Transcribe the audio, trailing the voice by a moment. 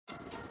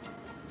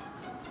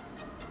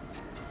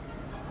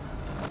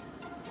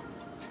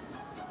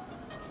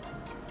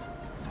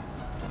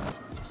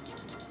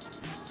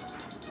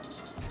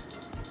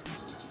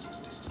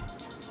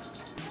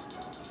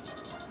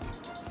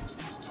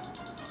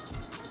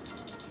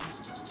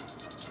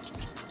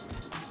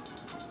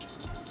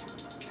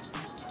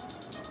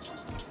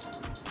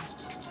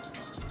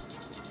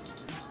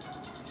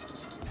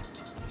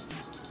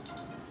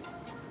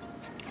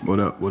What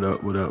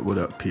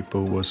up,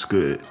 people? What's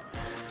good?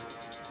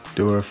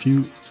 There were a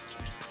few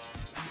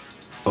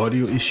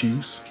audio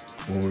issues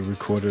when we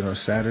recorded on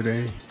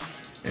Saturday,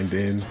 and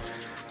then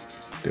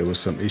there were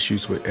some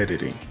issues with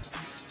editing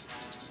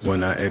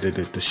when I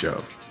edited the show.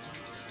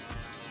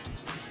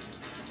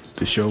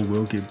 The show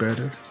will get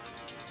better.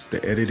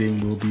 The editing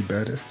will be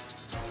better.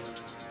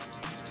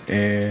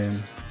 And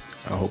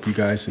I hope you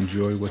guys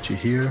enjoy what you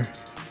hear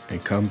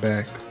and come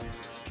back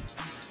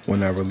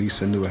when I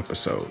release a new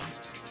episode.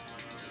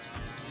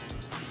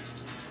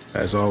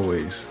 As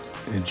always,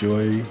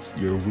 enjoy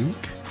your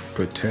week.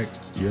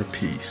 Protect your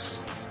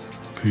peace.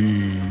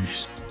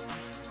 Peace.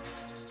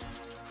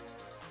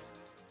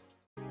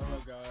 Hello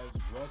guys,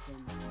 welcome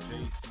to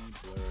JC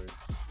Blurs.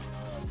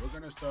 We're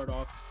going to start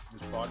off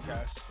this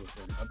podcast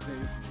with an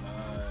update.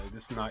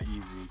 This is not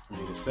easy for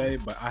me to say,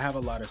 but I have a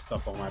lot of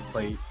stuff on my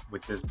plate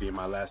with this being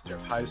my last year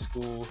of high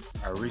school.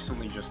 I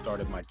recently just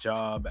started my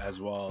job,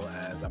 as well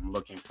as I'm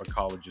looking for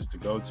colleges to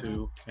go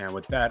to. And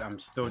with that, I'm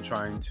still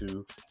trying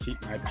to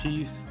keep my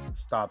peace,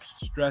 stop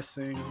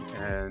stressing,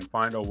 and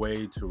find a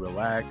way to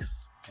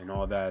relax and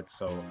all that.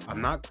 So I'm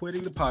not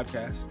quitting the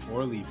podcast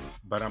or leaving,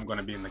 but I'm going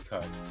to be in the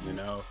cut, you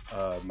know.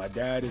 My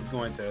dad is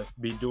going to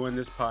be doing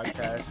this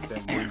podcast,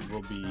 and we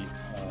will be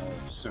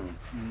soon.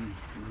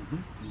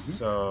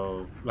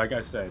 So like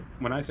I said,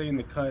 when I say in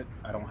the cut,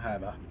 I don't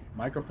have a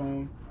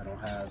microphone, I don't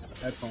have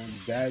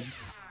headphones. Dad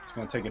is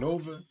going to take it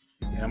over,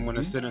 and I'm going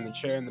to sit in the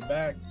chair in the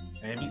back,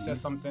 and if he says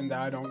something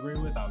that I don't agree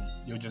with,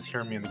 you'll just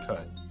hear me in the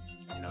cut,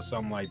 you know,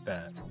 something like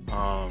that.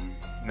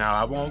 Now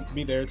I won't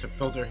be there to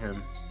filter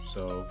him,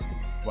 so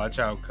watch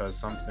out, because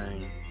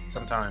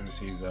sometimes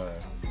he's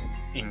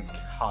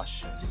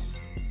incautious.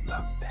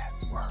 Look that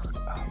word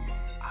up.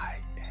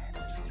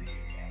 INCAUTIOUS.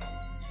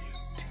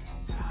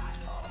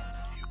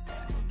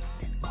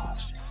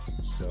 Incautious.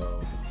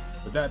 So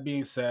with that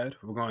being said,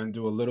 we're going to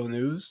do a little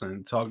news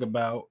and talk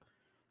about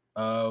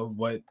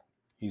what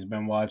he's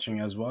been watching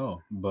as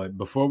well. But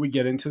before we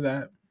get into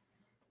that,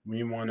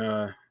 we want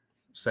to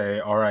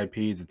say RIP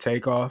to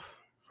Takeoff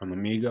from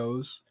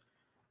Amigos.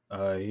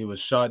 He was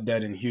shot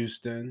dead in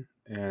Houston,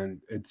 and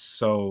it's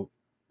so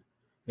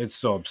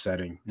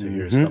upsetting to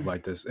hear stuff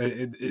like this.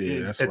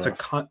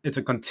 It's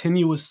a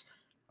continuous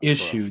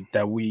issue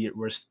that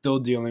we're still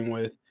dealing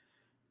with,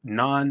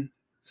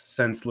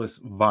 senseless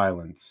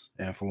violence.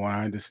 And from what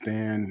I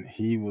understand,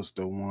 he was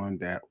the one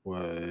that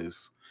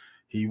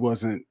he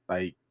wasn't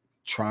like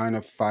trying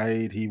to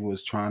fight. He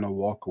was trying to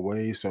walk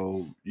away.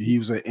 So he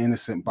was an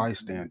innocent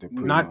bystander.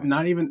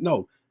 Not even.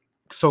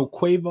 So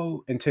Quavo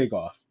and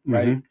Takeoff,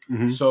 right?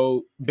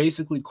 So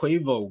basically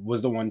Quavo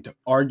was the one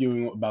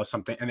arguing about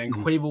something, and then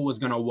Quavo was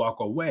going to walk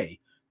away.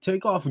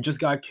 Takeoff just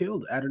got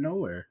killed out of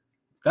nowhere.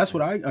 That's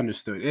what I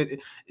understood.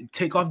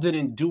 Takeoff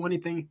didn't do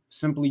anything,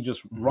 simply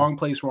just wrong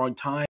place, wrong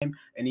time.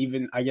 And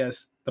even, I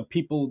guess, the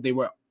people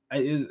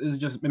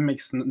it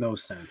makes no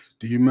sense.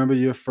 Do you remember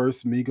your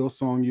first Migos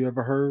song you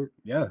ever heard?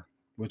 Yeah.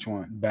 Which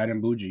one? Bad and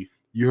Bougie.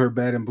 You heard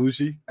Bad and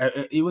Bougie?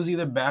 It was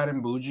either Bad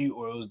and Bougie,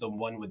 or it was the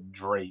one with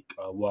Drake,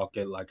 Walk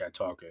It Like I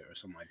Talk It, or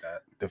something like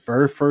that. The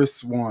very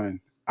first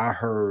one I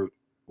heard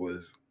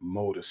was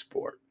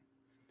Motorsport.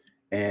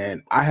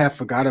 And I had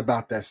forgot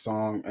about that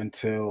song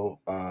until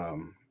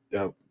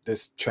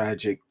this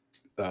tragic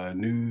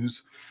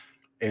news.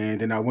 And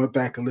then I went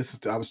back and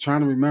listened to, I was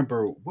trying to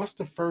remember, what's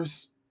the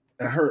first,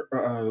 I heard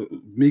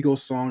Migos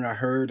song I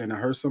heard, and I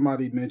heard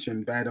somebody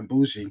mention Bad and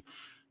Bougie.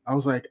 I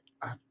was like,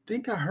 I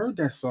think I heard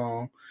that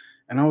song.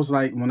 And I was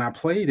like, when I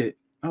played it,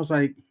 I was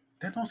like,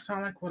 that don't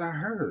sound like what I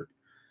heard.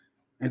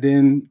 And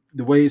then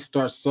the way it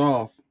starts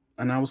off,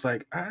 and I was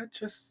like, I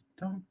just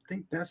don't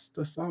think that's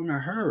the song I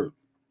heard.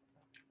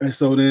 And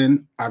so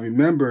then I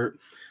remembered,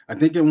 I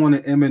think in one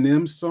of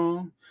Eminem's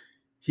song,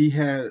 he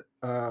had,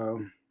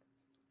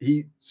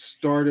 he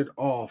started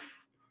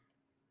off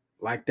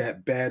like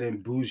that Bad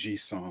and Bougie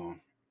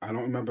song. I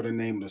don't remember the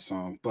name of the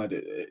song, but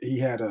he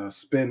had a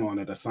spin on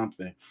it or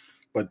something.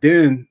 But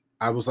then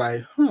I was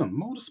like,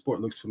 Motorsport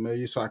looks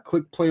familiar. So I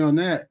clicked play on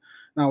that.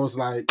 And I was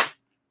like,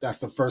 that's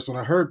the first one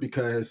I heard,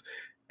 because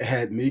it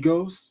had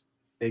Migos,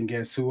 and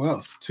guess who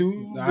else?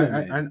 Two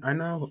women. I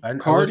know.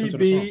 Cardi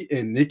B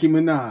and Nicki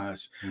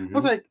Minaj. I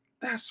was like,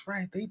 that's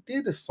right. They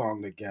did a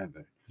song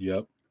together.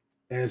 Yep.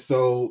 And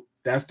so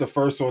that's the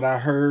first one I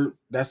heard.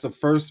 That's the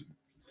first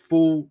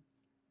full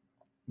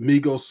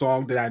Migos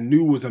song that I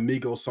knew was a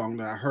Migos song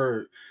that I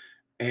heard.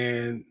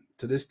 And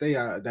to this day,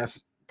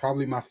 that's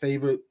probably my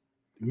favorite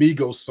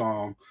Migos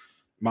song,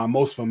 my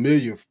most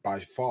familiar by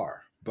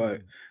far.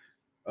 But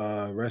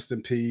rest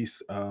in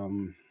peace.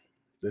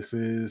 This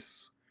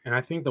is, and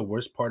I think the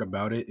worst part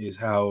about it is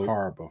how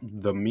horrible.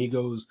 The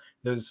Migos,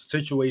 there's a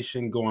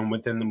situation going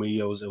within the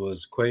Migos. It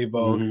was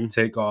Quavo,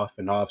 Takeoff,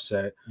 and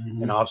Offset.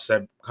 And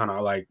Offset kind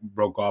of like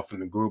broke off from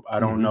the group. I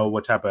don't know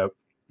what type of.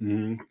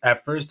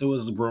 At first, it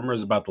was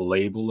rumors about the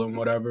label and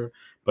whatever,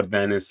 but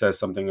then it says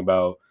something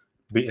about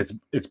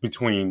it's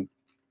between,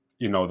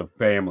 you know, the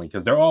family,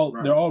 because they're all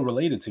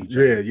related to each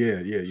other.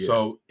 Yeah.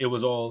 So it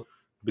was all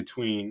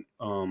between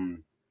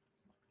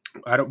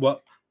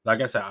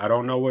like I said, I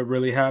don't know what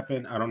really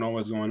happened. I don't know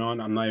what's going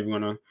on. I'm not even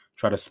gonna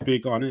try to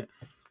speak on it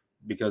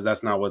because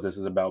that's not what this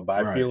is about.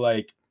 But I feel Right.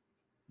 like,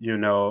 you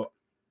know,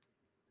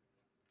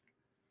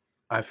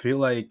 I feel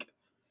like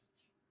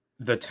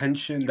the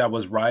tension that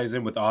was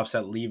rising with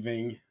Offset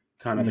leaving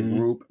kind of the Mm-hmm.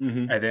 group,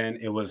 Mm-hmm. and then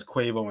it was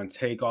Quavo and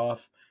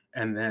Takeoff,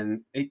 and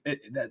then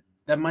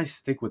that might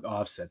stick with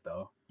Offset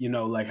though. You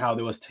know, like how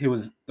there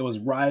was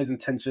rise in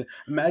tension.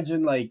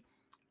 Imagine like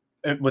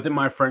within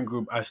my friend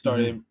group, I Mm-hmm.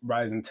 started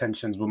rising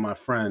tensions with my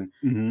friend,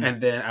 Mm-hmm.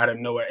 and then out of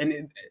nowhere, and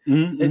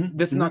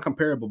this is Mm-hmm. not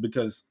comparable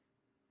because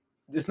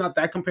it's not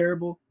that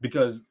comparable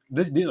because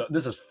this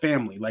is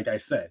family, like I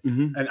said,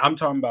 Mm-hmm. and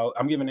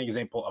I'm giving an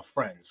example of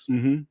friends.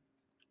 Mm-hmm.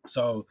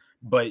 So,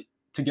 but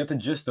to get the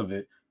gist of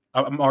it,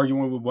 I'm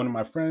arguing with one of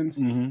my friends.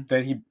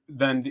 Mm-hmm.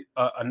 Then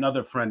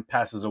another friend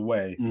passes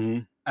away Mm-hmm.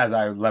 as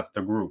I left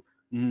the group.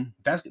 Mm-hmm.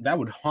 That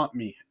would haunt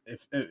me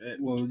if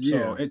Well, so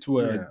yeah, it to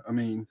a yeah. I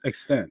mean,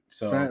 extent.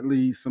 So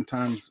sadly,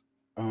 sometimes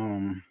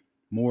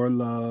more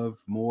love,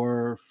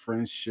 more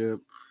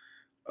friendship,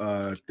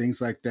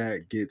 things like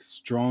that get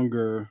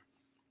stronger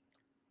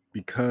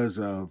because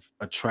of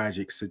a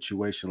tragic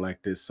situation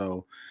like this.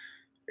 So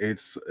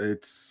it's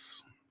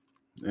it's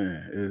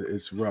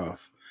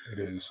rough. it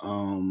is.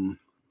 Um,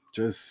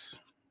 just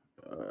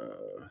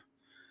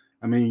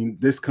I mean,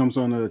 this comes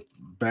on the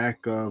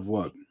back of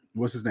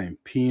what's his name?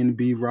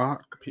 PNB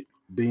Rock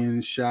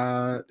being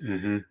shot.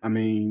 Mm-hmm. I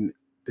mean,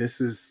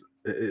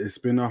 it's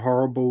been a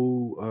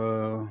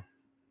horrible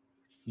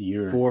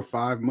Year. 4 or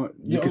 5 months.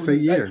 You could Yo, say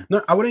year.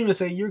 no, I wouldn't even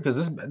say year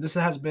because this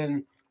has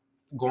been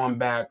going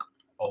back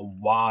a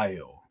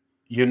while.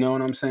 You know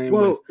what I'm saying?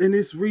 With Well, in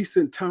its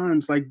recent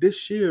times, like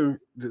this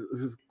year,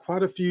 there's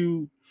quite a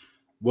few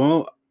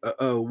well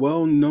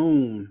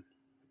known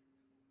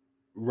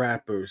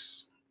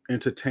rappers,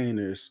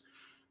 entertainers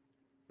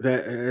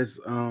that has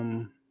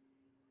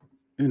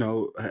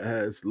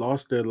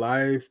lost their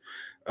life.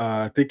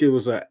 I think it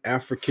was an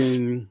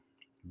African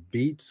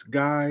beats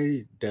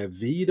guy,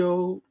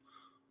 Davido.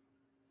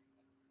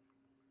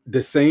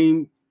 The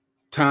same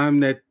time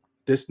that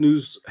this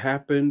news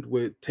happened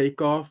with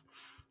Takeoff,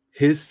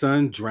 his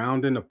son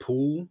drowned in a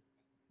pool.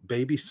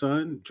 Baby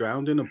son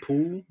drowned in a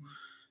pool.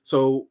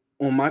 So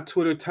on my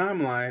Twitter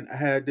timeline, I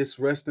had this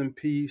rest in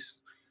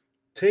peace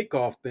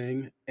Takeoff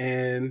thing,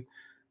 and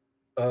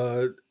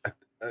uh,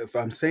 if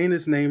I'm saying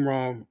his name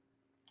wrong,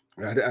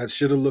 I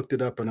should have looked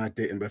it up and I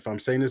didn't. But if I'm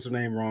saying his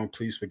name wrong,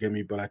 please forgive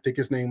me. But I think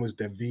his name was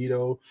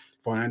Davido.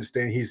 If I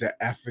understand, he's a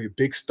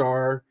big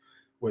star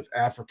with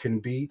African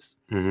beats.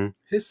 mm-hmm.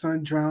 His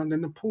son drowned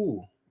in the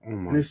pool, Oh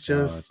and my it's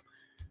god. just,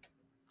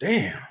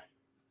 damn,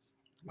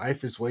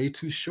 life is way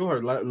too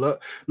short.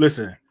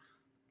 Listen,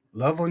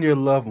 love on your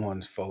loved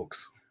ones,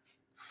 folks.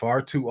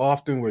 Far too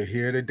often we're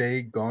here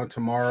today, gone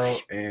tomorrow,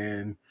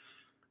 and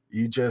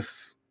you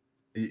just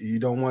you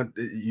don't want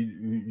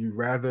you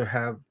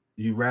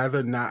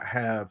rather not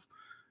have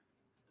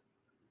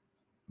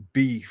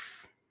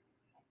beef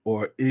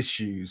or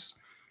issues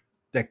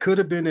that could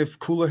have been, if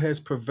cooler heads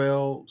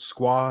prevailed,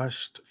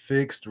 squashed,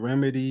 fixed,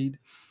 remedied.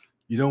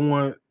 You don't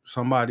want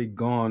somebody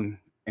gone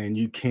and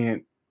you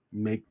can't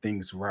make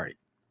things right.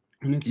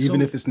 And it's Even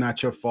so if it's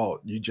not your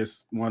fault,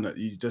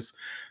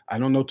 I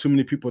don't know too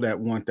many people that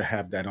want to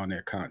have that on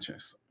their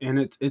conscience.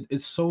 and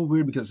it's so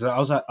weird because I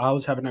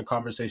was having a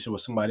conversation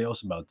with somebody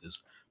else about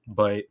this,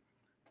 but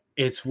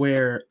it's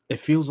where it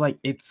feels like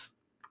it's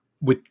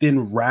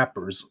within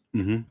rappers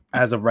Mm-hmm.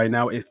 as of right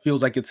now. It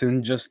feels like it's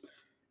in just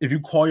if you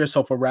call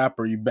yourself a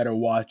rapper, you better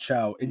watch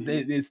out.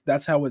 It's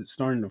that's how it's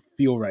starting to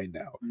feel right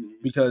now Mm-hmm.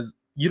 because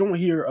you don't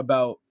hear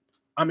about.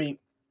 I mean,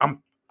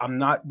 I'm I'm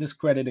not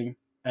discrediting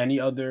any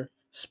other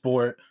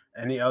sport,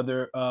 any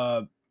other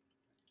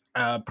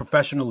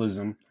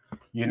professionalism.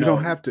 You You don't know,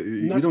 have to.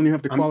 You not don't even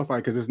have to I'm qualify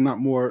because it's not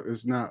more.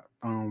 It's not.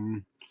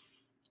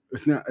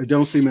 It's not. It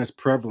don't seem as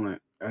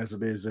prevalent as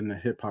it is in the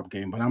hip hop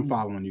game. But I'm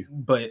following you.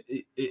 but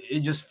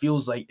it just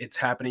feels like it's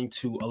happening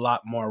to a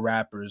lot more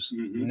rappers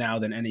Mm-hmm. now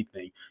than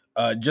anything.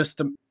 Just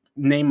to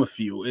name a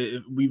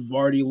few, we've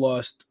already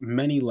lost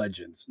many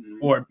legends Mm-hmm.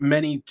 or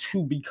many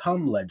to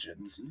become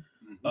legends.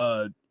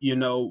 Mm-hmm. You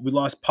know, we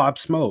lost Pop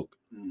Smoke.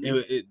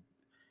 Mm-hmm.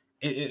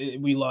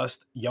 We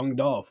lost Young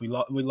Dolph. We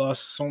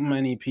lost so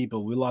many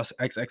people. We lost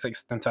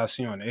XXX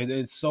Tentacion.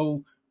 It's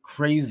so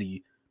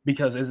crazy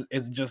because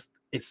it's just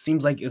it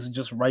seems like it's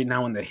just right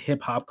now in the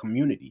hip hop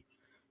community.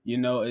 You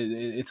know,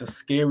 it's a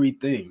scary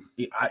thing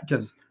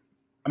because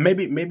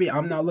maybe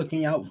I'm not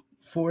looking out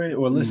for it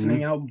or Mm-hmm.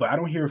 listening out, but I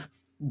don't hear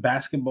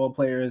basketball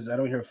players. I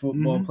don't hear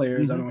football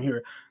players. I Mm-hmm. don't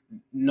hear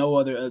no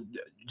other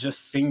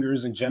just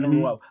singers in Mm-hmm.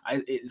 general.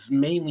 It's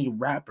mainly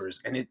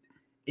rappers, and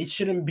it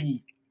shouldn't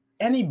be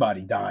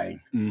anybody dying.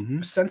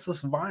 Mm-hmm.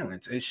 Senseless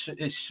violence. It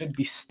should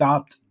be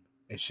stopped.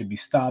 It should be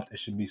stopped. It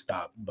should be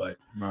stopped. But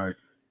Right.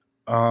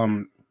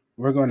 um,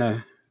 we're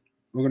gonna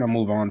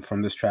move on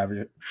from this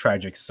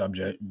tragic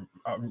subject.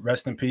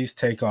 Rest in peace.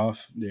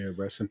 Takeoff. Yeah.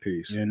 Rest in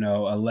peace. You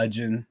know, a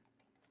legend.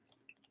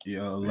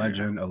 Yeah, a Yeah.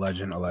 legend, a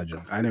legend, a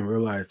legend. I didn't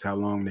realize how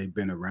long they've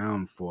been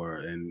around for,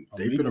 and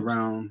they've been Amigos.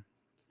 around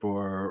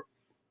for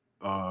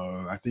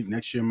I think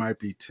next year might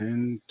be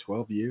 10,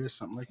 12 years,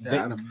 something like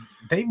that.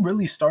 They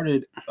really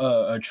started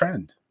a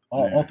trend.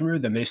 All three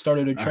of them, they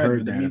started a I trend heard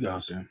with the that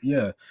about Migos. them.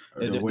 Yeah,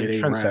 The way they're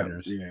they rap,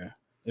 trendsetters. yeah.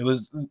 It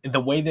was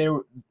the way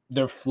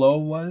their flow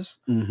was,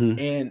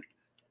 and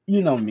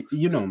you know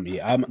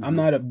me. I'm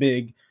not a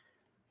big.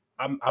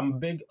 I'm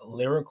big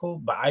lyrical,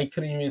 but I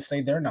couldn't even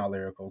say they're not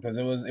lyrical because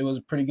it was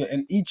pretty good.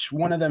 And each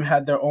one of them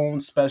had their own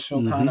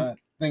special kind of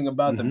thing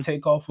about them.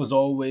 Takeoff was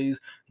always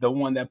the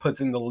one that puts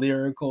in the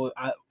lyrical.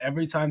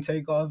 Every time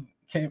Takeoff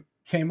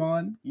came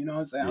on, you know what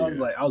I'm saying?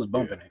 Yeah. I was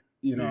bumping it.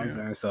 You know what I'm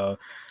saying? So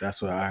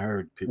that's what I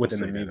heard people within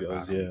say the that Migos,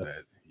 about him,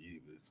 that he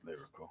was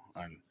lyrical.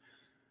 And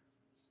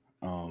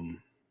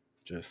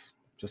just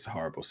a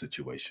horrible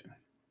situation.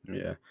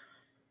 Yeah.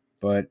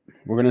 But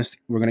we're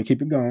gonna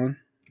keep it going.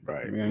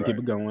 Right. We're gonna keep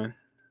it going.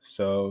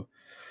 So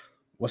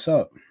what's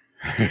up?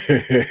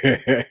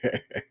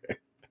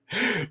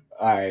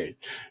 All right.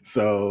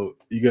 So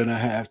you're gonna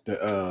have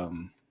to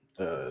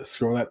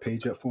scroll that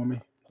page up for me.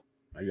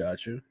 I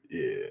got you.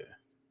 Yeah.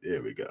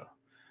 There we go.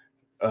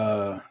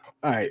 All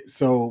right.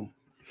 So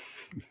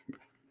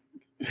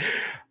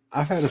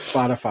I've had a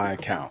Spotify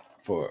account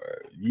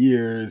for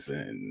years,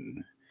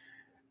 and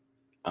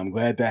I'm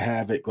glad to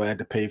have it, glad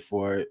to pay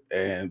for it.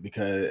 And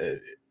because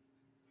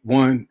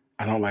one,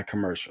 I don't like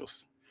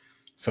commercials.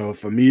 So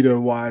for me to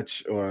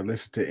watch or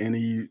listen to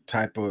any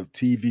type of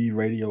TV,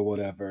 radio,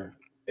 whatever,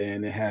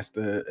 and it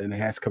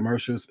has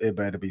commercials, it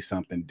better be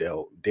something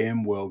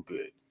damn well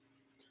good.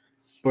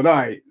 But all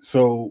right,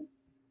 so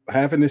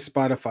having this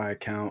Spotify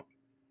account,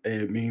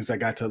 it means I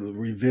got to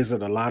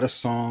revisit a lot of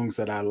songs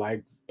that I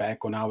liked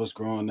back when I was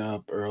growing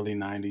up, early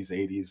 90s,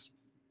 80s,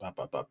 blah,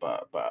 blah, blah,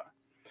 blah, blah.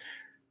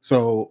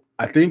 So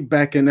I think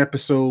back in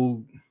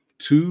episode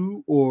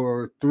 2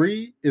 or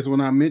 3 is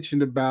when I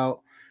mentioned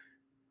about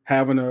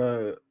having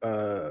a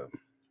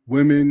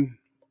women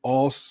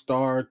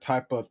all-star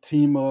type of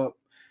team up,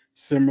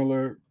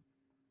 similar,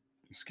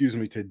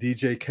 to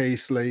DJ K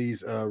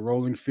Slay's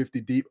Rolling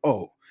 50 Deep.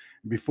 Oh,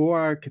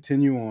 before I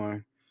continue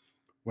on,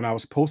 when I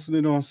was posting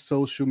it on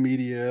social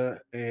media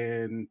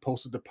and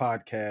posted the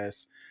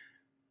podcast,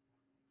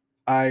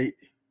 I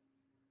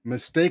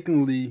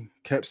mistakenly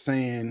kept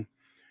saying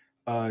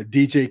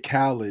DJ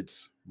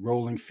Khaled's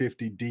Rolling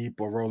 50 Deep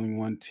or Rolling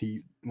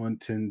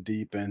 110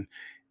 Deep, and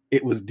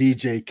it was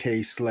DJ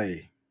K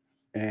Slay.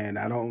 And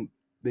I don't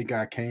think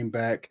I came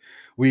back.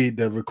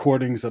 The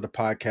recordings of the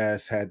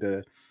podcast had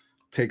to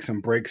take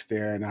some breaks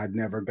there, and I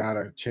never got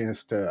a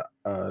chance to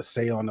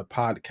say on the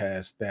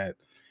podcast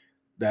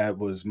that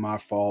was my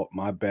fault,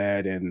 my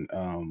bad, and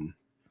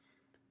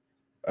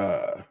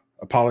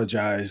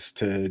apologize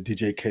to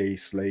DJ K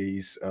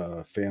Slay's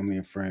family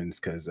and friends,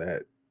 because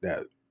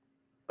that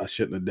I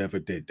shouldn't have never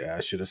did that.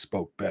 I should have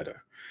spoke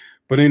better.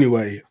 But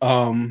anyway,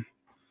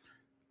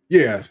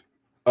 yeah,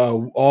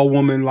 all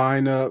woman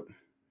lineup,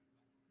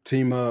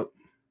 team up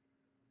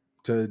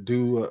to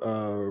do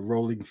a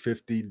rolling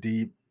 50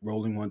 deep,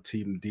 rolling one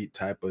team deep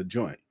type of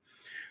joint.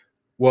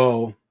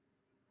 Well,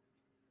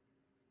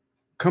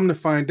 come to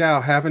find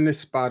out, having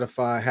this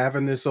Spotify,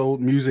 having this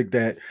old music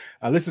that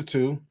I listened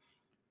to,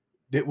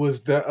 it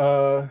was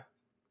the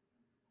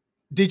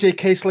DJ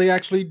K Slay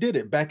actually did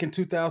it back in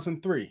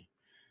 2003.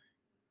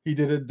 He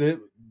did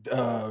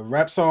a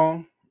rap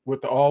song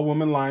with the all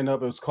woman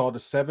lineup. It was called The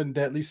Seven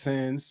Deadly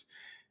Sins.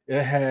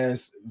 It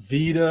has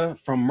Vita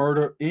from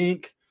Murder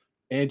Inc.,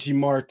 Angie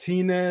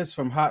Martinez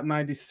from Hot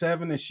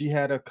 97, and she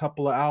had a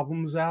couple of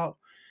albums out.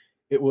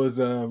 It was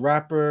a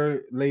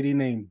rapper lady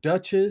named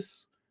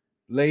Duchess,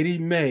 Lady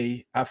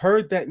May. I've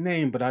heard that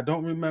name, but I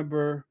don't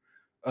remember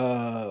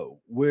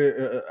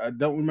where. I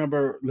don't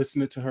remember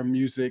listening to her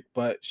music,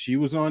 but she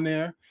was on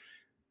there.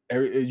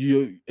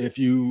 If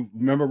you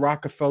remember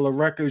Rockefeller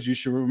Records, you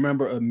should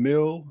remember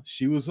Emil.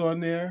 She was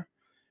on there.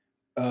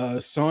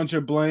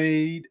 Sandra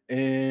Blade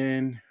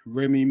and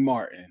Remy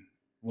Martin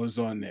was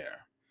on there.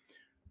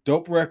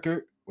 Dope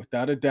record,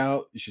 without a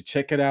doubt. You should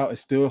check it out. It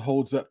still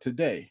holds up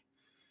today.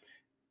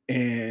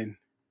 And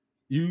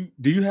do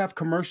you have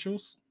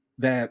commercials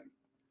that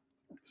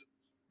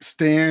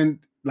stand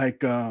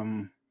like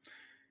stand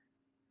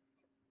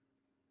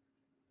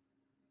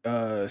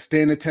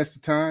the test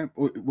of time?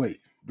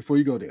 Wait, before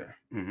you go there,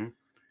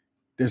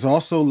 there's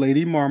also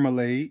Lady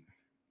Marmalade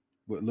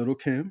with Little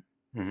Kim,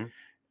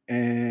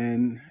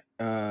 and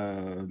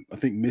I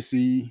think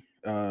Missy.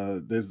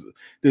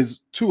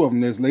 There's two of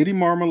them. There's Lady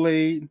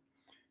Marmalade,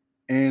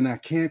 and I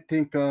can't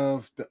think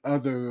of the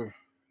other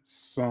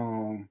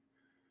song.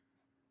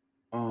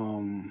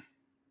 Damn.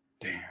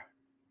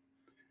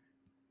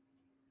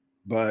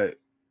 But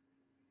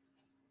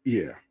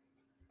yeah.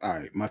 All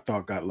right, my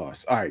thought got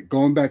lost. All right,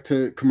 going back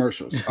to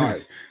commercials. All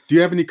right, do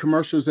you have any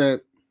commercials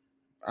that,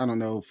 I don't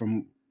know,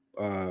 from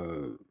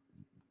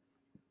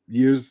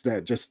years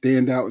that just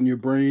stand out in your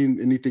brain?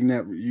 Anything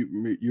that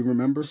you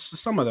remember?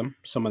 Some of them,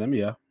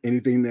 yeah.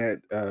 Anything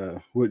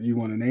that what you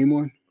want to name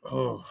one?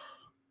 Oh,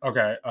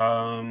 okay.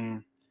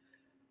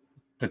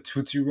 the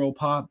Tootsie Roll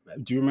Pop.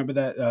 Do you remember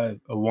that?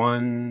 A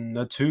 1,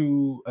 a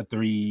 2, a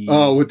 3.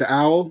 Oh, with the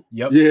owl.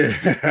 Yep.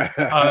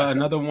 Yeah.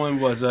 Another one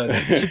was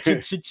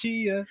the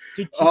chia.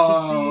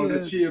 Oh,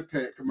 the Chia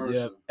Pet commercial.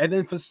 Yeah. And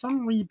then for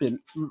some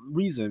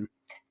reason,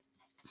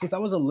 since I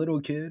was a little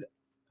kid,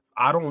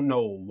 I don't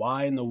know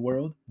why in the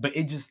world, but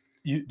it just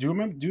do you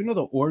remember? Do you know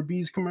the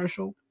Orbeez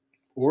commercial?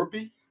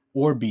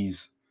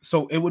 Orbeez.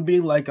 So it would be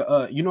like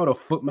the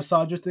foot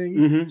massager thing.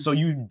 Mm-hmm. So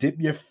you dip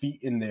your feet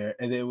in there,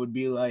 and it would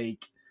be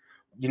like,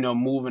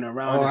 moving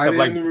around and I stuff,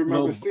 like didn't remember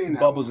little seeing that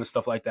bubbles one. and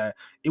stuff like that.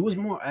 It was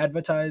more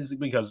advertised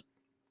because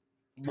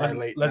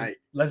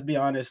let's be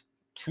honest,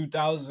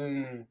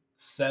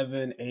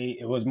 2007, 8,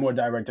 it was more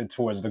directed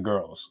towards the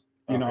girls.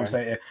 You know what I'm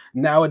saying?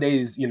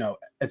 Nowadays,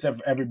 it's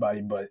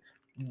everybody, but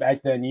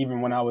back then,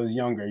 even when I was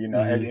younger,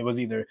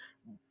 Mhm.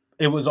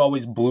 it was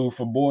always blue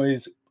for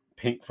boys,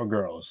 pink for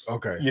girls.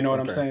 Okay. You know what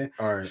I'm saying?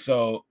 All right.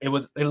 So it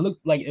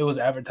looked like it was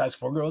advertised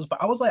for girls, but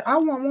I was like, I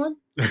want one.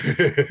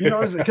 You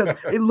know, because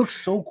it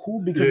looks so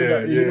cool because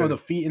of the the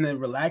feet and the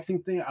relaxing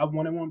thing. I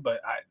wanted one,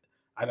 but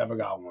I never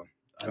got one.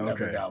 I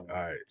never got one.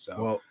 All right.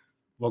 So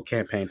we'll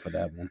campaign for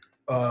that one.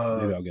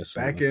 Maybe I'll get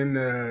some. Back in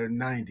the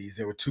 90s,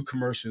 there were two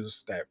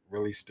commercials that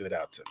really stood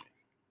out to me.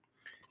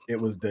 It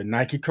was the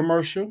Nike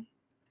commercial.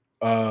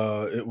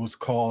 It was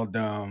called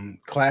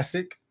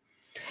Classic.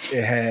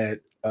 It had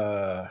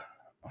the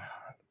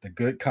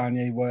good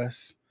Kanye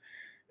West.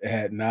 It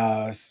had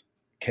Nas,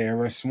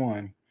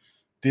 KRS-One.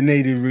 Then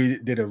they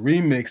did a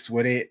remix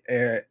where they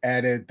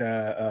added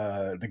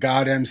the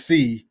God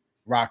MC,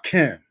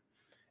 Rakim.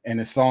 And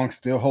the song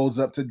still holds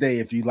up today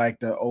if you like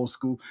the old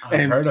school. I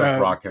heard of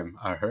Rakim.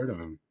 I heard of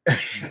him.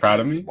 You proud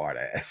of me? Smart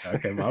ass.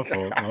 Okay, my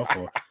fault.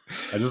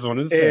 I just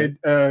wanted to say.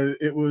 And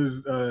it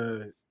was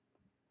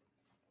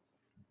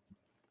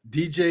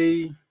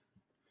DJ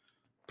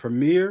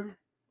Premier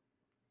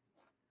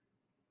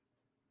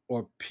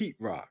or Pete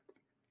Rock.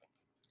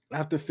 I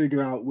have to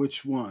figure out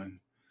which one.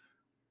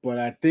 But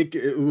I think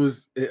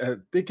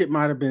it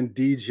might have been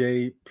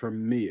DJ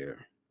Premier.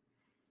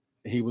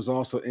 He was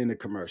also in the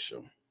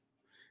commercial.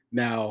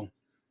 Now,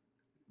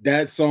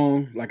 that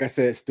song, like I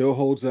said, still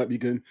holds up.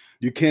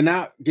 You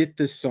cannot get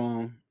this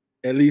song,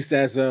 at least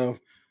as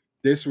of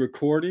this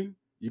recording.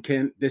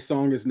 This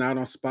song is not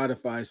on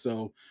Spotify,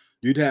 so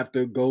you'd have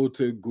to go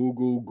to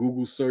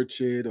Google search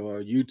it,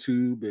 or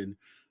YouTube, and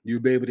you'll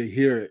be able to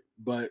hear it.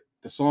 But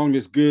the song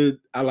is good.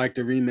 I like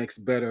the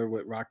remix better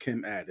with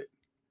Rakim added.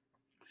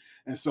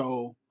 And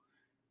so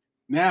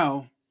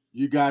now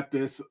you got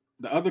this.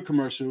 The other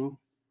commercial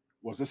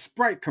was a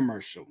Sprite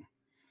commercial.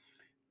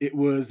 It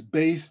was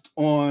based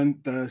on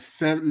the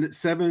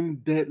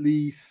seven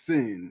deadly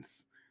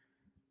sins.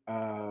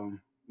 Let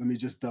me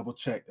just double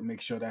check and make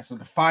sure that's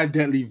the 5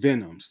 deadly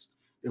venoms.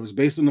 It was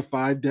based on the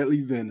 5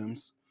 deadly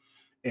venoms,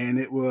 and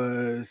it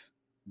was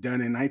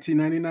done in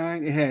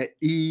 1999. It had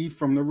E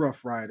from the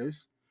Rough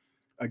Riders.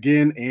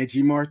 Again,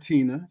 Angie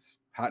Martinez,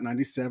 Hot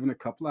 97, a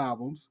couple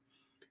albums.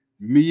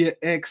 Mia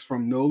X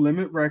from No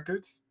Limit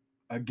Records.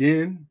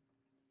 Again,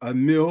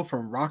 Emil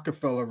from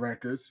Rockefeller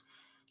Records.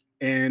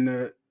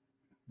 And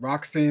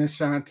Roxanne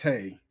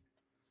Shante.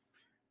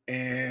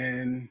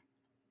 And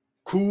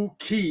Kool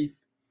Keith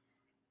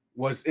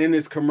was in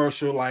this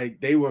commercial,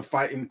 like they were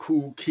fighting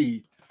Kool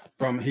Keith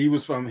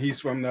he's from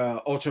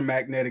the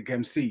Ultramagnetic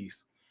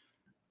MCs.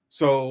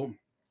 So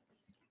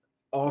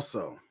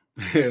also,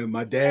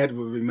 my dad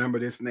will remember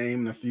this name,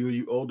 and a few of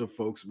you older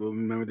folks will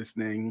remember this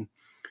name.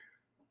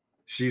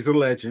 She's a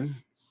legend.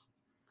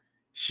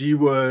 She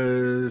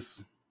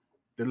was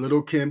the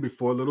Little Kim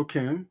before Little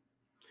Kim.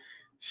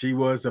 She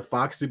was the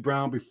Foxy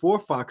Brown before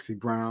Foxy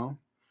Brown.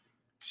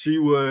 She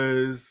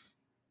was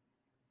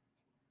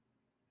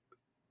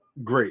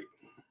great.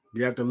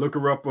 You have to look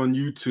her up on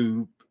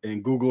YouTube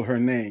and Google her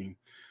name.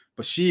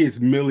 But she is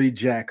Millie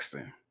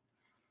Jackson.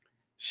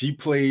 She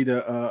played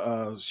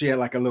she had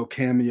like a little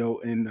cameo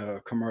in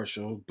the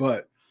commercial.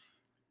 But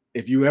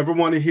if you ever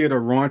want to hear the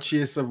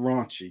raunchiest of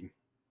raunchy,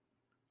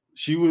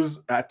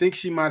 I think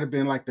she might have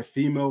been like the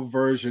female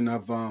version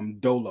of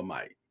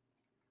Dolomite,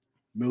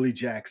 Millie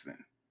Jackson.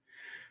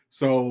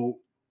 So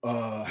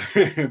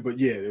but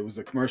yeah, it was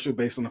a commercial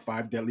based on the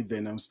 5 deadly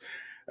venoms.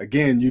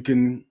 Again, you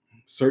can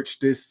search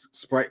this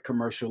Sprite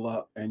commercial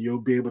up and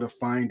you'll be able to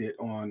find it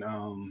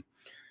on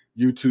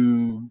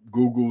YouTube.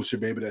 Google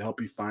should be able to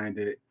help you find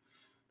it.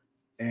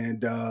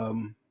 And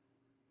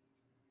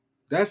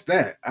that's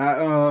that.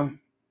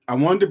 I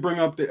wanted to bring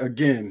up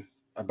again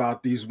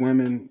about these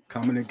women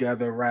coming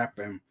together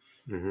rapping,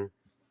 to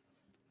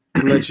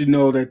let you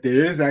know that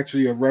there is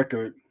actually a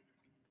record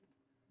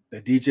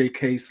that DJ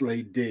K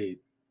Slade did.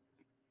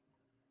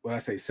 What I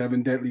say,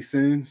 7 Deadly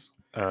Sins?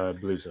 I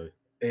believe so.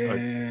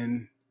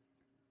 And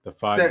the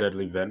 5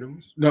 deadly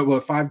venoms? No, well,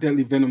 5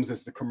 Deadly Venoms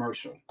is the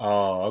commercial.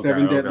 Oh, okay.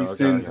 7 Deadly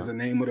Sins is the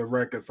name of the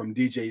record from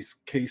DJ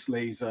K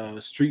Slade's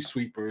Street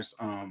Sweepers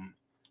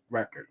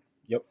record.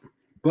 Yep.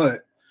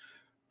 But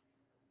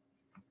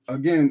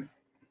again,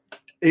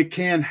 it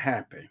can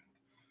happen,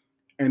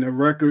 and the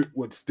record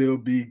would still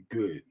be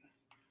good.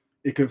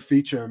 It could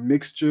feature a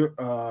mixture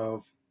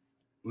of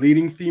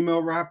leading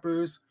female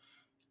rappers,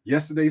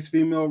 yesterday's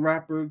female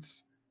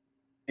rappers,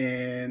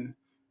 and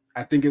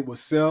I think it will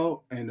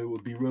sell and it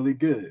would be really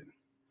good.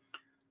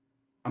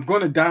 I'm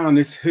going to die on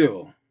this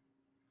hill,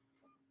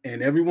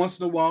 and every once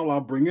in a while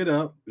I'll bring it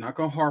up. Not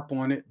going to harp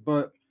on it,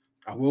 but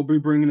I will be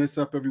bringing this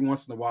up every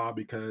once in a while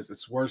because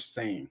it's worth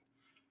saying,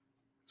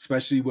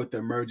 especially with the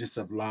emergence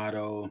of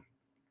Lotto,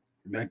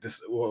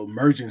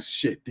 emergence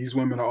shit. These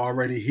women are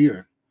already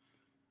here,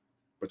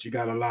 but you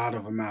got a lot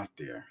of them out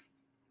there.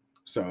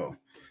 So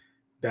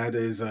that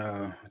is,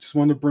 I just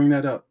wanted to bring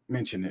that up,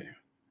 mention it.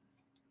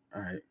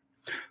 All right.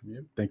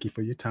 Yep. Thank you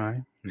for your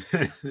time.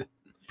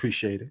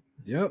 Appreciate it.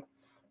 Yep.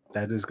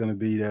 That is going to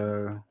be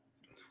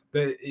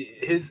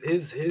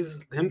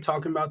him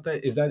talking about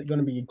that, is that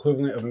going to be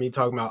equivalent of me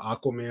talking about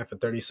Aquaman for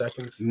 30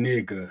 seconds?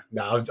 Nigga.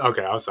 No,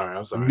 okay. I'm sorry.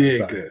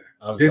 Nigga.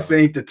 I'm this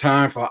sorry. ain't the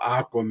time for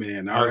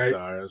Aquaman. All right.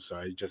 I'm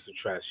sorry. Just a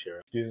trash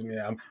here. Excuse me.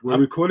 We're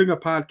recording a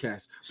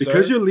podcast.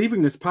 Because you're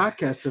leaving this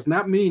podcast does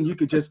not mean you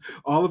could just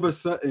all of a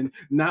sudden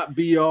not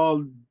be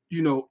all,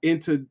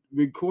 into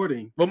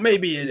recording. Well,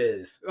 maybe it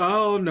is.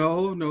 Oh,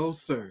 no,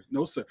 sir.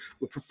 No, sir.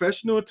 We're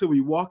professional until we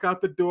walk out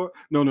the door.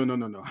 No.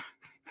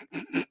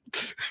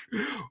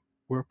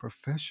 We're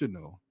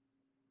professional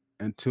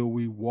until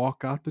we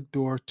walk out the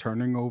door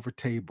turning over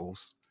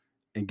tables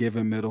and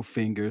giving middle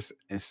fingers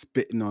and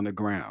spitting on the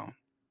ground.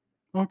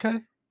 Okay?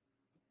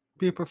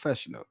 Be a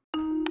professional.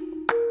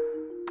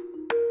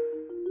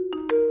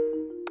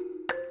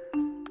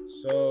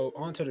 So,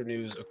 on to the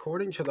news.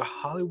 According to The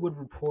Hollywood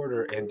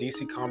Reporter and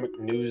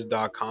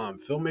DCComicNews.com,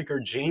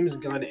 filmmaker James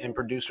Gunn and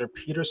producer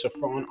Peter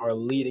Safran are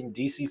leading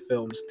DC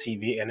Films,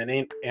 TV, and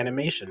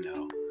animation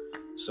now.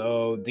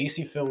 So,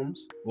 DC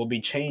Films will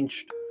be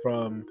changed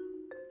from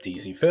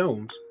DC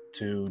Films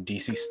to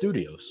DC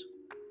Studios.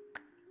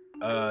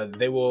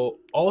 They will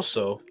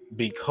also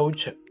be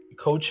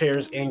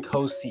co-chairs and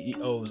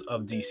co-CEOs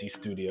of DC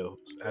Studios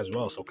as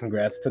well. So,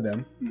 congrats to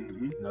them.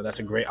 Mm-hmm. That's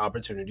a great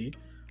opportunity.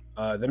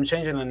 Them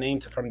changing the name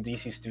from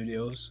DC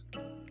Studios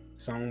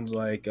sounds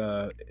like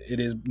it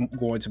is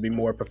going to be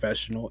more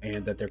professional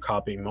and that they're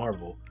copying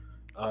Marvel.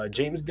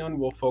 James Gunn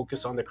will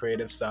focus on the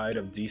creative side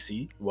of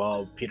DC,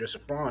 while Peter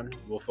Safran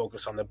will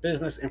focus on the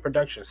business and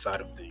production side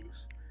of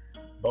things.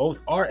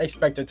 Both are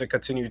expected to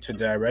continue to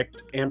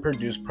direct and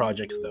produce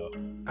projects, though,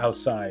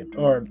 outside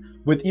or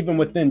even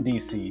within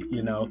DC.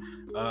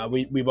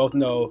 We both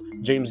know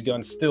James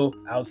Gunn still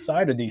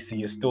outside of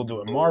DC is still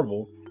doing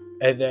Marvel.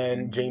 And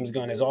then James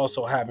Gunn is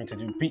also having to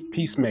do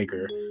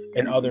Peacemaker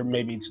and other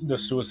maybe the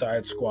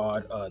Suicide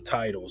Squad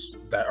titles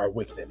that are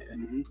within it.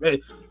 Mm-hmm.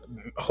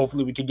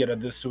 Hopefully we could get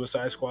this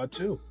Suicide Squad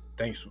too,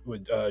 thanks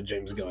with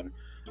James Gunn.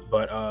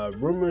 But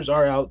rumors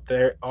are out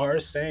there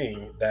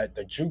saying that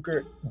the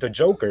Joker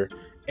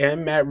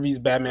and Matt Reeves'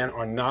 Batman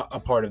are not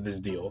a part of this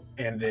deal,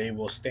 and they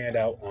will stand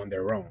out on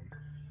their own.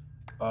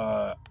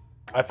 I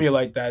feel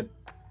like that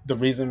the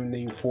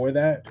reasoning for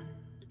that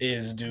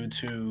is due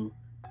to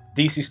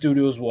DC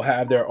Studios will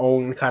have their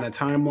own kind of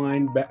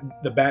timeline.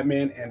 The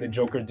Batman and the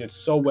Joker did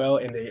so well,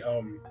 and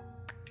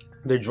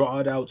they draw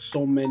it out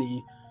so much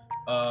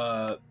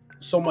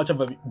of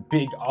a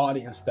big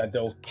audience that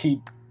they'll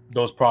keep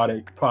those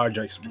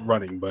projects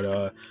running.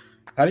 But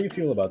how do you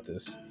feel about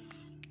this?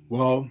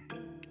 Well,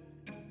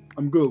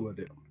 I'm good with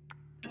it.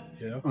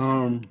 Yeah.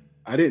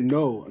 I didn't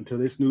know until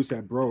this news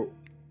had broke.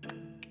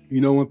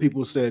 When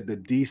people said the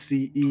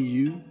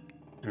DCEU,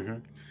 mm-hmm.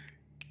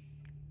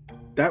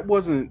 that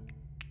wasn't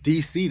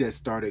DC that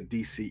started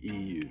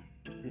DCEU.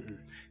 Mm-mm.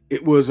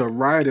 It was a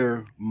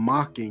writer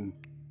mocking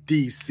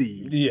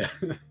DC. Yeah.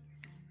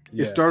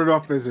 It started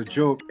off as a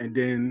joke, and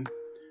then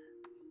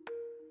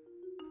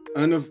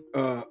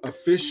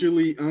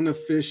unofficial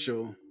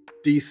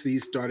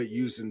DC started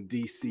using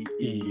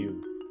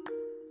DCEU.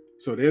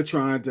 So they're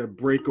trying to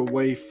break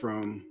away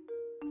from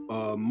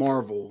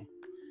Marvel.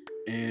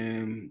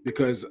 And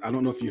because I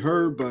don't know if you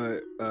heard,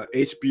 but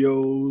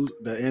HBO,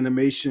 the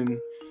animation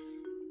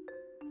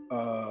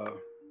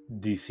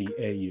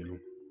DCAU,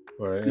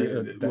 or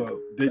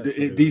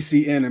the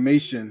DC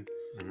animation,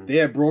 mm-hmm.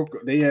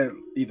 they had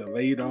either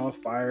laid off,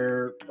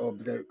 fired, or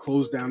they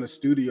closed down the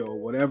studio, or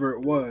whatever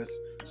it was.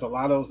 So a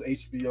lot of those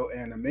HBO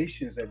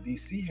animations that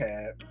DC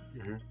had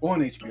mm-hmm.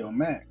 on HBO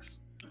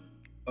Max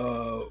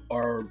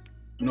are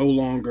no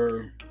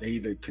longer. They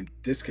either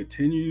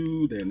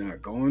discontinue, they're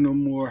not going no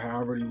more.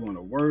 However you want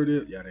to word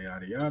it, yada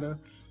yada yada.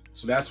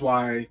 So that's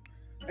why,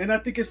 and I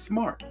think it's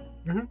smart.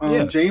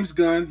 Mm-hmm. James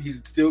Gunn,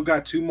 he's still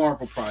got 2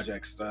 Marvel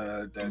projects,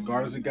 the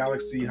Guardians of the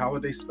Galaxy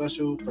holiday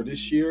special for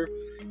this year,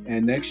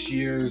 and next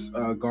year's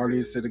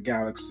Guardians of the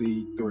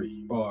Galaxy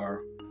 3,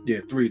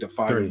 the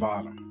final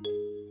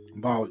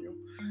volume.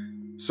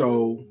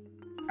 So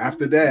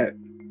after that,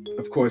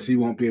 of course, he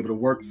won't be able to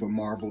work for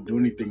Marvel, do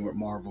anything with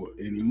Marvel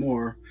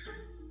anymore.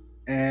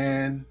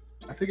 And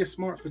I think it's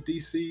smart for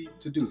DC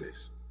to do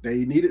this.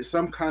 They needed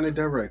some kind of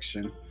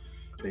direction.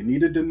 They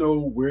needed to know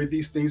where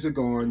these things are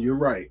going. You're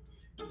right.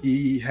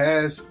 He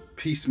has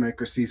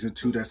Peacemaker season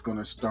 2 that's going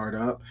to start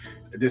up.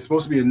 There's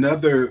supposed to be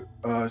another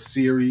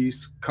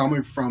series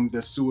coming from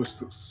the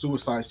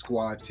Suicide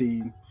Squad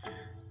team.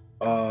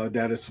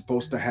 that is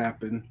supposed to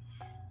happen.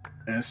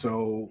 And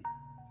so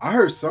I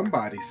heard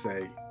somebody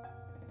say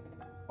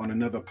on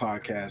another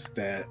podcast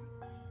that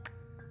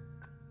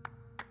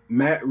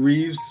Matt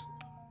Reeves'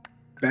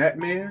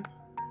 Batman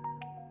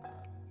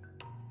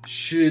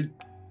should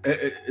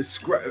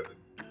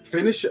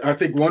finish. I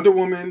think Wonder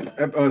Woman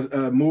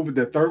movie,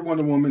 the third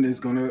Wonder Woman is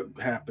going to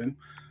happen.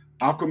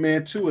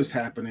 Aquaman 2 is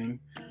happening.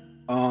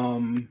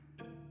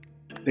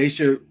 They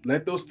should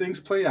let those things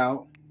play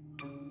out,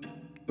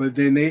 but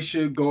then they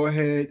should go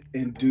ahead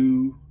and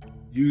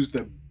use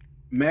the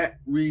Matt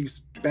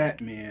Reeves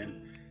Batman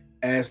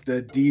as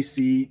the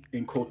DC,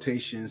 in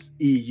quotations,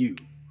 EU,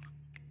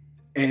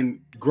 and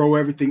grow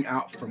everything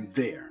out from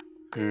there.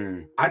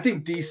 I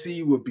think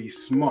DC would be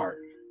smart.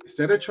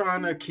 Instead of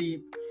trying to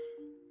keep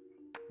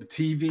the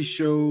TV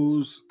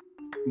shows,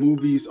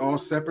 movies all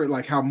separate,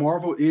 like how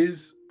Marvel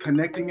is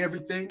connecting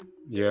everything.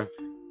 Yeah.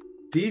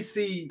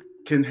 DC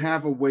can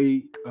have a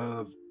way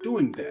of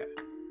doing that.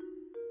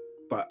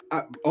 But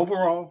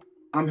overall,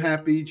 I'm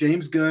happy.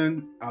 James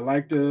Gunn, I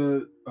like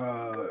the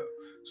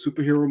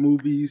superhero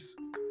movies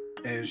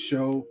and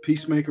show.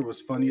 Peacemaker was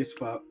funny as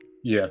fuck.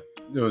 Yeah,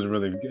 it was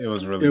really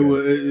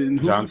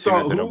good. John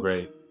Cena did a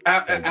great.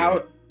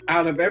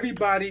 Out of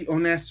everybody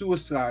on that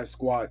Suicide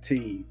Squad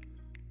team,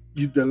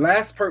 the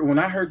last part when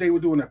I heard they were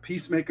doing a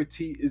Peacemaker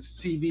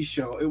TV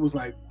show, it was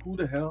like, who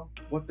the hell?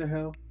 What the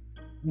hell?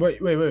 Wait!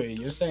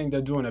 You're saying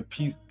they're doing a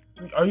piece?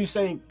 Are you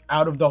saying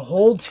out of the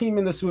whole team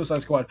in the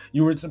Suicide Squad,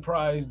 you were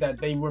surprised that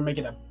they were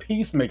making a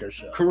Peacemaker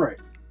show?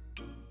 Correct.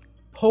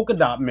 Polka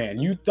Dot Man,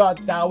 you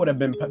thought that would have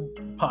been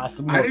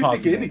possible? I didn't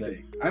think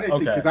anything. I didn't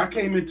think, because I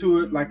came into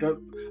it like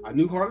I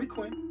knew Harley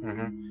Quinn,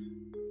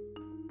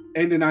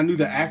 and then I knew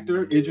the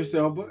actor Idris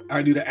Elba.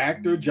 I knew the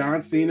actor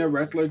John Cena,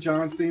 wrestler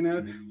John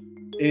Cena,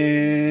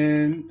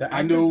 and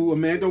I knew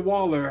Amanda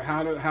Waller.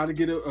 How to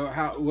get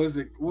what was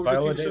the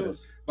TV show?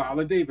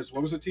 Viola Davis.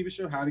 What was the TV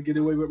show? How to Get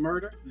Away with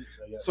Murder.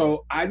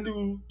 So I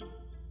knew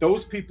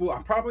those people.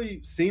 I probably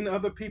seen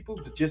other people,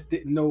 but just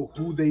didn't know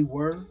who they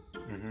were.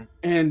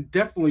 And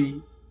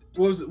definitely,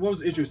 what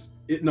was Idris?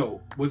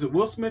 Was it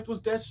Will Smith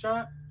was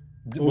Deadshot?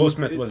 Will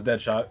Smith was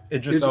Deadshot.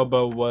 Idris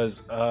Elba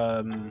was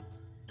I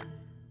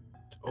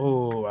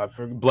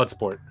forgot,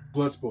 Bloodsport.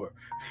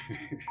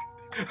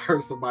 I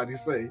heard somebody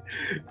say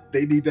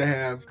they need to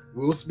have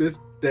Will Smith's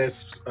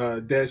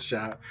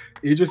Deadshot,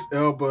 Idris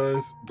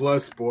Elba's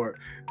Bloodsport,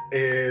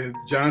 and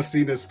John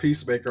Cena's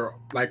Peacemaker,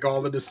 like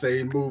all in the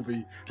same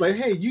movie. Like,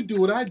 hey, you do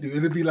what I do.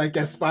 It'd be like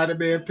that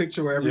Spider-Man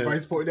picture where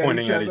everybody's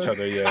pointing at each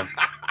other. Yeah,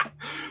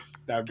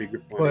 that'd be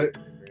good. But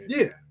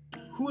yeah,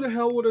 who the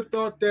hell would have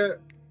thought that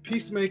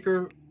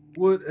Peacemaker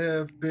would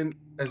have been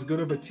as good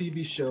of a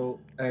TV show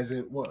as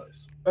it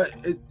was?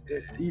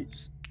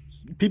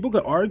 People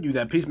could argue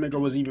that Peacemaker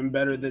was even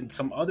better than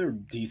some other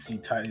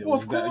DC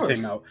titles that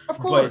came out. Of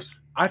course.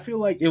 But I feel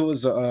like it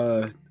was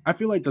I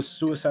feel like the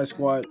Suicide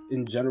Squad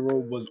in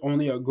general was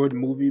only a good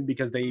movie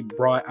because they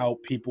brought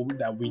out people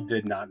that we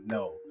did not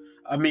know.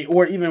 I mean,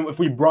 or even if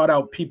we brought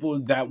out people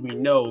that we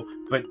know,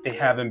 but they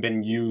haven't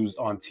been used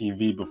on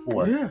TV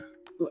before. Yeah.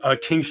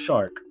 King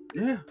Shark.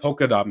 Yeah.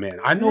 Polka Dot Man.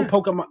 I know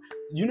Pokemon.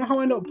 You know how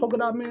I know Polka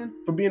Dot Man?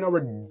 For being a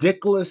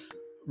ridiculous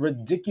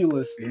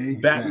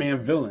Batman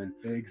villain.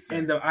 Exactly.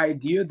 And the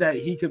idea that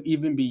he could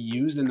even be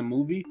used in the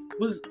movie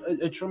was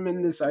a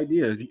tremendous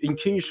idea. In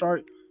King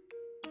Shark,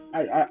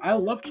 I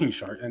love King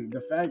Shark, and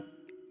the fact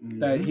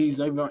that he's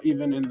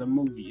even in the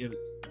movie is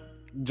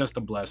just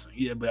a blessing.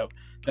 Yeah, but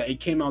that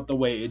it came out the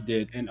way it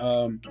did, and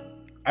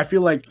I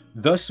feel like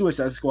the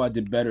Suicide Squad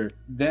did better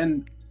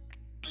than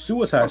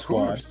Suicide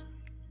Squad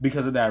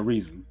because of that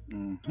reason.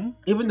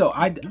 Even though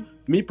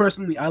me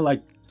personally, I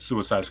like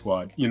Suicide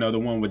Squad. You know, the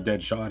one with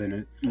Deadshot in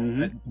it.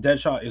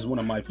 Deadshot is one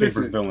of my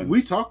favorite villains.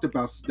 We talked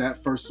about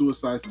that first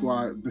Suicide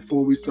Squad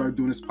before we started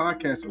doing this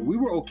podcast, and we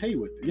were okay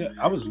with it. Yeah,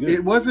 I was good.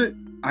 It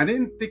wasn't. I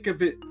didn't think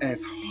of it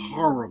as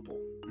horrible.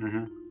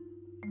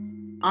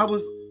 I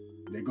was.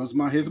 Here's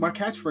my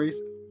catchphrase.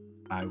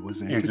 I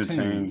was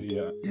entertained.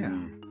 Yeah.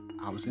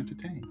 I was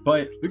entertained.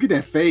 But look at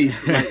that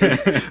face. Like,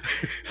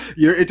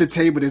 you're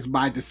entertained, but it's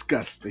by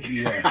disgusting.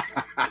 Yeah.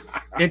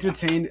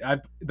 Entertained.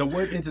 The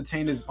word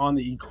entertained is on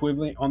the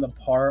equivalent, on the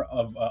par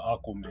of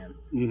Aquaman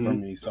for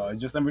me. So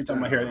just every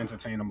time I hear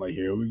entertained, I'm like,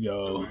 here we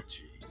go.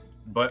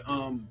 But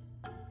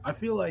I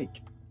feel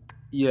like,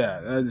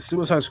 the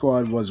Suicide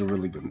Squad was a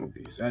really good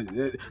movie.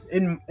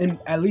 In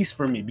at least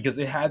for me, because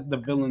it had the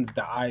villains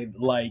that I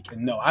like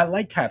and know. I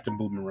like Captain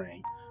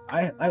Boomerang.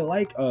 I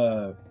like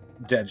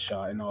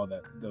Deadshot and all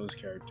those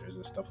characters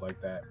and stuff like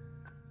that.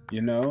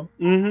 You know?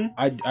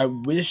 I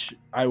wish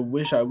we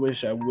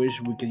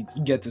could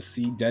get to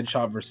see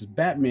Deadshot versus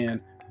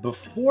Batman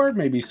before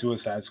maybe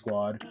Suicide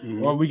Squad,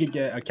 or we could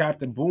get a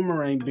Captain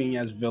Boomerang being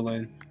as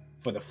villain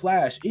for the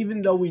Flash.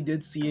 Even though we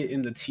did see it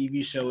in the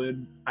TV show,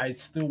 I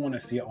still want to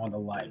see it on the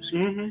live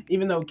screen.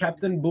 Even though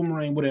Captain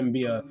Boomerang wouldn't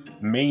be a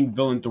main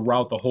villain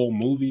throughout the whole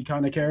movie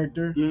kind of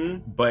character,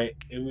 but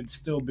it would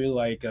still be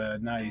like a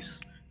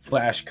nice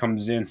Flash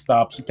comes in,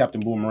 stops Captain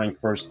Boomerang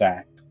first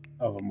act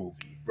of a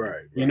movie.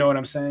 Right. You know what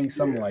I'm saying?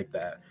 Something like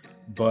that.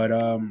 But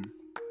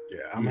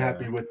yeah, I'm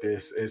happy with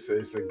this.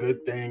 It's a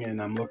good thing,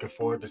 and I'm looking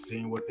forward to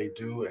seeing what they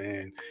do,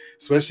 and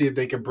especially if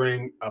they can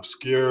bring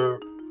obscure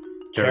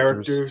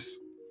characters.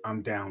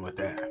 I'm down with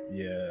that.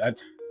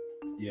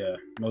 Yeah,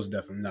 most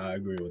definitely. Nah, I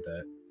agree with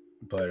that.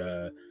 But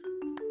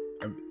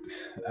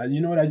you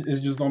know what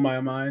is just on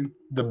my mind?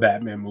 The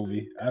Batman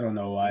movie. I don't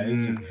know why.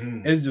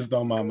 It's just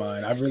on my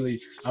mind.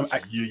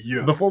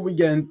 Yeah. Before we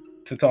get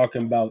into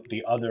talking about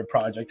the other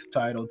projects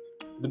titled,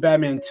 the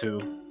Batman 2,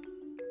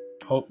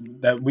 hope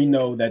that we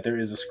know that there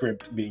is a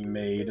script being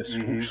made,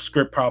 a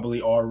script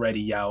probably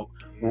already out,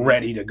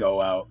 ready to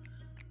go out.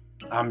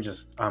 I'm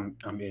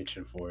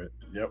itching for it.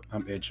 Yep.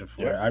 I'm itching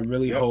for it. I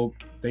really hope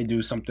they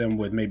do something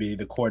with maybe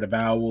the Court of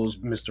Owls,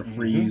 Mr.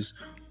 Freeze,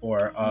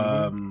 or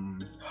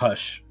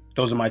Hush.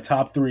 Those are my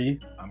top 3.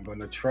 I'm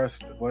gonna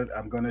trust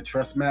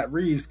Matt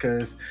Reeves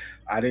because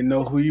I didn't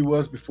know who he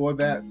was before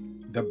that.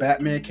 The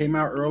Batman came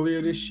out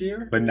earlier this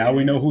year, but now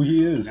we know who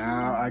he is.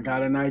 Now I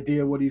got an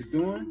idea what he's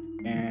doing,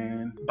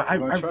 but I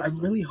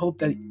really hope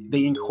that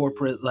they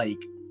incorporate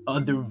like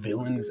other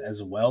villains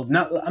as well.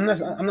 I'm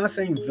not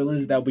saying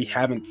villains that we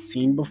haven't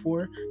seen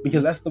before,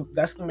 because that's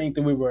the main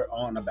thing we were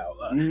on about.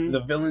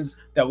 The villains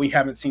that we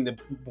haven't seen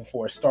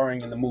before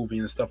starring in the movie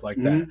and stuff like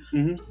that.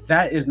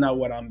 That is not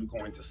what I'm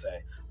going to say.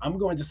 I'm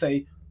going to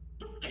say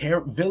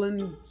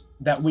villains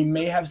that we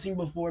may have seen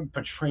before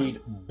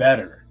portrayed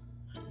better.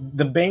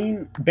 The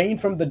Bane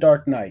from the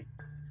Dark Knight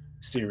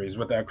series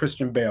with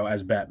Christian Bale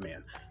as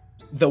Batman.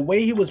 The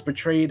way he was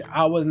portrayed,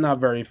 I was not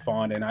very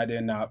fond, and I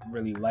did not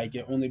really like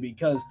it, only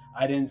because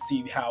I didn't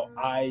see how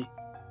I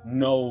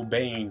know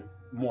Bane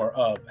more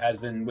of,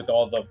 as in with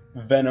all the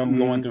venom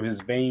going through his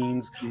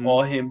veins,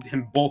 all him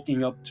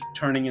bulking up,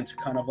 turning into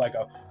kind of like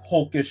a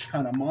hulkish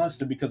kind of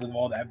monster because of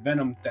all that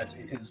venom that's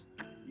in his,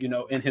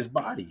 in his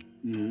body.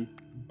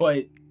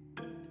 But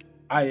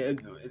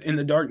in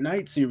the Dark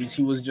Knight series,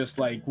 he was just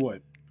like,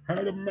 what?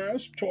 Had a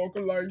mask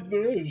talking like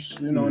this,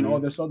 and all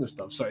this other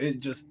stuff. So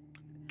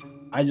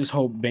I just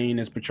hope Bane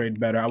is portrayed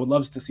better. I would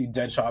love to see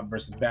Deadshot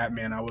versus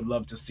Batman. I would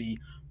love to see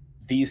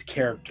these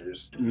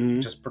characters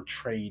just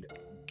portrayed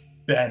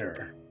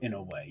better in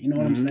a way. You know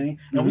what I'm saying?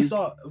 And we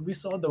saw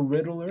the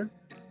Riddler,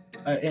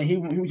 and he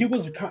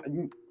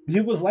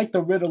was like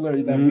the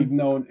Riddler that we've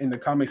known in the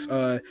comics.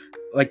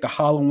 Like the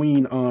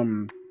Halloween.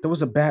 There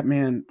was a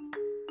Batman.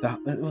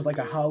 It was like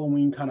a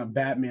Halloween kind of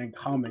Batman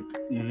comic,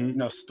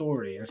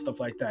 story and stuff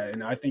like that.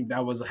 And I think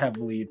that was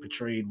heavily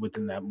portrayed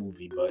within that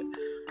movie. But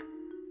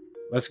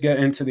let's get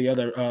into the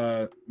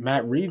other.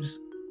 Matt Reeves,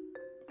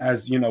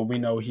 as we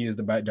know he is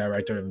the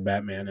director of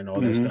Batman and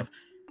all that stuff.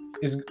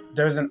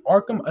 There's an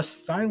Arkham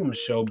Asylum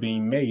show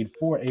being made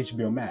for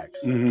HBO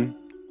Max. And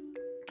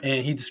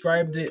he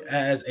described it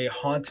as a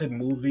haunted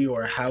movie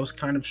or a house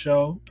kind of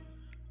show.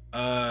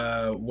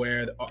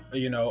 Where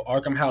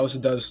Arkham House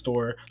does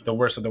store the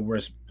worst of the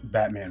worst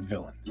Batman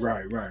villains.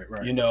 Right.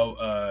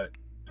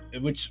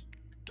 Which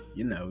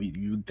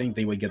you would think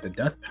they would get the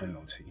death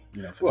penalty,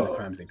 for the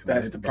crimes they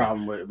committed. That's the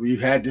problem.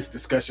 We've had this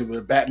discussion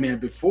with Batman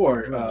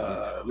before,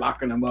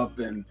 locking them up,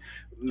 and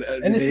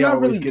it's they not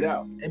always really get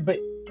out. But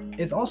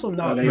it's also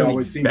not. They really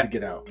always seem to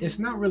get out. It's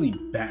not really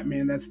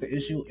Batman that's the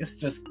issue. It's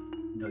just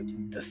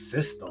the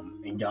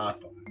system in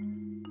Gotham.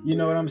 You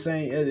know what I'm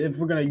saying? If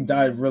we're gonna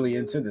dive really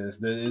into this,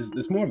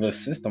 there's more of a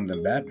system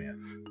than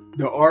Batman.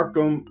 The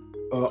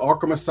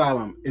Arkham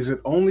Asylum, is it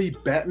only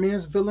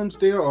Batman's villains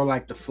there, or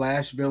like the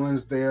Flash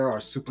villains there, or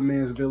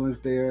Superman's villains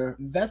there?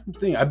 That's the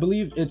thing. I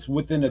believe it's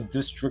within a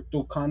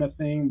districtal kind of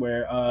thing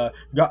where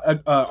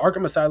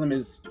Arkham Asylum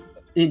is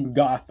in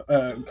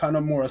Gotham, kind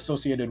of more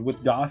associated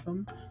with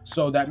Gotham.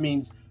 So that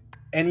means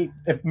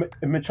if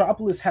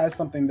Metropolis has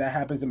something that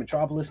happens in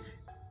Metropolis,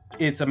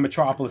 it's a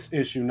Metropolis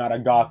issue, not a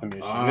Gotham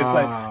issue.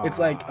 It's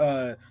like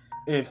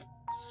if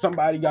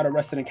somebody got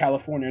arrested in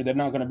California, they're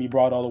not going to be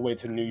brought all the way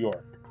to New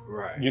York.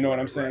 Right. You know what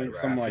I'm saying?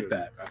 Something like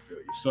that. I feel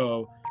you.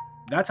 So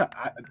that's how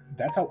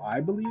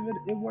I believe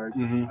it works.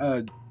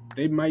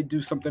 They might do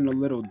something a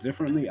little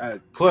differently.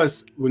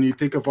 Plus, when you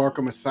think of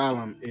Arkham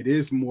Asylum, it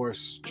is more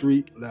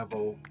street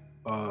level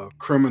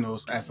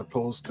criminals as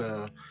opposed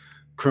to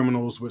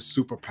criminals with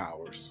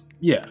superpowers.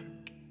 Yeah.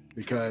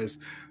 Because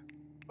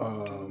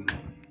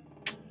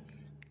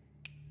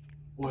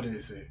what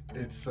is it?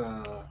 It's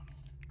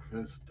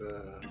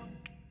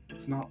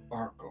not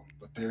Arkham,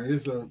 but there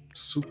is a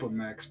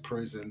Supermax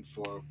prison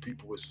for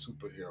people with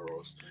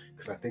superheroes.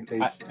 Because I think they've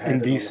had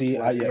in it DC.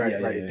 on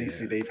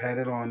DC. They've had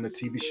it on the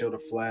TV show The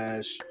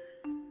Flash.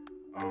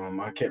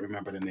 I can't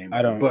remember the name.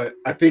 I don't. But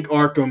I think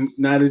Arkham.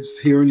 Now that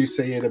just hearing you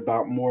say it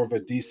about more of a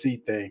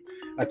DC thing,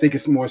 I think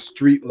it's more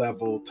street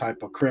level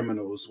type of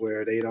criminals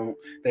where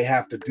they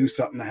have to do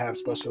something to have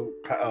special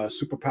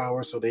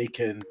superpowers so they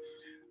can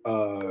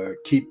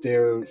keep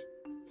their,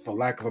 for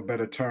lack of a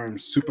better term,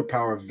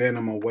 superpower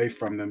venom away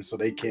from them, so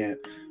they can't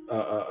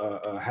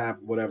have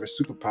whatever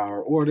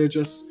superpower, or they're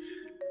just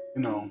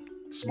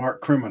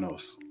smart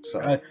criminals.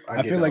 So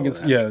I feel like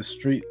it's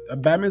street.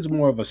 Batman's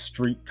more of a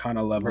street kind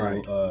of level.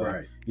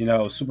 Right.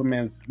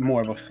 Superman's more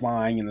of a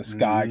flying in the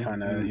sky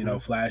kind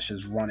of. Flash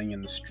is running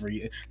in the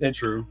street.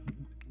 True.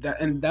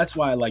 that's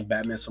why I like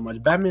Batman so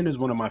much. Batman is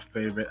one of my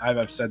favorite.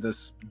 I've said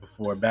this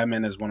before.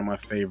 Batman is one of my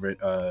favorite.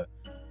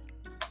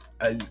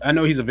 I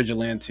know he's a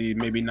vigilante.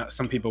 Maybe not.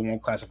 Some people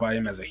won't classify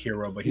him as a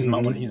hero, but he's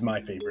he's my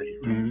favorite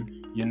hero.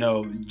 You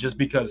know, just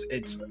because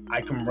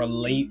I can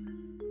relate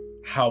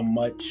how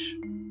much.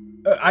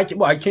 I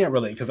can't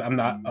relate because I'm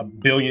not a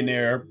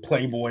billionaire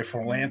playboy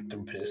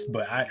philanthropist,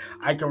 but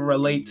I can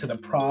relate to the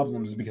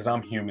problems because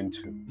I'm human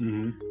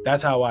too.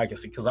 That's how I can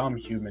see, because I'm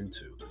human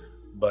too.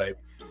 But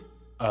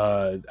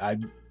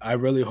I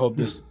really hope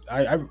this.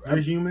 You're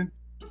human.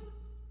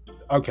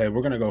 Okay,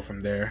 we're gonna go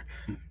from there.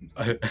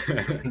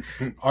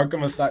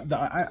 Arkham Asylum.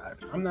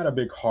 I'm not a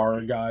big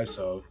horror guy,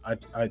 so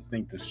I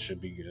think this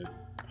should be good.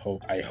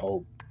 I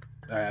hope.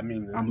 I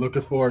mean, I'm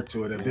looking forward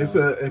to it.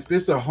 If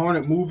it's a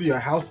haunted movie, a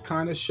house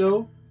kind of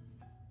show,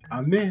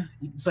 I'm in.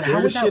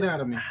 Scare the shit out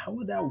of me. How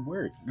would that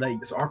work? Like,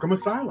 it's Arkham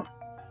Asylum.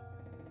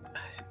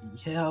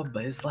 Yeah,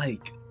 but it's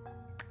like,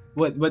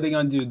 what they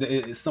gonna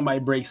do? Somebody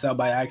breaks out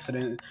by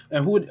accident,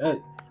 and who would?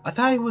 I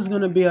thought it was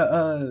gonna be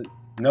a.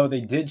 No,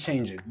 they did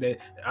change it.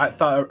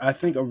 I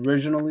think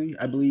originally,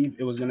 I believe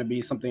it was gonna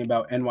be something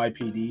about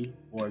NYPD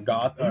or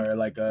Goth or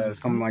like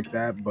something like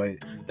that, but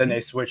then they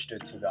switched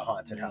it to the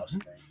haunted house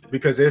thing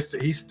because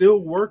he's still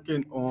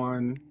working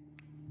on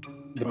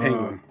the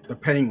Penguin. The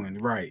Penguin,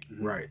 right,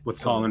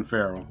 with Colin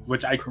Farrell,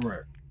 which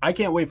correct. I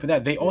can't wait for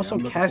that. They also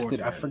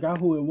casted. I forgot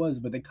who it was,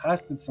 but they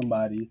casted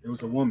somebody. It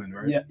was a woman,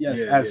 right? Yeah, yes,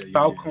 as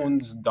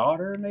Falcon's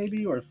daughter,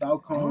 maybe, or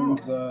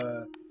Falcon's.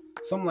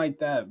 Something like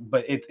that,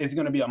 but it's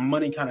going to be a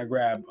money kind of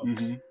grab of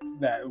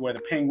that, where the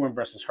Penguin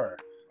versus her,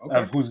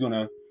 of who's going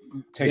to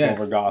take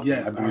over Gotham.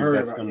 Yes, I believe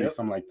that's going to be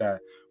something like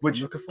that. Which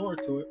I'm looking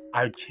forward to it.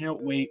 I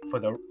can't wait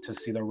to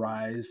see the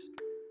rise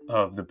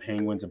of the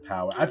Penguins of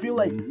power. I feel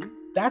like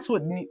that's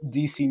what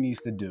DC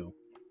needs to do,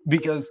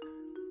 because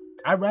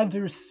I'd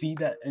rather see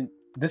that. And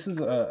this is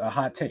a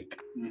hot take.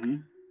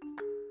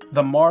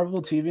 The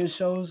Marvel TV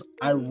shows,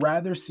 I'd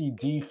rather see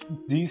DC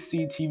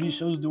TV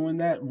shows doing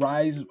that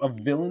rise of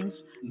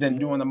villains than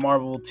doing the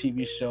Marvel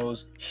TV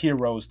shows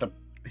heroes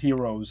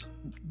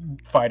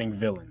fighting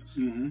villains.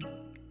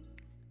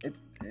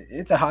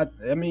 It's a hot.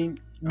 I mean,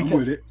 because I'm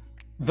with it.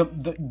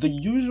 The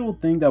usual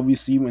thing that we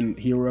see when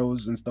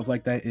heroes and stuff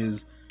like that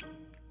is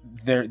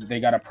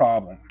they got a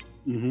problem,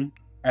 and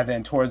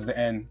then towards the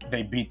end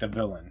they beat the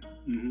villain,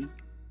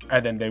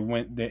 and then they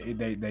went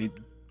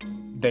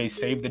they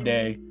save the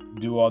day,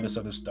 do all this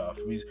other stuff.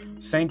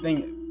 Same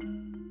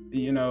thing,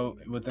 you know,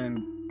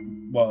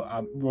 within. Well,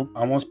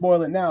 I won't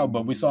spoil it now,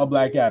 but we saw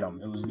Black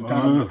Adam. It was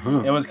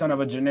kind of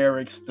a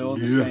generic, still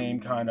the same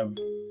kind of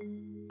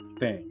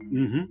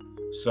thing.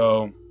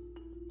 So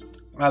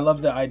I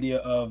love the idea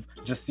of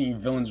just seeing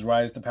villains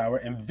rise to power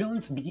and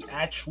villains be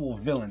actual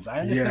villains. I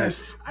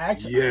understand.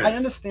 I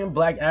understand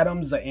Black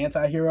Adam's an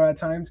anti-hero at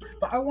times,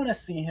 but I want to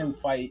see him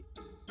fight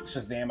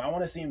Shazam. I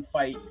want to see him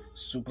fight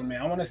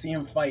Superman. I want to see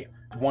him fight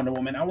Wonder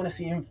Woman. I want to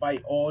see him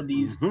fight all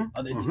these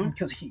other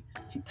because he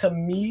to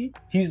me,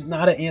 he's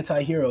not an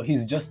anti-hero.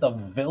 He's just a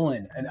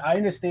villain. And I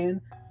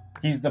understand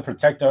he's the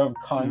protector of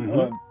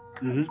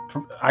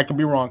I could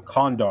be wrong,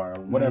 Condor,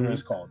 or whatever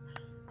it's called.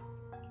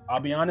 I'll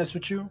be honest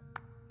with you.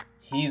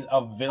 He's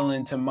a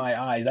villain to my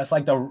eyes. That's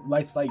like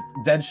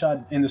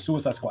Deadshot in the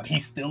Suicide Squad.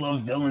 He's still a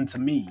villain to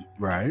me.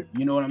 Right.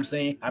 You know what I'm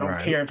saying? I don't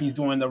care if he's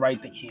doing the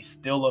right thing. He's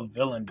still a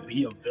villain.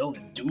 Be a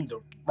villain. Do the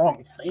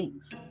wrong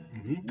things.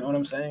 You know what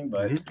I'm saying?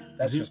 But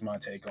that's just my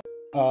take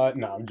on.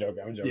 No, I'm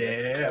joking.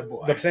 Yeah,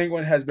 boy. The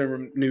Penguin has been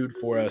renewed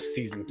for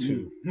season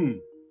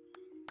 2.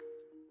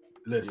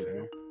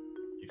 Listen,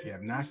 if you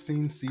have not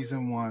seen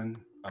season 1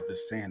 of The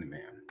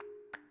Sandman,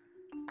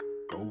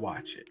 go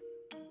watch it.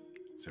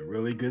 It's a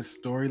really good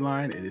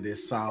storyline, and it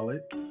is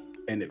solid,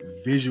 and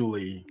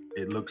visually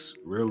it looks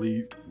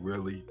really,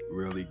 really,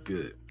 really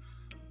good.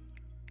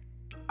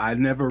 I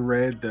never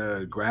read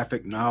the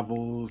graphic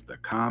novels, the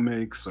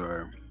comics,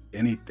 or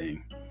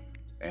anything,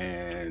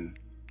 and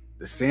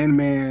the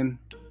Sandman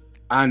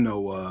I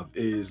know of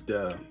is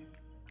the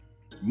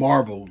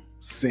Marvel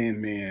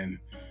Sandman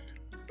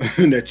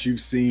that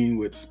you've seen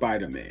with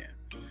Spider-Man.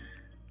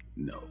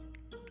 No,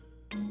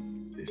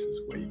 this is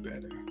way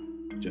better.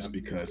 Just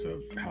because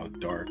of how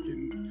dark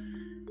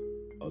and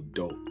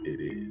adult it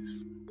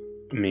is.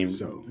 I mean,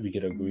 so we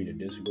could agree to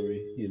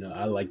disagree. You know,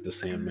 I like the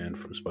Sandman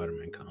from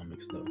Spider-Man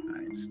comics, though. I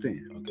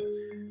understand. Okay.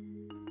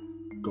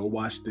 Go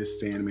watch this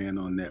Sandman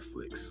on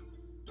Netflix.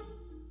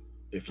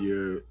 If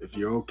you're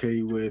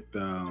okay with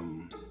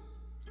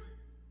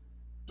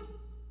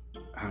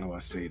how do I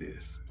say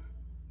this?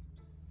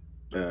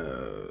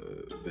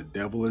 The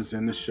devil is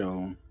in the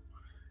show.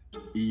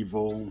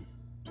 Evil.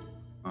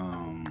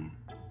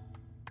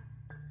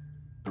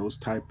 Those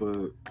type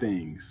of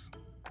things,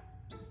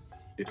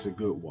 it's a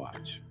good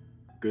watch.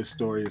 Good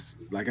story. Is,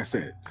 like I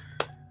said,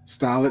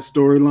 solid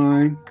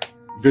storyline.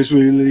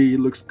 Visually, it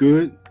looks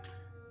good.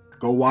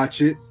 Go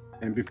watch it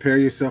and prepare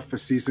yourself for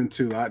season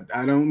 2.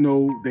 I don't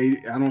know.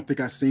 I don't think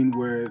I've seen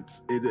where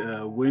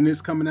when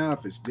it's coming out.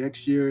 If it's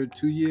next year,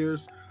 2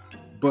 years,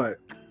 but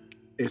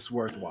it's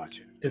worth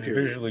watching. It's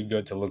visually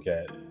good to look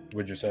at.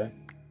 Would you say?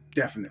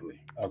 Definitely.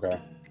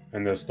 Okay.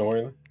 And the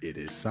story? It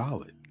is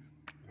solid.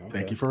 Okay.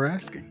 Thank you for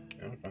asking.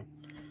 Okay.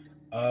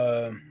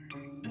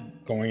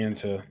 Going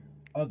into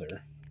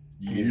other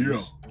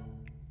news,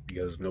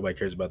 because nobody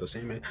cares about the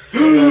same man.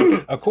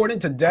 According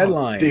to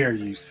Deadline, how dare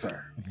you,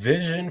 sir?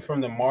 Vision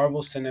from the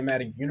Marvel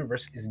Cinematic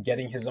Universe is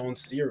getting his own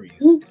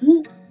series,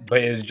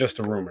 but it's just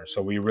a rumor,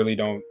 so we really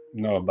don't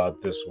know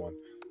about this one.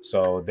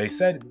 So they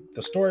said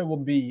the story will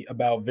be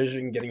about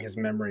Vision getting his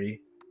memory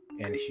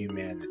and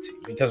humanity,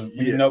 because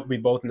we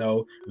both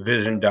know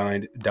Vision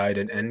died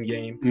in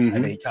Endgame, and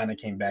then he kind of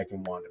came back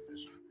in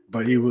WandaVision.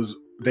 But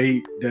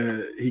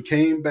he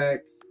came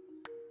back.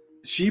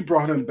 She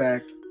brought him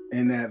back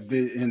in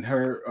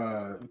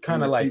her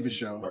kind of like TV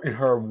show, in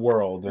her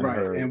world,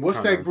 right? And what's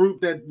that group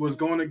that was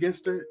going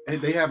against her?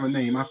 They have a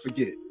name, I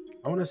forget.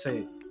 I want to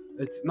say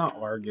it's not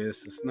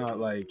Argus. It's not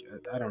like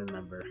I don't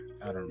remember.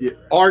 Yeah,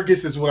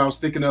 Argus is what I was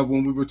thinking of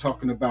when we were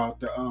talking about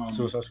the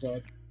Suicide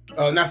Squad.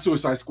 Not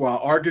Suicide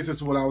Squad. Argus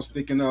is what I was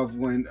thinking of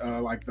when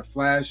like the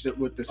Flash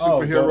with the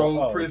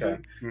superhero prison.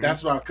 Okay. Mm-hmm.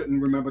 That's why I couldn't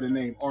remember the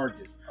name,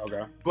 Argus.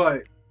 Okay.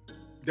 But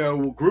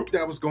the group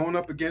that was going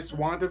up against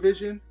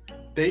WandaVision,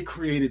 they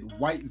created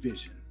White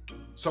Vision.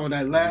 So in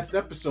that last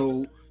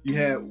episode, you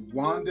had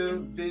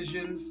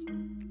WandaVision's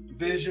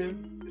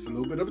vision. It's a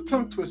little bit of a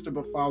tongue twister,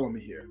 but follow me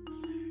here.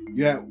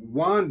 You had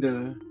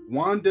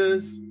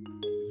Wanda's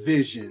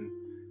vision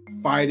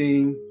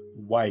fighting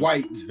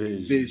White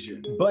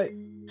Vision. But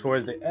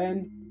towards the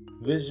end,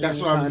 Vision. That's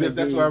where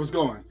I was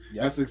going.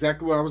 Yep. That's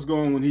exactly where I was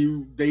going.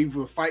 When they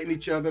were fighting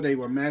each other, they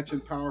were matching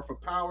power for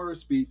power,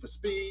 speed for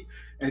speed,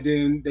 and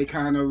then they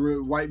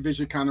White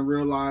Vision kind of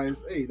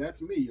realized, hey,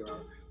 that's me, or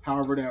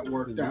however that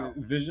worked out.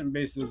 Vision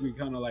basically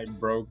kind of like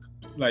broke.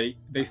 Like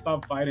they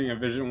stopped fighting, and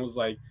Vision was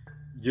like,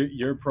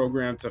 "You're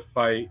programmed to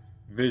fight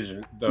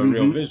Vision, the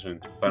real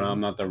Vision, but I'm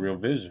not the real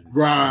Vision.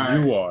 Right,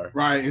 you are."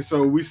 Right, and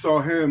so we saw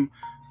him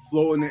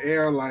float in the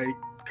air, like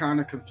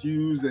kind of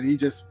confused, and he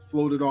just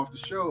floated off the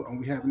show, and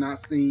we have not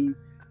seen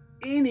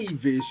any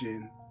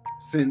Vision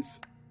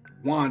since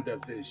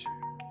WandaVision.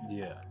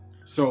 Yeah.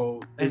 So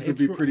this would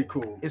be pretty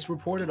cool. It's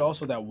reported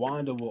also that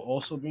Wanda will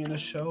also be in the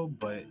show,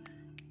 but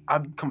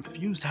I'm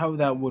confused how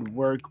that would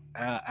work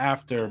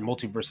after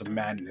Multiverse of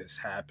Madness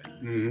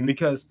happened,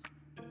 because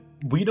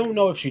we don't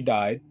know if she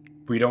died.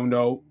 We don't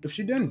know if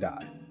she didn't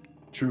die.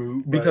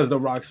 True, because the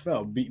rocks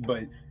fell.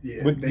 But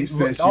yeah, they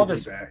said she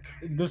was back.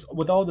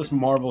 With all this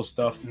Marvel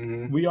stuff,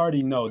 we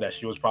already know that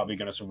she was probably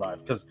going to survive.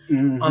 Because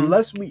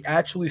unless we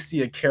actually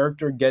see a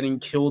character getting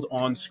killed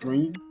on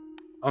screen,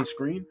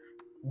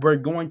 we're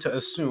going to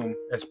assume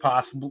it's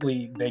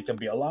possibly they could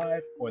be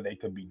alive or they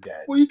could be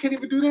dead. Well, you can't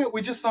even do that.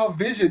 We just saw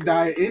Vision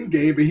die in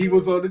Endgame, and he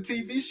was on the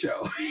TV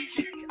show.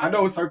 I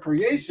know it's her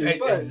creation,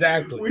 but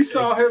exactly we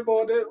saw him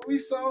on it. We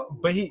saw,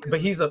 but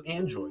he's an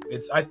android.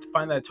 I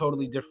find that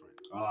totally different.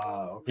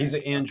 Okay. He's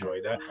an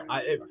android.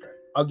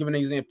 I'll give an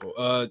example.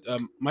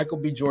 Michael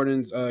B.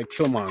 Jordan's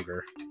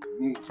Killmonger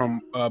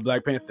from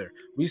Black Panther.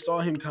 We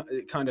saw him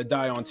kind of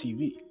die on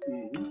TV,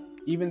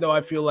 even though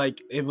I feel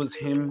like it was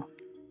him.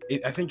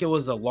 I think it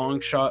was a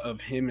long shot of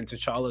him and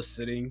T'Challa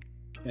sitting,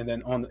 and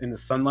then in the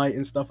sunlight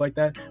and stuff like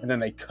that, and then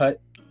they cut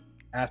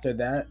after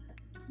that.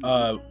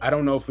 I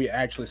don't know if we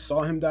actually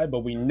saw him die,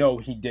 but we know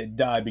he did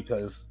die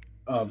because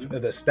of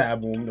the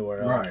stab wound or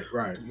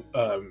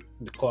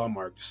the claw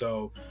mark.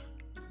 So.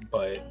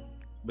 But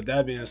with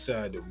that being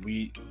said,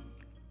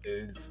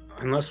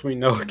 unless we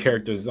know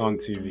characters on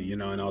TV,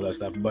 and all that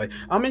stuff. But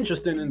I'm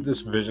interested in this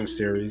Vision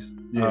series.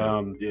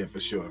 Yeah, for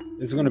sure.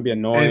 It's going to be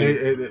annoying.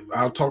 And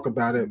I'll talk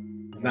about it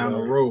down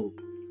the road.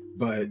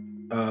 But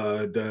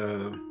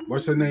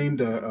what's her name?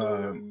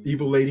 The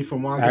evil lady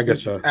from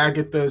WandaVision,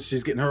 Agatha.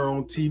 She's getting her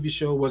own TV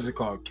show. What's it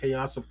called?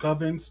 Chaos of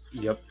Covens.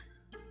 Yep.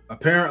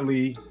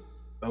 Apparently,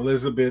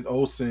 Elizabeth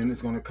Olsen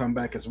is going to come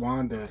back as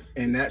Wanda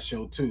in that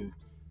show too.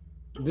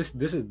 This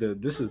is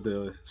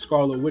the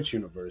Scarlet Witch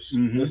universe.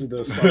 This is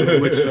the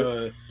Scarlet Witch,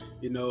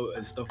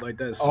 and stuff like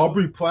that. So.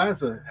 Aubrey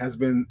Plaza has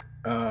been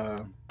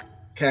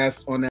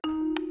cast on that.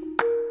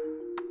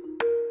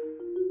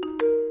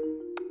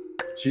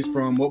 She's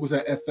from what was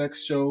that FX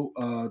show?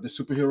 The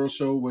superhero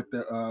show with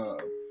the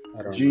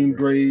Jean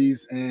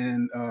Grey's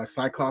and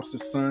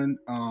Cyclops' son.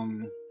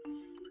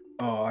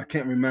 I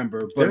can't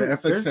remember, but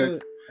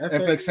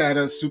FX had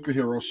a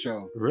superhero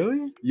show.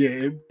 Really?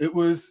 Yeah, it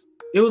was.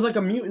 It was like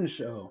a mutant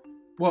show.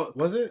 Well,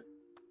 was it?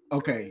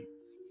 Okay.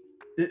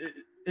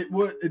 It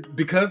was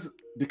because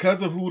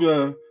of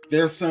who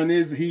their son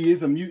is. He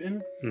is a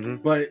mutant,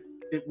 but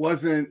it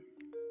wasn't.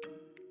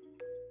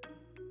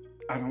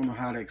 I don't know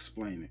how to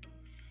explain it.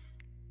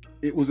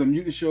 It was a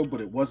mutant show,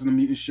 but it wasn't a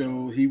mutant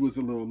show. He was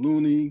a little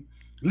loony.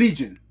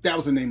 Legion. That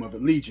was the name of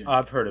it. Legion.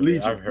 I've heard of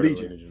Legion. I've heard of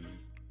Legion.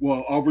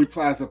 Well, Aubrey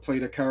Plaza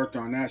played a character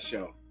on that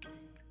show.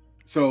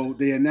 So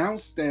they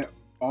announced that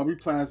Aubrey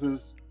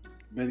Plaza's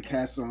been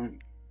cast on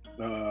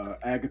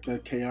Agatha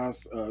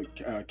Chaos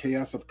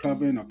of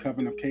Coven or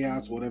Coven of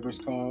Chaos, whatever it's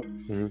called.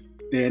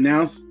 They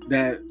announced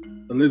that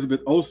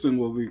Elizabeth Olsen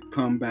will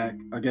come back,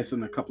 I guess,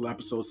 in a couple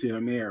episodes here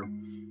and there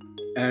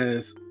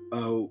as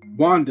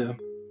Wanda,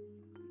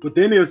 But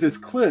then there's this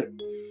clip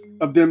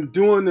of them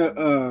doing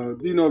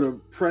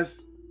the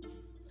press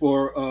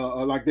for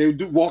like they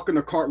do walking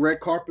the red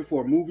carpet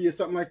for a movie or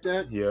something like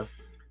that. Yeah.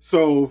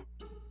 So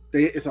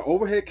it's an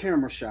overhead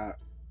camera shot.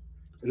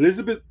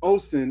 Elizabeth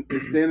Olsen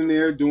is standing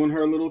there doing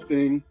her little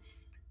thing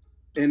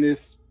in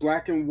this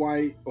black and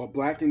white or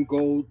black and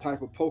gold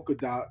type of polka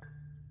dot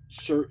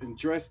shirt and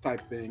dress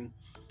type thing.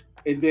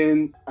 And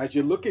then as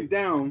you're looking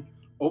down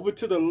over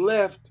to the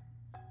left,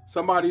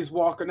 somebody's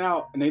walking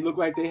out and they look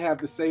like they have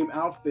the same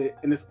outfit,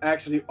 and it's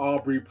actually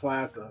Aubrey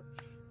Plaza.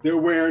 They're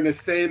wearing the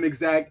same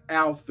exact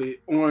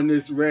outfit on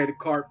this red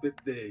carpet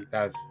thing.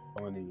 That's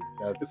funny.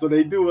 So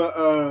they do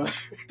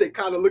they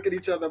kind of look at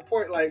each other and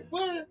point like,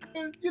 what?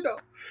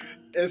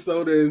 And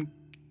so then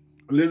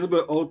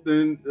Elizabeth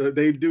Olsen,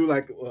 they do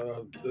like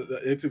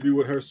the interview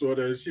with her sort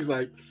of. She's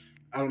like,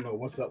 I don't know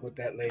what's up with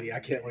that lady. I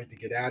can't wait to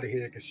get out of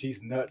here because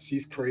she's nuts.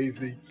 She's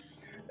crazy.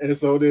 And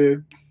so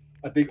then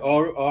I think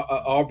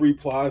Aubrey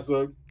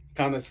Plaza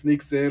kind of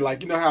sneaks in,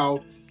 like, you know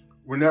how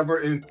whenever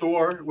in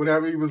Thor,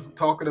 whenever he was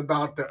talking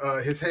about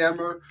his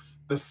hammer,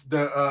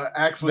 the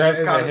axe was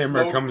just kind of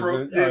slow comes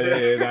in.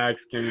 The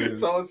axe came in.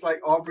 So it's like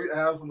Aubrey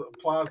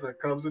Plaza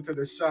comes into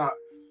the shop,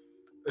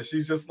 and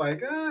she's just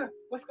like,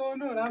 what's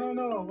going on? I don't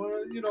know.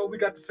 Well, we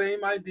got the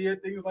same idea,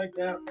 things like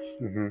that.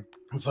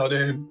 Mm-hmm. So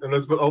then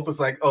Elizabeth Olsen's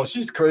like, oh,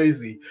 she's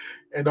crazy,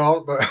 and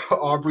but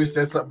Aubrey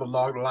said something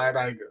along the line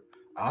like,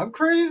 I'm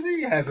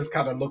crazy. Has this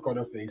kind of look on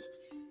her face.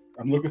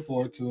 I'm looking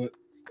forward to it.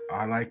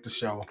 I like the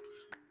show.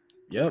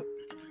 Yep.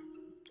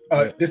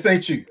 This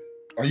ain't you.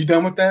 Are you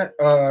done with that?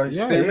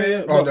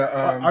 Yeah. Or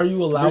are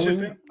you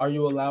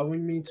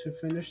allowing me to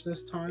finish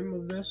this time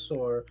of this,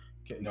 or?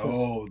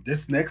 No,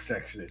 this next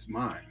section is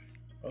mine.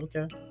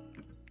 Okay.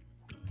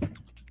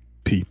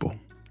 People,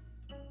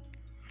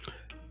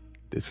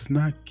 this is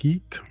not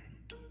geek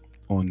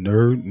or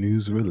nerd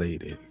news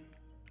related,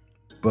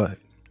 but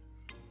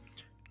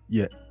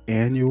your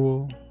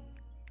annual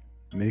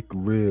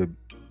McRib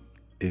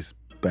is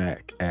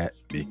back at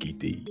Mickey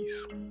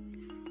D's,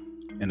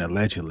 and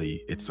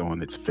allegedly it's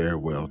on its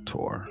farewell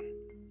tour.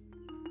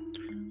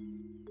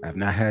 I've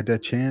not had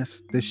that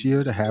chance this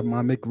year to have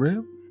my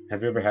McRib.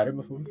 Have you ever had it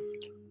before?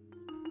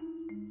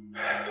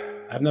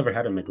 I've never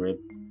had a McRib.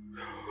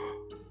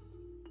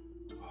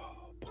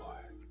 Oh boy.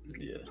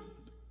 Yeah.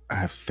 I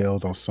have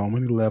failed on so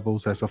many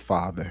levels as a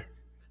father.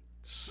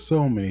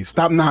 So many.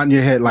 Stop nodding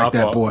your head like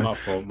that, boy.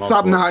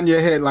 Stop nodding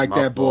your head like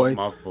that, boy.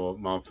 My fault.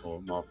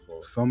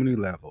 So many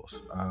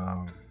levels.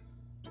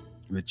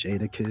 With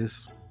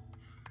Jadakiss,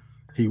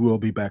 he will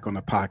be back on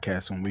the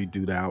podcast when we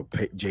do the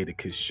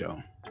Jadakiss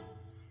show.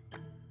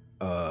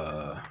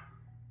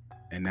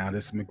 And now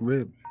this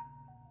McRib.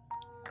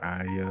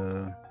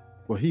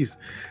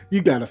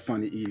 You got a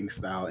funny eating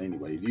style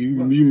anyway.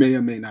 You may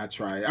or may not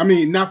try it. I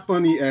mean, not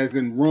funny as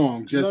in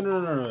wrong. Just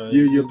no.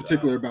 You're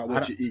particular about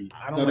what you eat.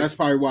 So that's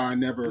probably why I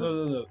never.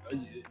 Look.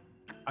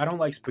 I don't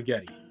like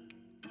spaghetti.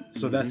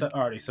 So that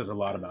already says a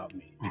lot about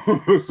me.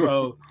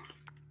 So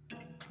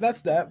that's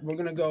that. We're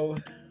gonna move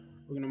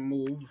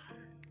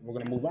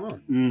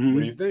on. Mm-hmm.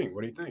 What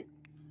do you think?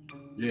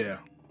 Yeah.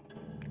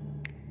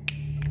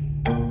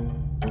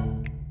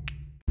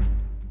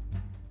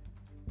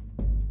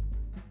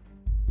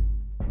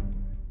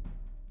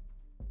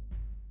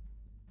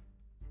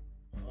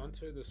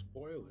 Onto the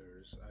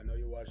spoilers. I know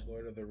you watched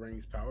Lord of the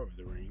Rings, Power of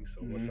the Rings,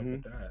 so what's up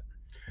with that?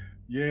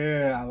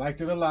 Yeah, I liked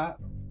it a lot.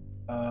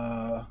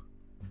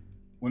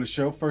 When the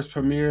show first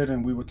premiered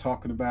and we were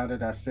talking about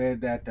it, I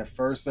said that the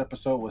first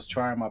episode was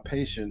trying my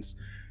patience,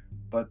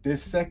 but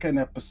this second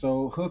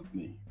episode hooked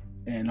me.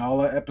 And all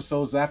the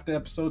episodes after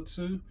episode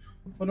 2,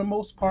 for the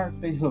most part,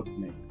 they hooked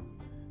me.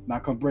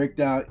 Not gonna break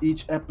down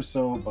each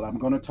episode, but I'm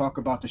gonna talk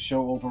about the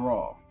show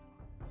overall.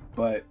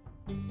 But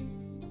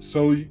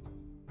so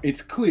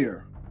it's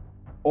clear,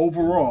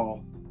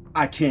 overall,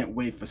 I can't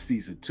wait for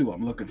season 2.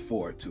 I'm looking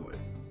forward to it.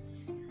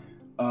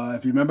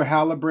 If you remember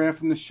Halbrand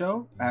from the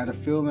show, I had a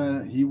feeling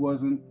that he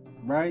wasn't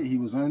right. He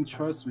was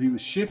untrustworthy. He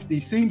was shifty. He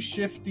seemed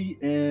shifty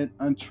and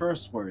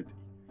untrustworthy.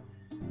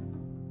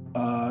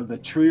 The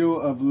trio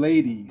of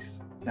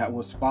ladies that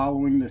was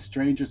following the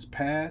stranger's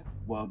path,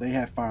 well, they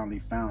had finally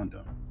found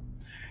him.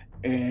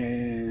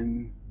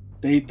 And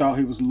they thought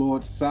he was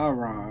Lord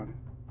Sauron.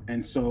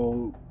 And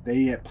so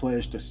they had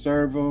pledged to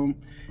serve him.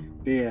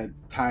 They had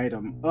tied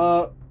him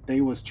up.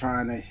 They was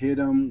trying to hit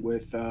him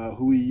with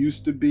who he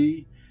used to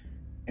be.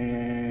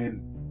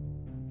 And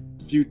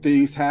a few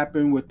things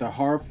happened with the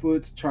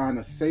Harfoots trying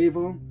to save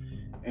him.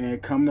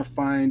 And come to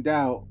find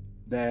out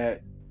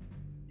that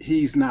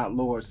he's not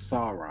Lord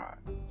Sauron.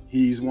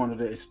 He's one of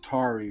the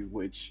Istari,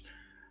 which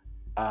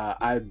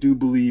I do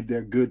believe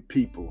they're good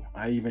people.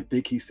 I even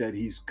think he said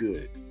he's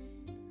good.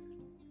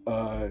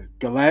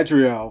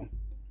 Galadriel,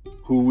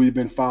 who we've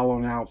been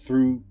following out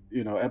through,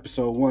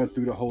 episode 1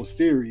 through the whole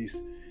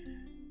series,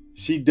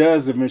 she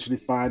does eventually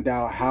find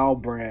out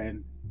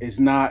Halbrand is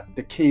not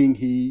the king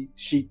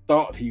she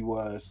thought he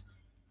was,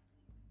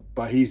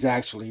 but he's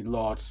actually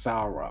Lord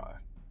Sauron.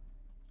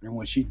 And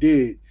when she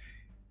did,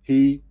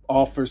 he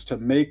offers to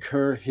make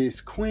her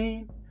his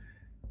queen,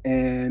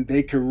 and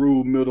they can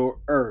rule Middle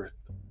Earth.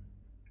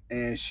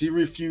 And she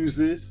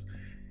refuses.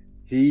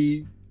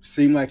 He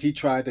seemed like he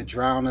tried to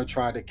drown her,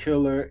 tried to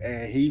kill her,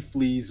 and he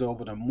flees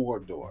over to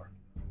Mordor.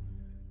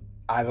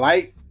 I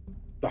like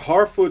the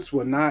Harfoots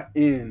were not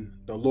in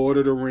the Lord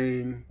of the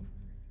Ring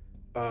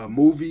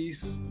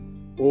movies,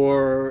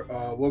 or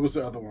what was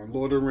the other one?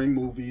 Lord of the Ring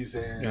movies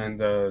and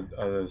the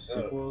other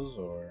sequels,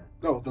 or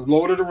no, the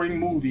Lord of the Ring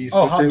movies.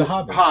 Oh, but the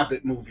Hobbits.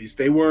 Hobbit movies.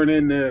 They weren't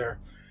in there,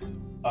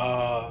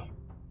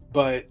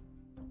 but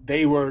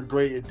they were a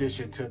great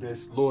addition to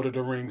this Lord of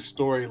the Rings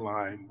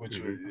storyline, which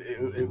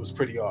it was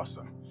pretty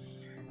awesome.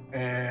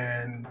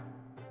 And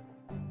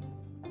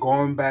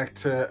going back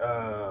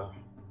to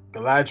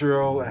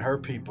Galadriel and her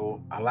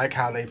people, I like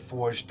how they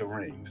forged the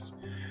rings.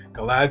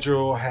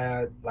 Galadriel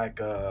had like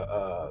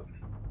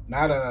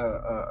not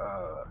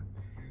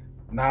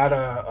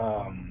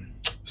a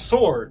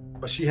sword,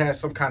 but she had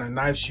some kind of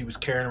knife she was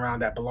carrying around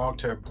that belonged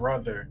to her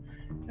brother.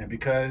 And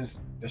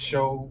because did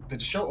the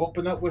show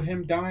open up with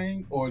him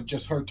dying, or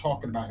just her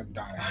talking about him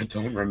dying? I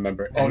don't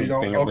remember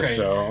anything of the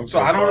show. So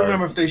I don't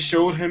remember if they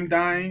showed him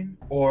dying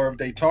or if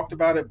they talked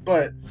about it,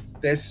 but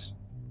this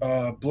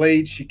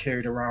blade she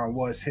carried around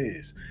was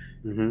his.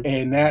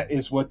 And that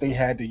is what they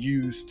had to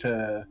use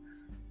to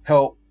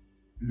help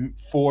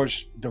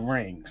forge the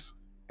rings.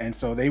 And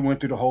so they went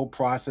through the whole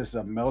process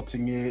of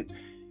melting it,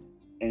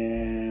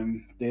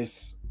 and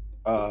this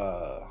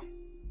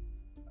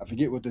I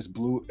forget what this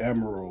blue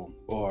emerald,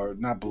 or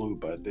not blue,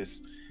 but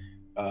this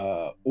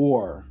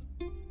ore,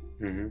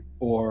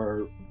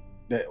 or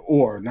that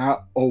ore,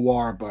 not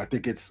OR, but I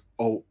think it's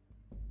ORE.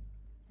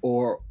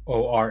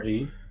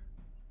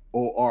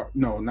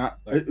 No, not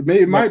like,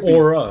 it might be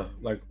aura,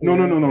 like no,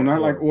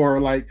 not like aura,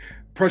 like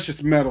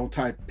precious metal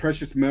type.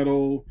 Precious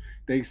metal.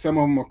 Some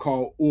of them are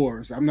called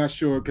ores. I'm not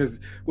sure, because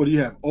what do you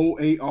have?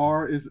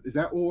 OAR is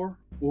that ore?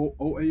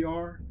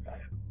 OAR?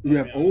 You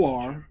have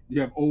OR,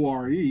 you have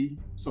ORE.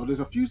 So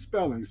there's a few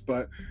spellings,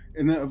 but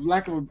in the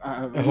lack of,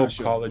 I hope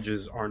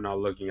colleges are not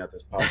looking at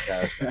this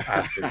podcast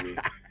asking me,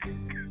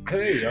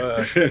 "Hey,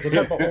 what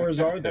type of ores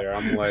are there?"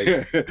 I'm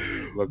like,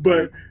 look,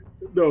 but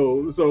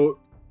no. So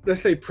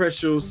let's say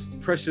precious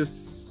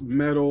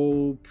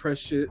metal,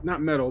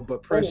 not metal,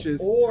 but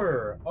precious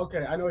ore.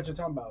 Okay, I know what you're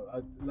talking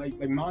about. Like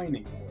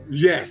mining ore.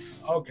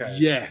 Yes. Okay.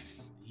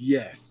 Yes.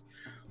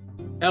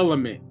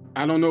 Element.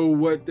 I don't know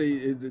what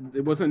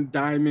it wasn't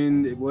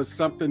diamond. It was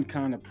something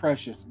kind of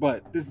precious,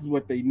 but this is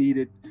what they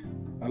needed,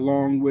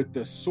 along with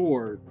the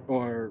sword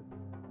or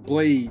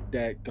blade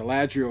that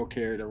Galadriel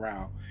carried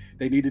around.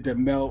 They needed to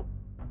melt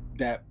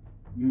that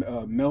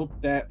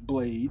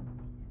blade,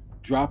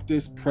 drop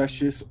this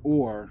precious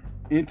ore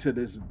into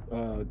this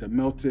the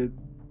melted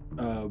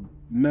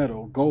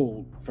metal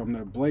gold from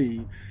the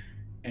blade,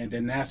 and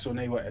then that's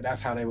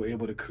how they were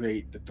able to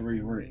create the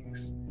 3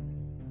 rings.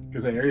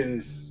 Because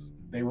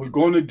they were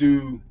going to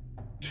do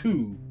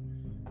 2,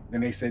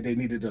 and they said they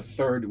needed a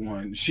 3rd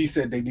one. She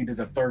said they needed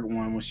a 3rd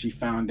one when she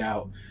found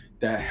out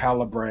that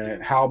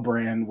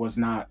Halbrand was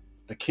not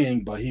the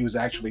king, but he was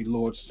actually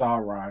Lord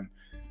Sauron,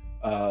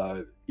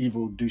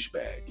 evil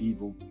douchebag,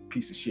 evil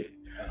piece of shit.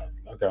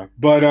 Okay.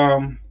 But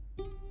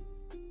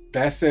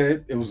that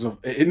said,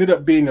 it ended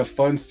up being a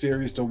fun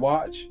series to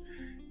watch,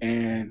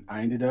 and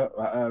I ended up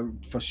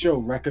for sure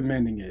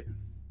recommending it.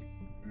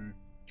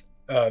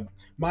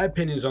 My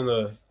opinions on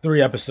the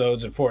 3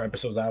 episodes and 4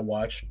 episodes I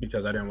watched,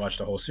 because I didn't watch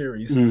the whole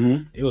series.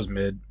 It was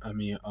mid. I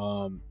mean,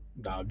 I'm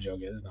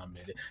joking. It's not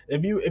mid.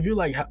 If you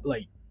like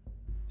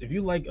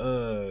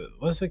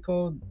what's it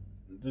called?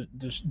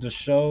 The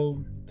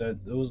show that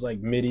it was like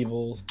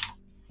medieval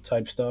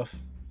type stuff.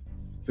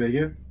 Say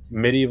again?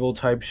 Medieval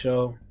type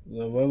show.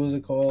 What was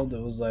it called?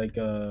 It was like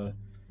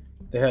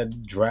they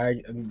had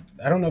dragon.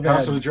 I don't know if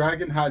House of the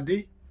Dragon.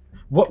 HD.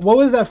 What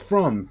was that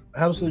from?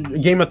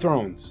 Game of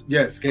Thrones.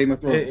 Yes, Game of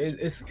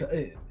Thrones.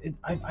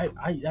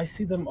 I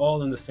see them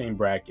all in the same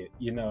bracket,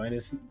 and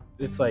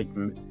it's like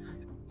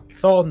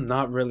it's all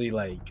not really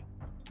like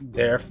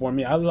there for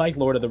me. I like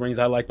Lord of the Rings.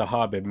 I like the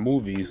Hobbit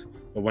movies,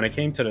 but when it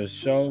came to the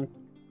show,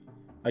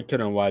 I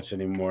couldn't watch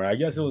anymore. I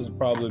guess it was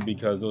probably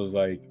because it was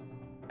like,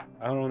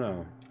 I don't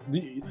know.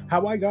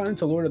 How I got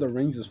into Lord of the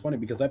Rings is funny,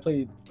 because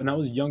when I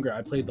was younger,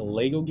 I played the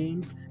Lego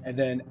games, and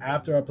then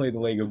after I played the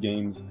Lego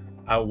games,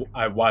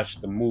 I watched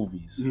the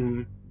movies.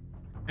 And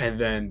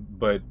then,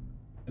 but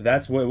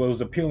that's what was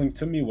appealing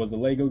to me, was the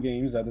Lego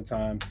games at the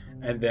time,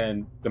 and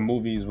then the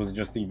movies was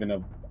just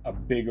even a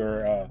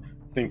bigger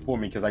thing for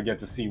me, because I get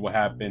to see what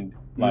happened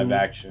live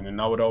action.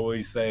 And I would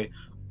always say,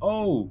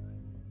 oh,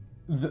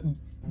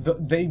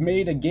 they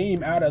made a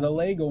game out of the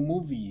Lego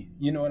movie,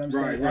 you know what I'm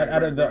saying?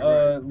 Out of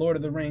the Lord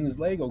of the Rings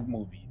Lego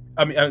movie.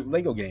 I mean,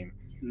 Lego game.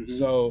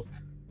 So,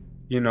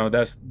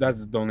 that's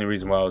the only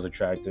reason why I was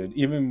attracted.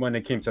 Even when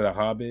it came to the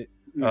Hobbit,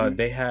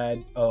 they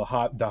had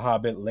the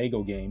Hobbit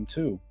Lego game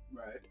too.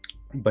 Right.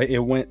 But it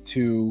went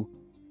to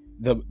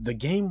the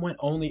game went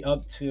only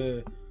up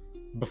to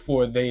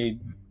before they,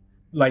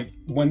 like,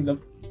 when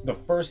the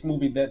first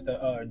movie that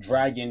the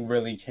dragon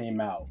really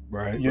came out.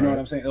 Right. You know what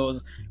I'm saying? It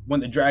was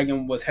when the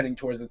dragon was heading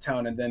towards the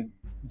town, and then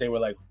they were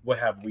like, what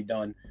have we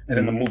done? And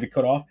then the movie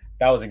cut off.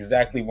 That was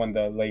exactly when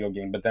the Lego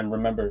game. But then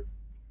remember,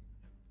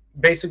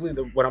 basically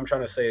what I'm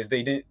trying to say is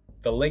the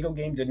Lego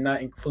game did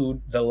not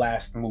include the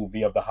last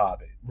movie of The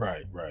Hobbit.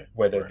 Right.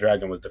 Where the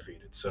dragon was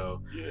defeated.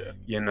 So, yeah.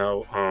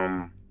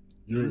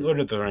 Lord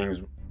of the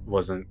Rings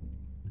wasn't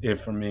it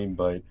for me,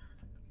 but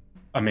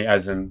I mean,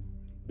 as in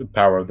the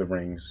Power of the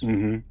Rings.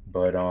 Mm-hmm.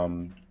 But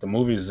the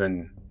movies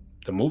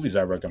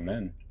I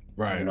recommend.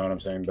 Right. You know what I'm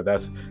saying? But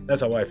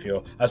that's how I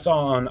feel. I saw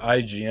on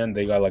IGN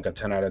they got like a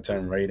 10 out of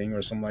 10 rating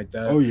or something like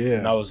that. Oh yeah.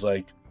 And I was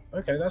like,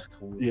 okay, that's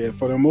cool. Yeah,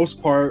 for the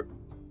most part,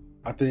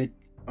 I think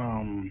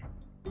a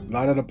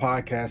lot of the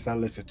podcasts I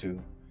listen to,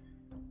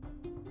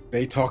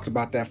 they talked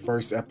about that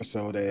first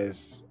episode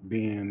as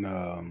being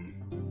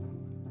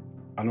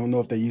I don't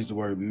know if they used the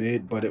word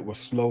mid, but it was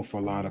slow for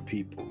a lot of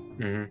people.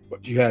 Mm-hmm.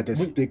 But you had to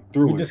stick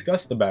through it. We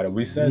discussed about it.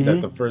 We said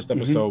that the first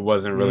episode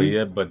wasn't really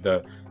it, but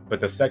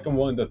the second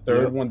one, the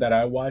third one that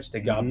I watched, they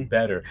got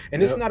better.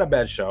 And it's not a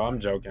bad show. I'm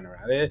joking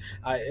around.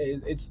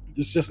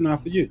 It's just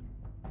not for you.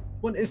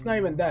 Well, it's not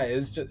even that.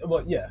 It's just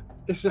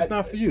It's just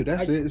not for you.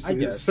 That's it. It's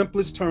in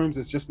simplest terms.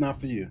 It's just not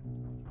for you.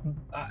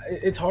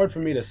 It's hard for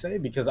me to say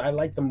because I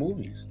like the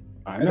movies.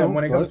 I know. And then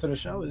when it comes to the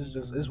show,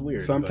 it's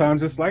weird.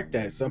 Sometimes it's like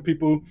that. Some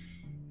people,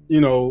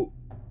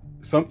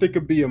 something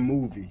could be a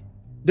movie.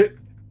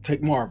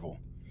 Take Marvel.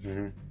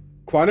 Mm-hmm.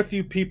 Quite a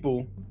few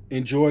people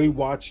enjoy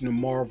watching the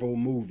Marvel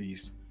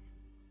movies,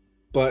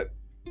 but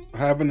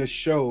having a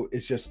show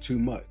is just too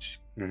much.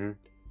 Mm-hmm.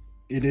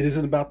 It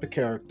isn't about the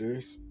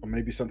characters, or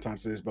maybe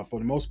sometimes it is, but for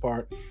the most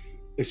part,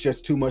 it's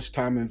just too much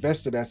time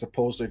invested as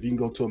opposed to if you can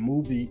go to a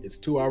movie, it's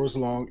 2 hours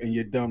long and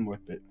you're done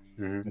with it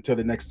until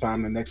the next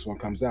time the next one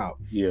comes out.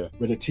 Yeah.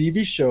 With a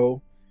TV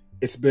show,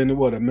 it's been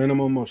a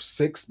minimum of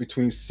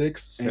between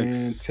 6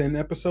 and 10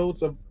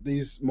 episodes of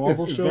these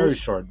Marvel shows.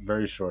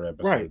 Very short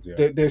episodes. Right.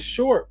 Yeah. They're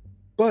short,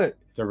 but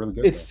they're really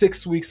good. It's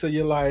 6 weeks of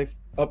your life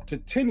up to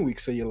 10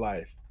 weeks of your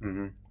life.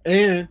 Mm-hmm.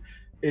 And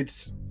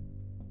it's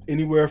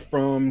anywhere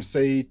from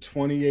say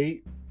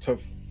 28 to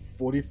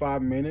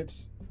 45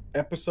 minutes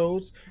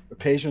episodes.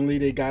 Occasionally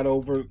they got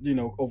over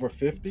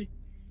 50.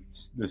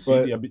 The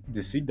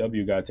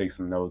CW gotta take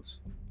some notes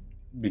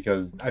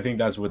because I think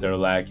that's what they're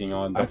lacking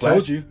on.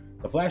 Told you.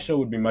 The Flash show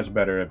would be much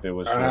better if it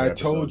was. I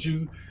told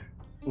you.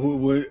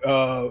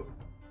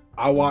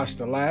 I watched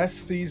the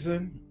last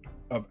season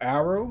of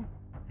Arrow.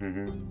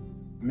 Mm-hmm.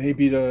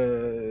 Maybe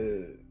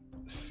the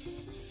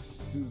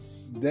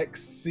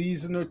next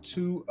season or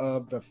two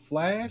of The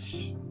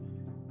Flash,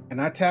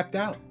 and I tapped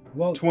out.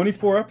 Well,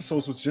 24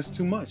 episodes was just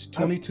too much.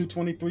 22,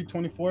 23,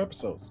 24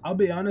 episodes. I'll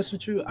be honest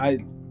with you.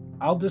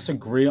 I'll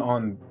disagree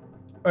on.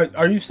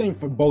 Are you saying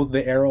for both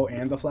the Arrow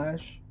and the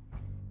Flash,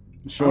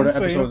 shorter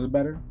episodes is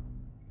better?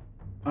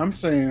 I'm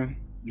saying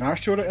not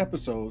shorter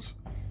episodes.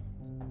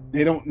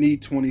 They don't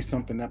need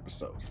 20-something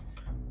episodes.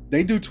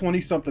 They do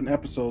 20-something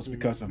episodes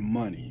because of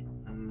money.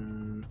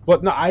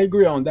 But no, I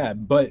agree on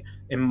that. But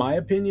in my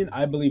opinion,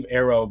 I believe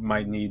Arrow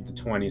might need the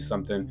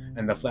 20-something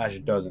and the Flash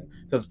doesn't.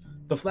 Because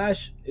the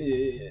Flash,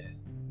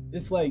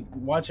 it's like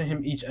watching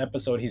him each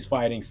episode, he's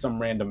fighting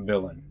some random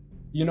villain.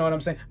 You know what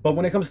I'm saying? But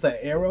when it comes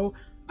to Arrow,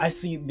 I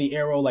see the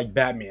Arrow like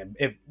Batman.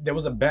 If there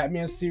was a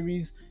Batman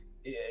series,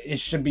 it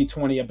should be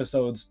 20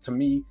 episodes to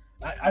me.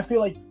 I feel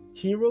like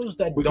heroes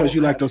that because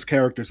you like those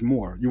characters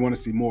more. You want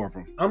to see more of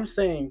them. I'm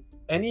saying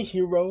any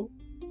hero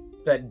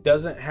that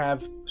doesn't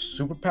have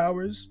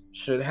superpowers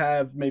should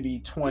have maybe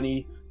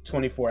 20,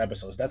 24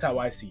 episodes. That's how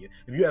I see it.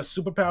 If you have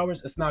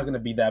superpowers, it's not going to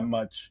be that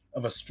much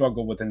of a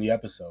struggle within the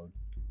episode.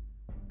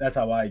 That's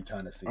how I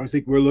kind of see it. I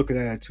think we're looking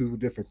at two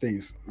different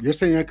things. You're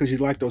saying that because you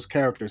like those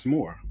characters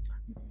more.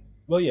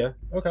 Well, yeah.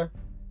 Okay.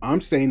 I'm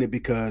saying it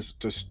because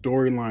the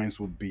storylines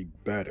would be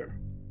better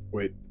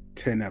with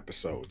 10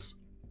 episodes.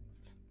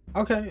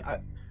 Okay.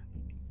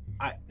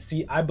 I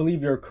see. I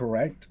believe you're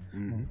correct,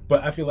 mm-hmm.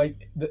 but I feel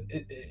like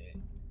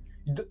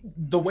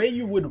the way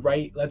you would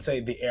write, let's say,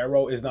 the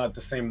Arrow is not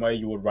the same way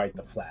you would write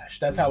the Flash.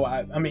 That's how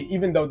I mean,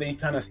 even though they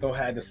kind of still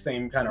had the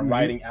same kind of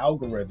writing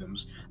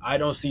algorithms, I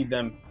don't see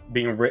them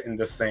being written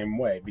the same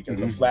way because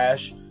the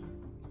Flash,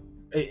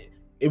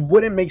 it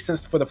wouldn't make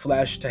sense for the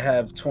Flash to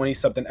have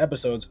 20-something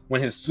episodes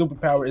when his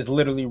superpower is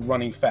literally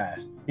running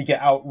fast. He can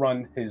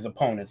outrun his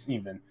opponents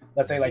even.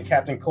 Let's say like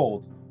Captain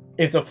Cold.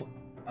 If the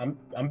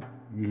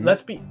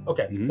let's be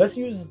okay. Let's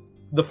use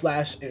the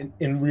Flash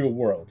in real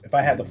world. If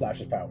I had the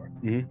Flash's power,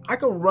 I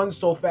could run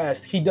so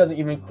fast he doesn't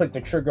even click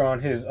the trigger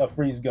on his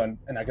freeze gun,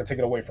 and I can take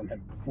it away from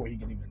him before he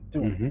can even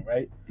do anything.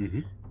 Right?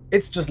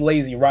 It's just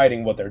lazy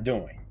writing what they're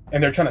doing,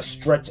 and they're trying to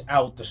stretch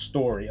out the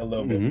story a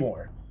little bit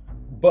more.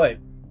 But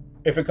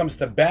if it comes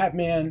to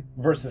Batman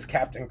versus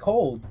Captain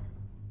Cold,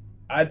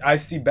 I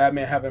see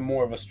Batman having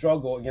more of a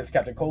struggle against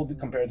Captain Cold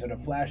compared to the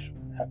Flash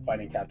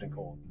fighting Captain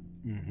Cold.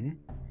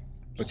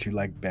 But you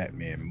like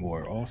Batman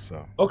more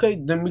also. Okay,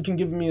 then we can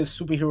give me a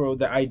superhero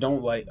that I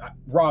don't like.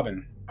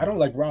 Robin. I don't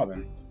like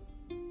Robin.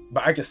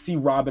 But I could see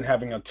Robin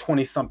having a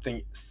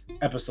 20-something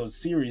episode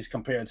series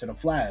compared to the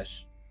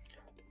Flash.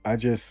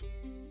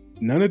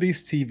 None of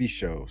these TV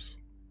shows,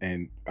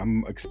 and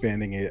I'm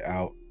expanding it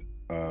out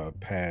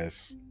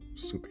past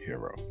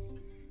superhero.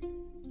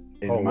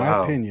 In Oh, my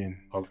wow. opinion,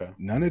 Okay.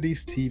 none of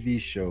these TV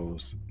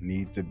shows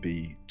need to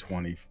be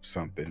 20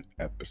 something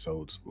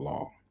episodes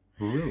long.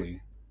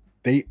 Really?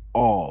 They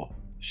all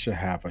should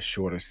have a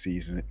shorter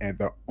season. And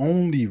the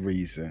only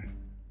reason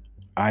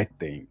I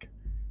think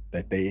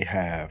that they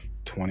have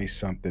 20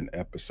 something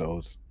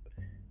episodes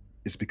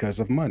is because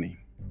of money.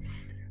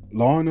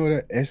 Law and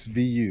Order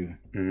SVU,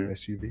 Mm-hmm.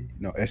 SUV?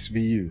 No,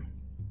 SVU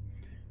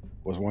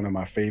was one of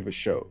my favorite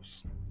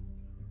shows.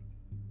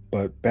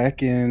 But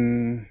back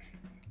in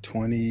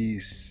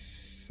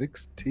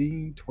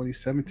 2016,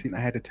 2017, I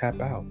had to tap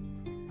out.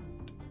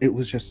 It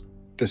was just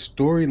the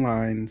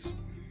storylines.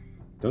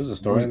 There was a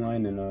Was,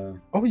 storyline in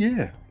oh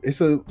yeah, it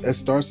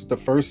starts the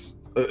first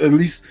at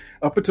least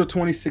up until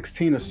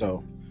 2016 or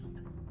so.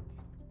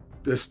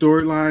 The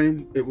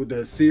storyline, it would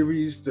the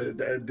series,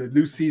 the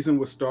new season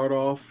would start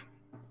off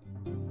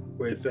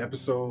with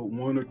episode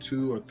 1 or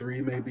 2 or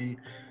 3 maybe,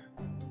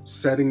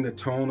 setting the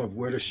tone of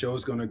where the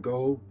show's going to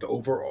go, the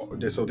overall.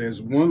 So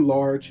there's one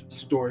large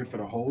story for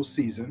the whole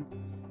season.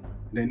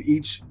 Then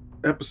each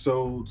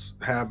episodes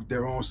have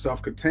their own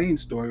self-contained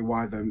story,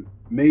 while the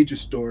major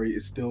story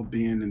is still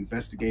being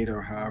investigated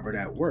or however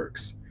that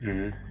works.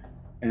 Mm-hmm.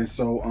 And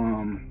so,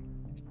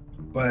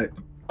 but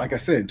like I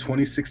said,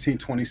 2016,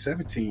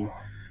 2017,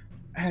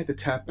 I had to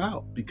tap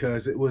out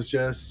because it was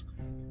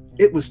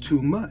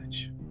too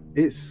much.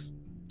 It's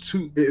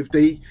too,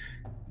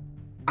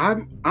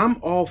 I'm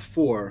all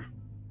for,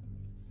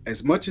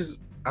 as much as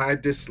I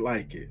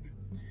dislike it,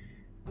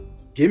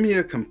 give me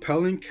a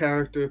compelling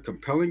character,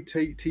 compelling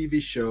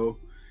TV show,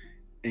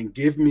 and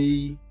give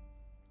me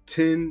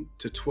 10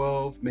 to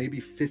 12, maybe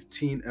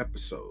 15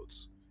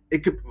 episodes. It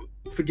could,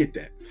 forget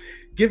that.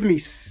 Give me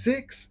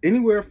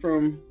anywhere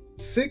from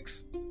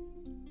 6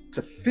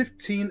 to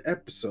 15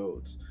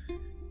 episodes,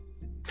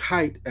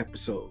 tight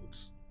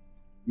episodes,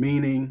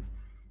 meaning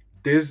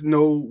there's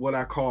no what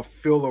I call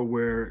filler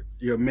where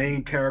your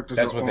main characters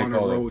are on a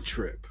road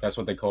trip. That's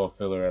what they call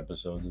filler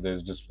episodes.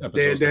 There's just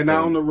episodes. They're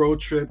not on the road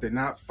trip. They're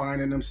not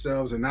finding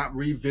themselves. They're not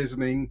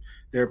revisiting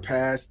their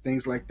past,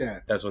 things like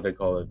that. That's what they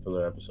call it,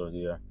 filler episodes.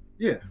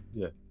 Yeah.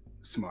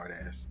 Smart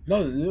ass.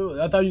 No,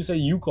 I thought you said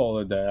you call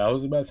it that. I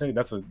was about to say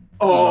that's a.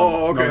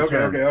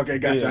 Okay.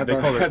 Gotcha.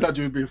 Yeah, I thought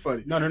you were being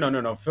funny.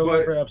 No.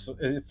 Filler for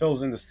episode. It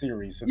fills in the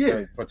series.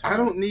 Yeah, for time. I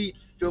don't need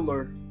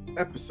filler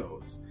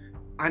episodes.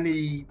 I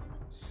need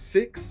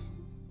 6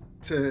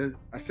 to,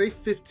 I say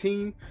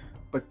 15,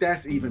 but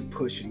that's even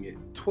pushing it.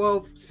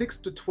 6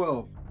 to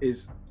 12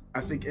 is,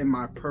 I think, in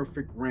my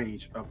perfect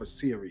range of a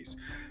series.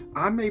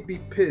 I may be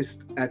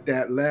pissed at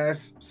that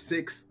last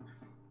 6th,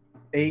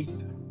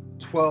 8th,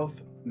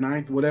 12th,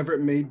 9th, whatever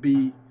it may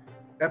be,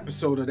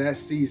 episode of that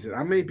season.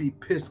 I may be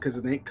pissed because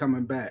it ain't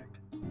coming back.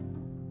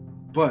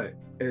 But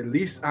at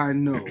least I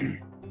know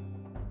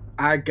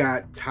I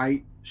got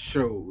tight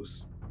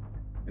shows.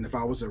 And if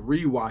I was a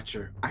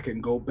rewatcher, I can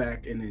go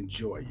back and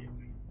enjoy it.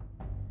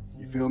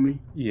 You feel me?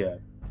 Yeah.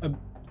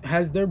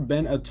 Has there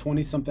been a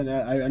 20-something?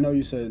 I know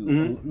you said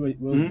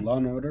Law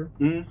and Order.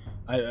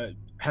 Mm-hmm.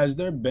 Has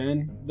there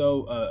been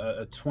though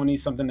a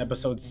 20-something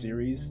episode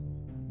series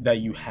that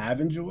you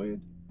have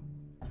enjoyed?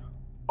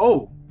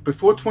 Oh,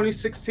 before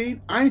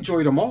 2016, I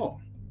enjoyed them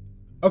all.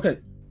 Okay,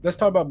 let's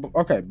talk about.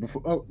 Okay,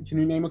 before. Oh, can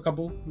you name a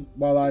couple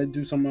while I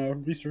do some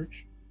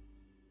research?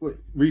 What,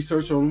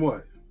 research on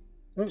what?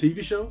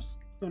 TV shows?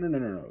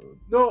 No.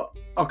 No.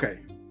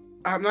 Okay.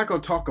 I'm not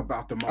gonna talk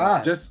about them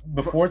all. Just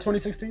before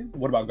 2016.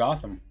 What about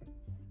Gotham?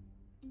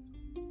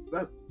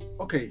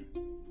 Okay.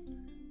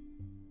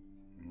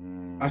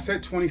 I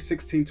said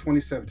 2016,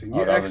 2017.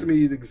 You asked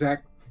me the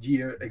exact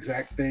year,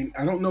 exact thing.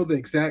 I don't know the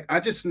exact.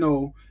 I just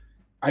know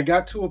I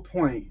got to a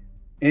point,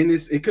 and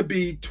it could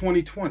be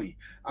 2020.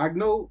 I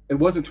know it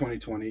wasn't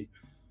 2020.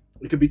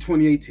 It could be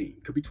 2018.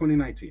 It could be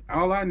 2019.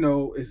 All I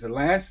know is the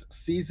last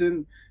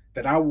season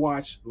that I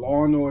watched,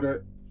 Law and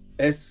Order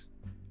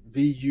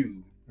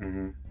SVU,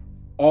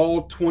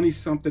 all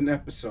 20-something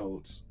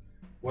episodes,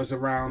 was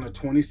around the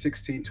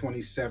 2016,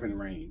 27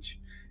 range.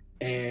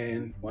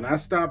 And when I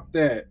stopped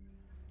that,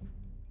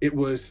 it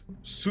was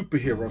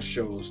superhero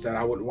shows that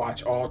I would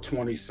watch all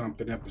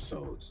 20-something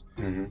episodes.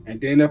 And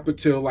then up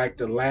until like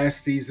the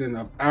last season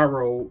of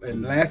Arrow,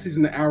 and last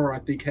season of Arrow, I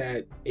think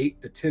had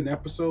 8 to 10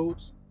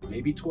 episodes,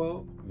 maybe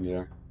 12.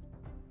 Yeah.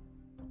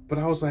 But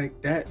I was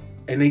like, that,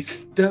 and they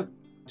stuck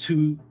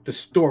to the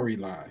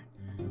storyline.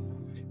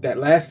 That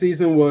last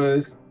season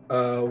was,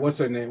 what's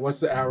her name?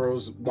 What's the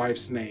Arrow's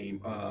wife's name?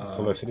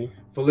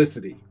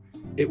 Felicity.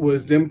 It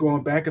was them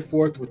going back and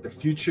forth with the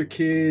future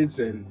kids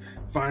and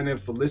finding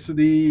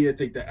Felicity. I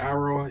think the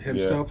Arrow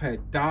himself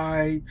had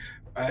died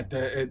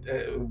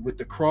with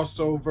the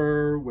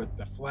crossover with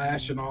the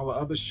Flash and all the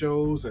other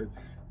shows, and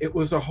it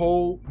was a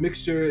whole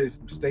mixture. It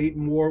stayed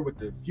more with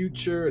the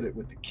future,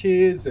 with the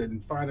kids,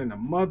 and finding a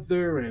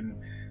mother. And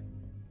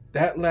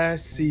that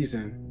last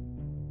season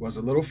was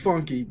a little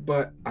funky,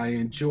 but I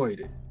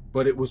enjoyed it.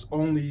 But it was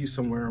only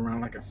somewhere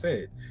around, like I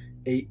said,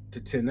 8 to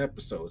 10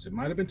 episodes. It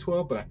might have been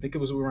 12, but I think it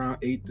was around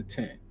 8 to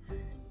 10.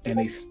 And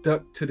they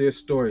stuck to their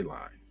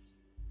storyline.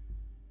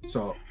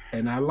 So,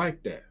 and I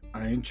like that.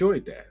 I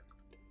enjoyed that.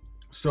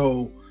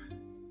 So,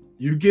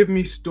 you give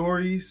me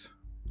stories.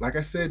 Like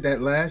I said,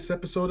 that last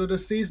episode of the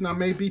season, I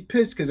may be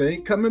pissed because they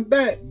ain't coming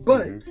back,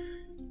 but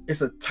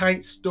it's a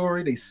tight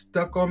story. They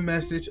stuck on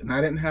message, and I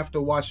didn't have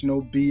to watch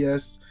no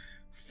BS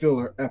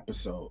filler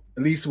episode.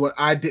 At least what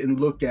I didn't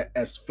look at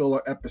as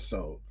filler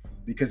episode,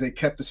 because they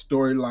kept the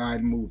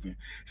storyline moving.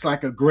 It's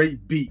like a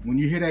great beat. When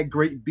you hear that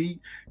great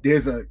beat,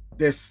 there's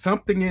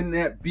something in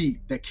that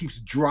beat that keeps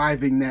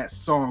driving that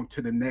song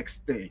to the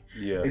next thing.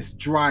 Yeah. It's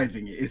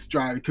driving it. It's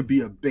driving. It could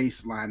be a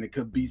bass line. It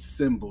could be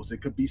cymbals. It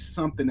could be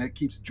something that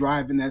keeps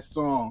driving that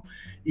song.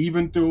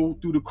 Even through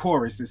the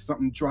chorus, there's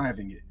something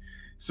driving it.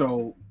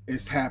 So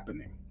it's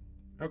happening.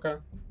 Okay.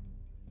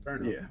 Fair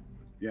enough.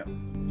 Yeah.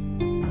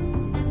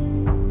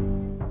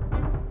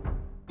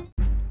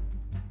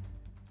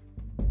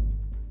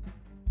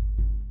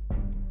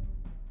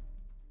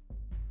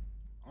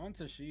 On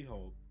to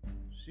She-Hulk.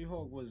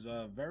 She-Hulk was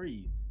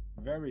very,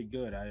 very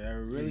good. I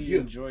really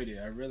enjoyed it.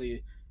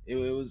 It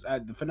was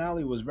the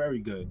finale was very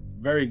good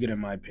in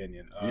my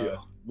opinion.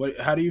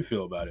 How do you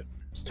feel about it?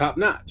 It's top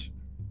notch,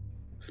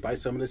 despite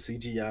some of the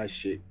CGI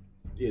shit,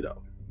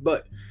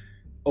 But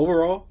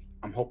overall,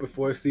 I'm hoping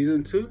for a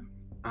season 2.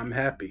 I'm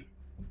happy.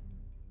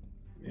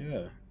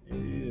 Yeah,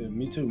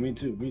 me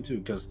too.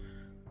 Because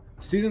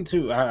season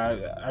 2,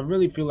 I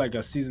really feel like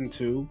a season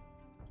 2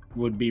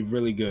 would be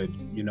really good,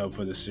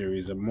 for the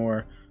series.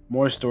 More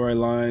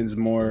storylines,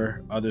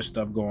 more other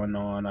stuff going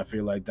on. I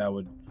feel like that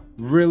would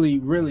really,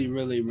 really,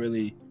 really,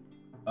 really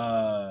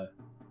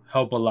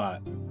help a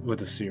lot with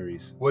the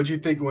series. What did you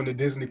think when the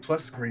Disney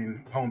Plus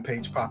screen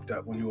homepage popped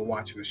up when you were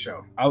watching the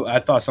show? I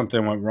thought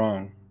something went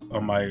wrong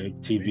on my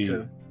TV. Me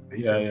too.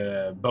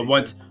 Yeah. But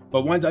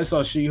once I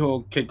saw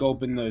She-Hulk kick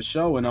open the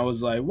show, and I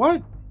was like,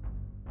 what?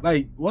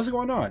 Like, what's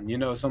going on?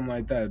 Something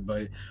like that.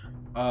 But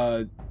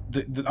I'm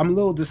a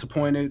little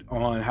disappointed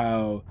on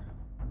how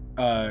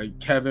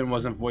Kevin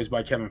wasn't voiced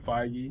by Kevin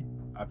Feige.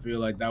 I feel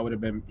like that would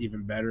have been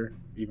even better,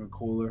 even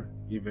cooler,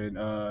 even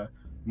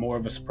more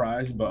of a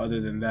surprise. But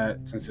other than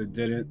that, since it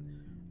didn't,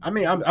 I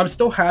mean, I'm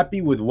still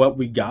happy with what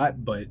we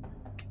got, but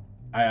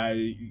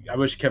I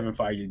wish Kevin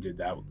Feige did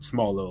that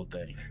small little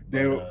thing.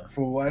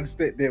 For one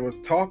state, there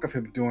was talk of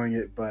him doing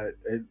it, but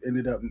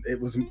it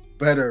was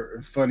better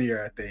and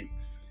funnier, I think.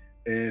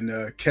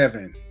 And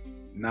Kevin,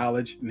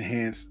 knowledge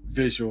enhanced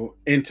visual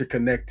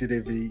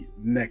interconnectivity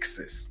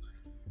nexus.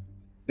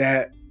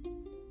 That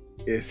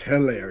is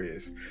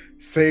hilarious.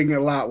 Saying a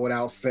lot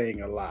without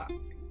saying a lot.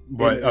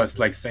 But it's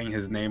like saying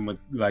his name with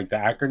like the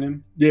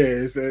acronym. Yeah,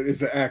 it's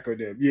an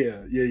acronym.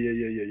 Yeah.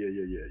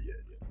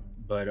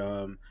 But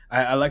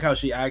I like how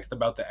she asked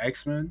about the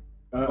X-Men.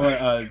 Stuff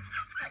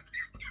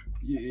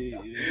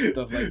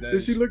like that.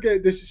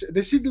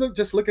 Did she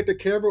just look at the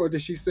camera, or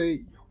did she say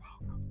 "You're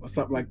welcome" or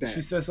something like that?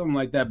 She said something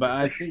like that, but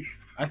I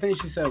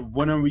think she said,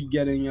 "When are we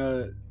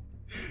getting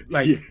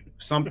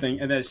something?"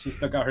 And then she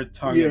stuck out her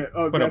tongue and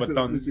put up a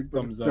thumbs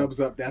up.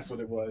 Thumbs up. That's what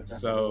it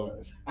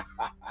was.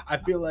 I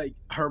feel like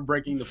her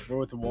breaking the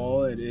fourth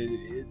wall,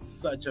 it's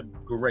such a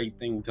great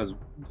thing, because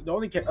the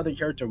only other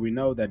character we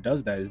know that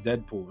does that is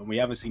Deadpool, and we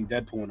haven't seen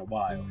Deadpool in a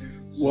while.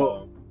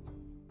 Well,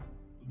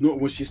 no,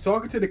 when she's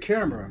talking to the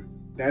camera,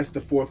 that's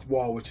the fourth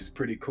wall, which is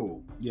pretty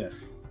cool.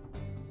 Yes.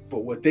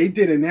 But what they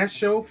did in that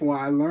show, from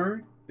what I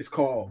learned, is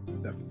called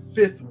the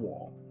fifth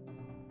wall.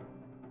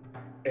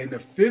 And the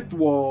fifth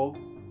wall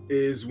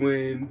is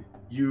when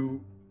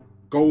you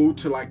go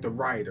to like the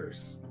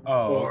writers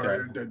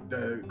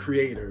the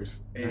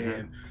creators,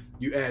 and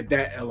you add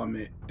that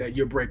element that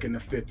you're breaking the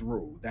fifth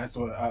rule. That's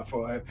what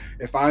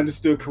if I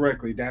understood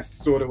correctly, that's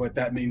sort of what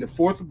that means.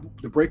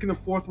 The breaking the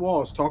fourth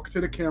wall is talking to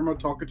the camera,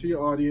 talking to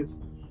your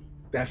audience.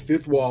 That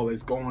fifth wall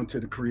is going to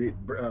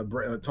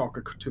the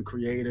talking to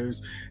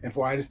creators. And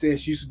for I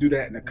understand, she used to do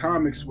that in the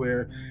comics,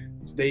 where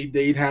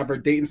they'd have her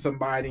dating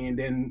somebody, and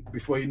then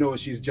before you know it,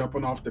 she's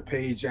jumping off the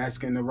page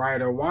asking the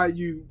writer, why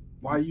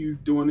are you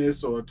doing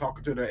this, or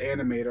talking to the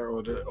animator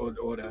or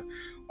the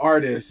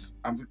artist.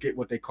 I forget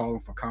what they call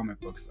them for comic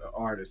books,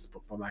 artists,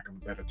 but for lack of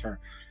a better term.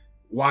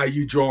 Why are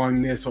you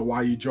drawing this, or why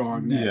are you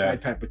drawing that? Yeah.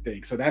 That type of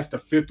thing. So that's the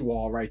fifth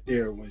wall right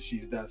there when she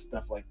does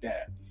stuff like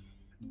that.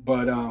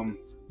 But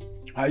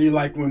how you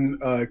like when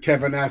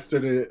Kevin asked her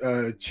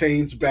to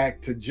change back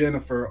to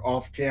Jennifer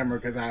off camera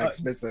because how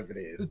expensive it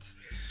is?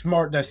 It's a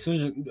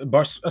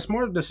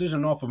smart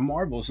decision off of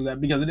Marvel, so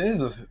that because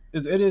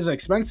it is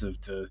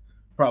expensive to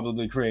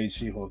probably create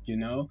She-Hulk,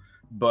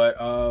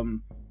 But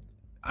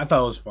I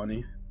thought it was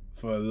funny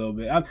for a little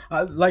bit.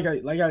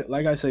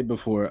 Like I said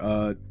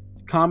before,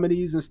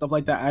 comedies and stuff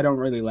like that, I don't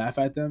really laugh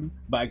at them,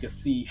 but I can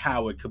see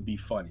how it could be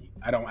funny.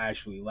 I don't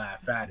actually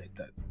laugh at it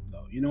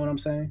though. You know what I'm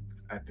saying?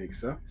 I think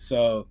so.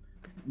 So,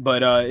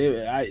 but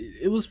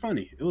it was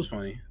funny. It was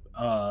funny.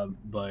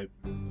 But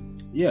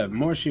yeah,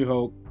 more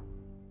She-Hulk.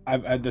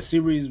 The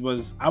series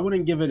was. I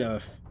wouldn't give it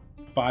a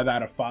 5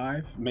 out of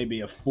 5,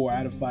 maybe a 4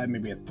 out of 5,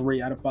 maybe a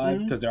 3 out of 5,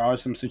 because there are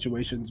some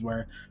situations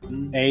where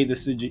A, the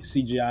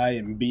CGI,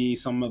 and B,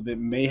 some of it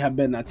may have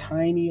been a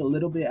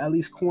little bit at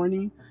least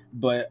corny,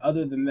 but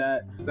other than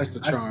that, that's the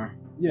charm.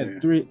 Yeah,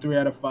 3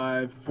 out of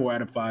 5, 4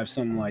 out of 5,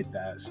 something like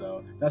that.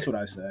 So that's what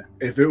I say.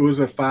 If it was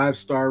a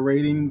 5-star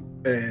rating,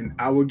 and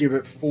I would give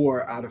it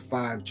 4 out of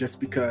 5, just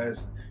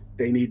because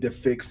they need to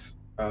fix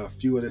a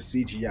few of the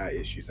CGI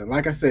issues. And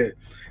like I said,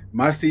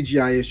 my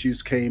CGI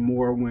issues came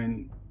more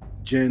when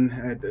Jen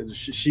had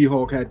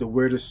She-Hulk had to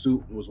wear the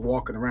suit and was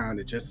walking around.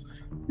 It just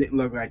didn't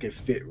look like it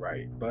fit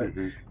right. But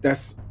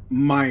that's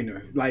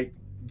minor. Like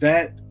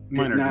that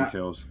minor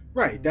details.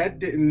 Right. That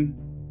didn't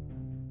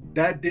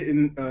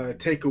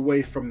take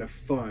away from the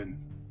fun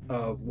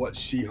of what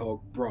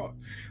She-Hulk brought.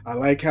 I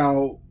like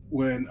how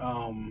when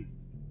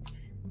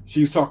she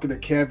was talking to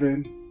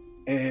Kevin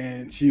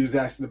and she was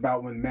asking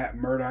about when Matt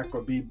Murdock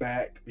will be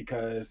back,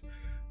 because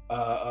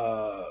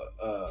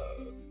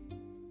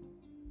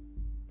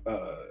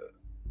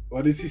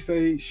what did she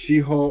say?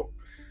 She-Hulk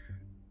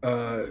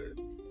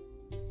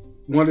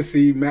want to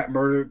see Matt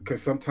Murdock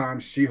because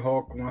sometimes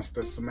She-Hulk wants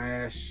to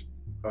smash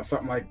or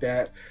something like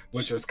that,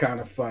 which was kind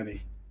of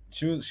funny.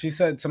 She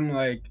said something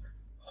like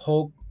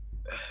Hulk.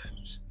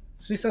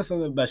 She said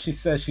something about. She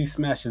says she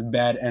smashes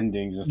bad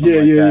endings or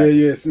something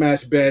Yeah.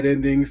 Smash bad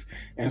endings,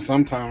 and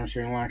sometimes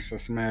she likes to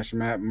smash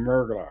Matt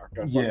Murdock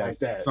or something like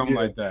that. Something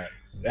like that.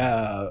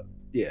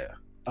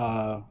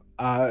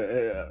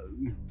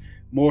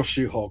 More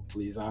She-Hulk,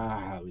 please. I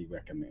highly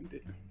recommend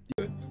it.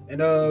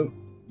 And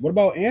what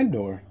about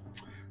Andor?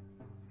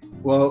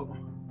 Well,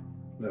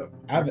 look,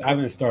 I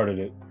haven't started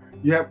it.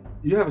 You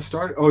haven't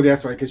started. Oh,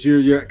 that's right, because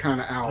you're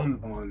kind of out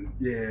on.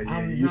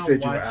 You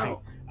said you were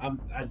out.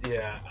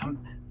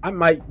 I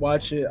might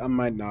watch it. I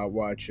might not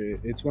watch it.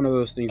 It's one of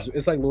those things.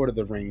 It's like Lord of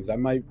the Rings. I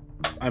might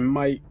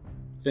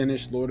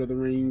finish Lord of the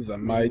Rings. I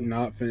might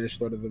not finish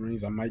Lord of the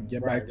Rings. I might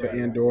get back to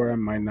Andor. I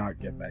might not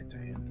get back to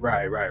Andor.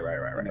 Right.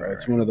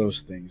 It's one of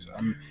those things.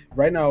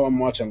 Right now I'm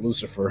watching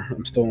Lucifer.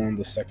 I'm still on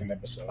the 2nd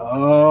episode.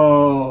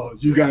 Oh,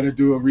 you got to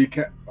do a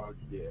recap. Oh,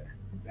 yeah,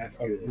 that's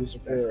good.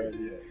 Lucifer. That's good.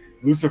 Yeah.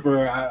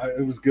 Lucifer,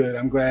 it was good.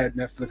 I'm glad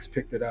Netflix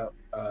picked it up.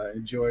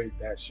 Enjoyed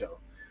that show.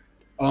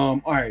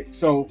 All right,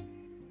 so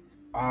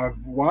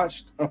I've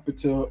watched up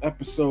until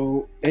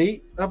episode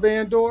 8 of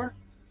Andor,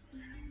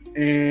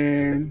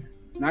 and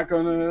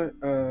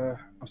I'm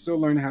still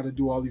learning how to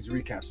do all these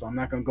recaps, so I'm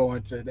not gonna go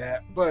into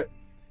that. But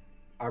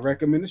I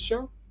recommend the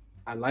show.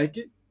 I like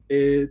it.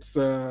 It's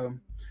a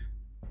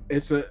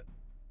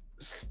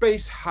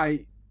space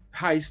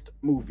heist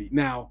movie.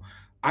 Now,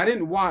 I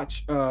didn't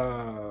watch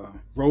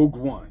Rogue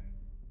One,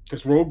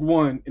 because Rogue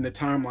One in the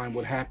timeline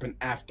would happen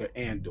after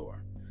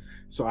Andor.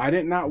 So I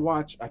did not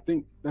watch. I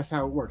think that's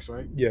how it works,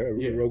 right? Yeah.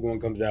 Rogue One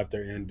comes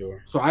after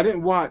Andor. So I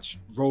didn't watch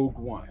Rogue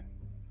One.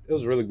 It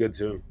was really good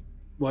too.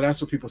 Well,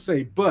 that's what people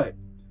say. But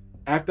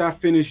after I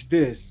finish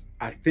this,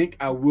 I think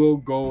I will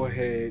go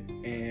ahead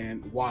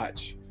and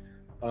watch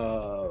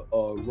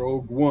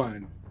Rogue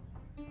One,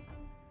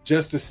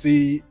 just to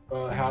see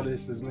how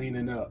this is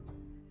leaning up,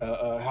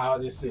 how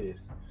this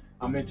is.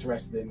 I'm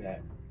interested in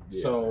that.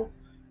 Yeah. So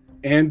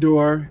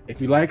Andor,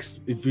 if you like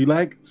space, if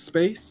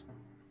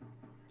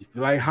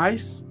you like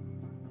heists,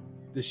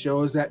 the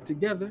show is that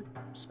together.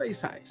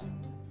 Space heist.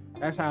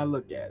 That's how I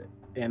look at it,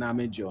 and I'm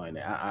enjoying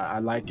it. I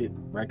like it.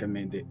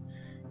 Recommend it.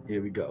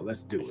 Here we go.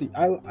 Let's do it.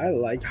 I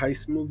like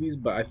heist movies,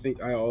 but I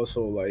think I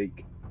also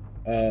like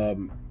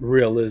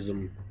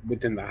realism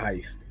within the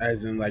heist,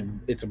 as in like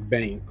it's a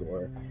bank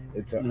or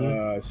it's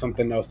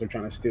something else they're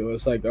trying to steal.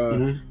 It's like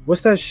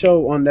what's that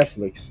show on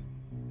Netflix?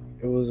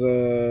 It was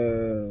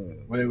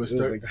when it was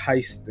like a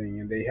heist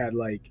thing, and they had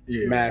like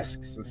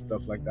masks and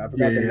stuff like that.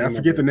 I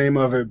forget the name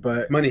of it,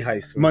 but Money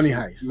Heist. Money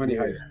Heist.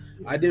 Yeah.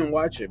 I didn't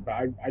watch it,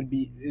 but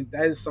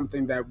that is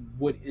something that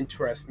would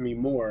interest me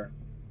more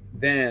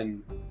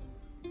than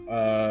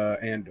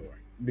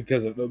Andor,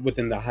 because of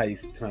within the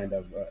heist kind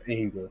of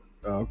angle.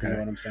 Oh, okay. You know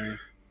what I'm saying?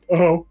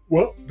 Oh,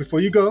 well, before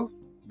you go,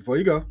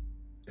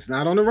 it's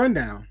not on the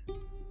rundown,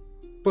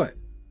 but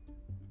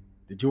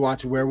did you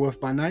watch Werewolf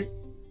by Night?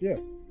 Yeah.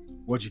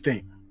 What'd you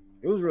think?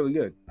 It was really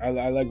good. I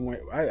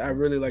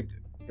really liked it.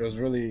 It was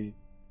really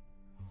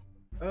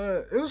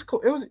it was cool.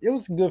 It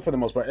was good for the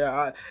most part.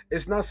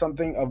 It's not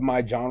something of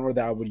my genre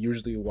that I would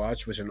usually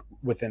watch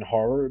within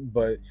horror,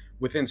 but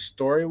within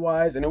story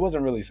wise, and it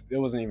wasn't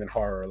even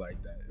horror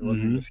like that. It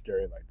wasn't even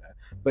scary like that.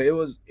 But it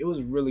was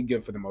really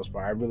good for the most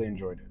part. I really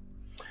enjoyed it.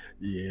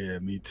 Yeah,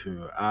 me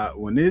too.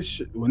 When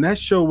that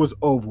show was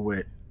over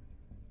with,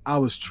 I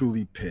was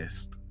truly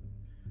pissed,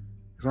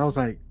 because I was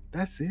like,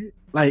 "That's it."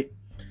 Like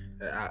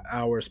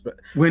hours, but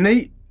when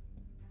it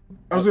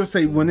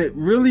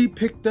really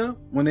picked up,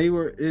 when they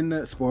were in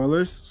the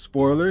spoilers,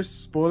 woo,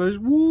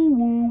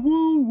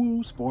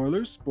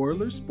 spoilers.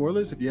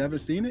 If you haven't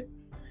seen it,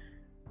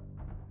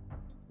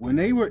 when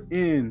they were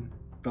in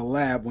the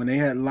lab, when they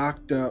had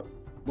locked up,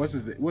 what's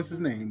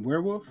his name?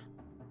 Werewolf.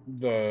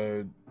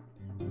 I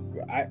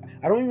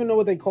don't even know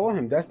what they call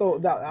him. It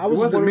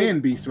wasn't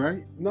Man Beast,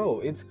 right?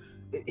 No,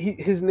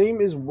 his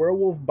name is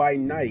Werewolf by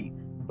Night,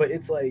 but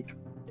it's like,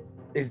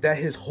 is that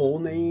his whole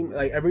name?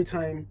 Like every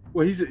time.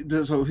 Well, all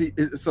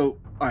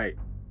right,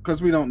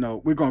 because we don't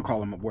know, we're gonna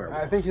call him a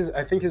werewolf. I think his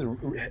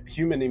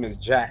human name is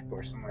Jack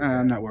or something like that.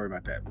 I'm not worried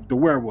about that. The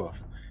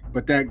werewolf.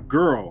 But that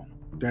girl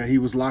that he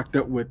was locked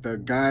up with, the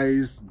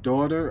guy's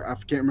daughter, I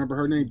can't remember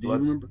her name. Do you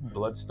remember?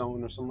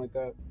 Bloodstone or something like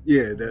that?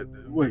 Yeah.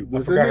 Wait,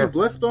 was her name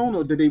Bloodstone,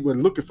 or did they were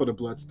looking for the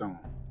Bloodstone?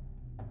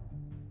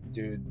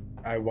 Dude,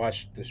 I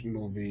watched this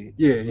movie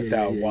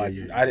without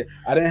watching. Yeah.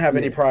 I didn't have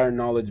any prior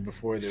knowledge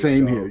before this.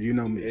 Same here. You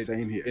know me.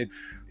 Same here. It's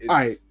all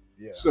right.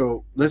 Yeah.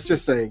 So let's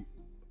just say,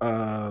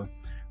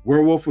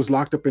 Werewolf was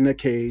locked up in a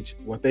cage.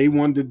 What they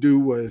wanted to do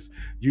was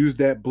use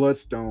that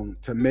bloodstone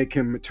to make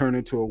him turn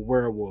into a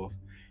werewolf.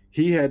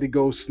 He had to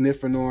go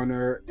sniffing on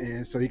her,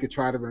 and so he could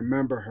try to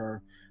remember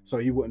her, so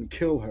he wouldn't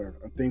kill her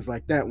or things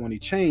like that. When he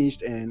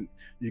changed, and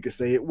you could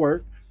say it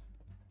worked,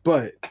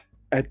 but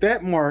at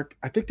that mark,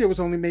 I think there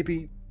was only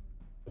maybe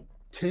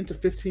 10 to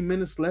 15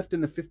 minutes left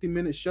in the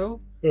 50-minute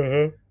show.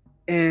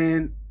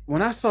 And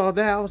when I saw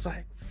that, I was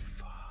like,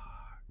 fuck,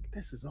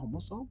 this is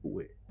almost over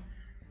with.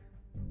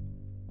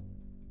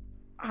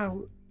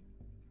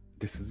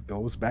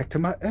 Goes back to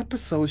my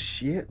episode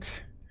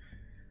shit.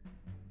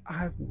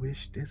 I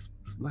wish this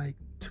was like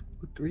 2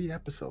 or 3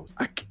 episodes.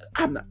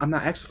 I'm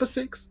not asking for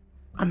 6.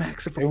 I'm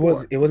asking for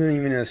 4. It wasn't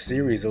even a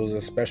series. It was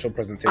a special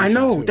presentation. I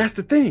know, that's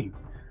the thing.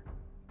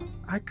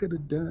 I could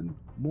have done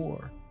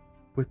more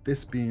with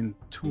this being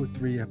 2 or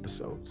 3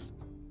 episodes.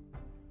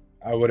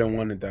 I wouldn't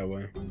want it that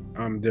way.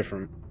 I'm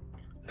different.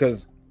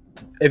 Because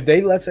if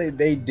let's say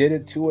they did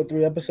it 2 or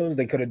 3 episodes,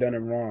 they could have done it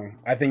wrong.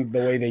 I think the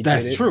way they did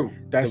it. That's true.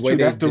 That's true.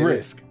 That's the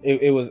risk.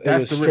 It was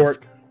short,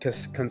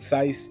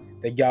 concise.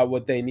 They got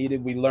what they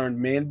needed. We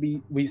learned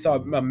we saw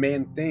a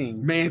man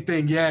thing. Man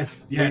thing,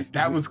 yes.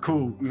 That was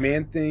cool.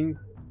 Man thing.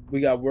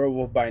 We got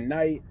Werewolf by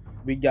Night.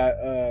 We got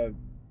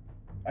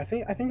I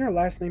think her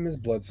last name is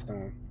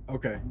Bloodstone.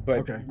 Okay.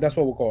 But that's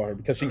what we'll call her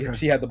because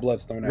she had the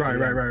Bloodstone.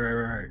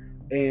 Right.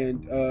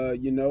 And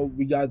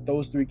we got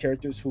those 3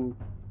 characters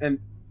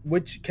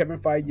which Kevin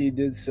Feige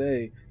did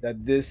say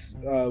that this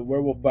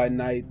Werewolf by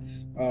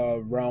Night's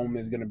realm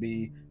is going to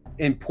be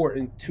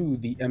important to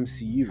the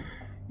MCU.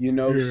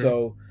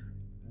 So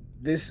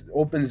this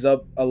opens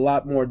up a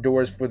lot more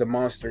doors for the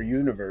monster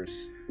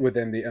universe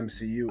within the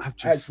MCU,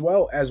 as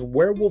well as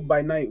Werewolf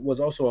by Night was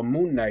also a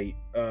Moon Knight.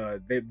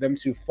 Them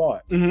 2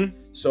 fought. Mm-hmm.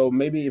 So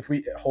maybe if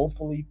we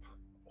hopefully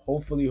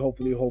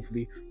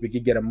we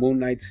could get a Moon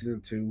Knight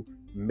season 2.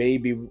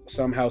 Maybe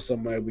somehow,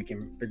 someway we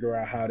can figure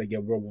out how to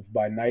get Werewolf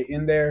by Night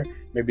in there.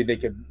 Maybe they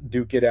could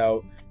duke it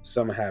out.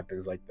 Something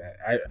happens like that.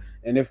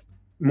 And if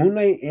Moon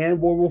Knight and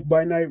Werewolf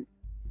by Night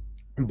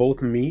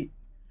both meet,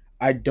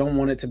 I don't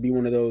want it to be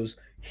one of those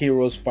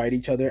heroes fight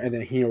each other and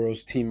then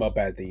heroes team up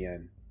at the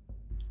end.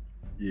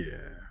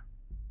 Yeah.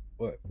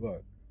 What?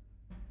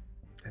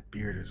 That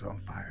beard is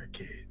on fire,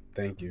 kid.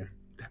 Thank you.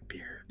 That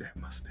beard, that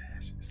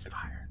mustache is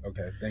fire.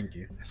 Okay, thank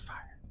you. That's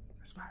fire.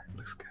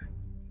 Looks good.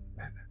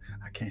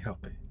 I can't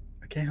help it.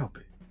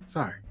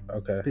 Sorry.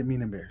 Okay. Didn't mean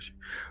to embarrass you.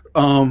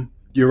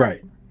 You're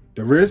right.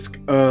 The risk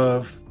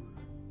of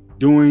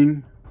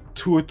doing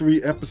 2 or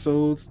 3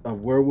 episodes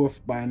of Werewolf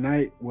by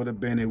Night it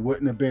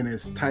wouldn't have been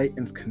as tight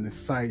and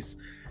concise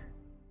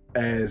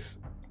as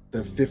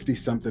the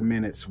 50-something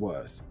minutes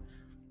was.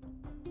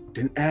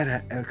 Didn't add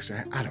that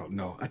extra. I don't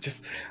know. I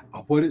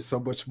wanted so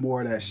much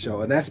more of that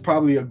show, and that's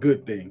probably a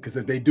good thing because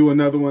if they do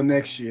another one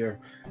next year,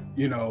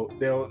 it'll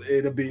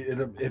if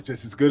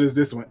it's as good as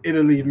this one,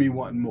 it'll leave me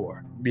wanting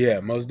more. Yeah,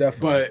 most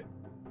definitely. But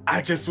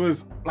I just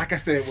was, like I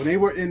said, when they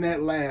were in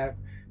that lab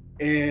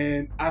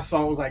and I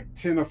saw it was like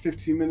 10 or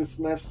 15 minutes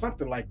left,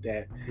 something like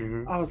that.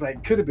 Mm-hmm. I was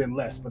like, could have been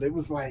less, but it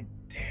was like,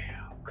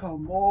 damn,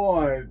 come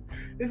on,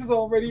 this is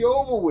already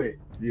over with.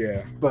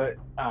 Yeah. But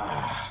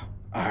all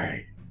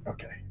right,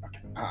 okay.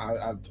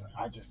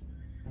 I just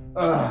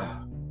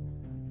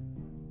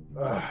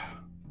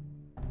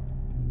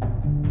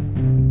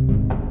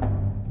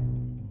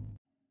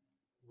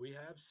We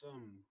have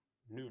some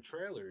new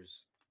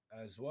trailers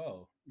as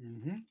well.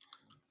 Mm-hmm.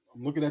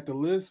 I'm looking at the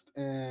list,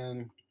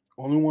 and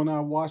only one I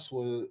watched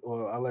was.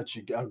 Well, I'll let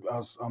you.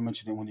 I'll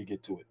mention it when you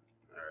get to it.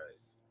 All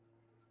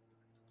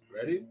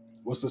right. Ready?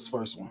 What's this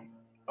first one?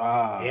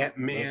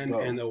 Ant-Man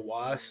and the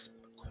Wasp: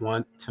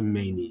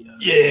 Quantumania.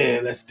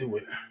 Yeah, let's do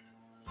it.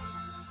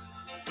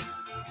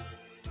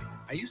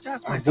 I used to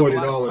ask myself a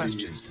lot of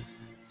questions.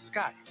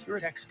 Scott, you're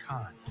at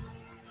ex-con.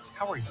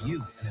 How are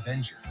you an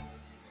Avenger?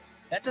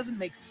 That doesn't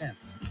make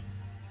sense.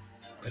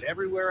 But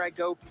everywhere I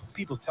go,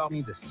 people tell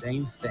me the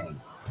same thing.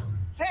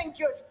 Thank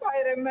you,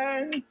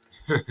 Spider-Man.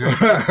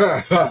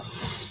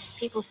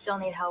 People still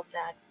need help,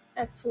 Dad.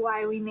 That's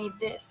why we made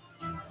this.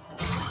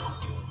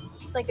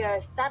 It's like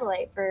a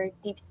satellite for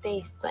deep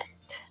space, but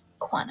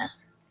quanta.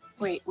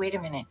 Wait a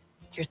minute.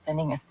 You're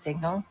sending a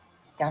signal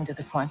down to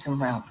the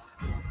quantum realm.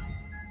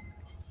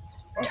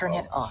 Turn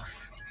it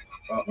off.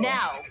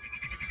 Now.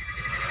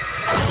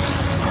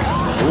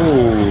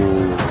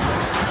 Ooh.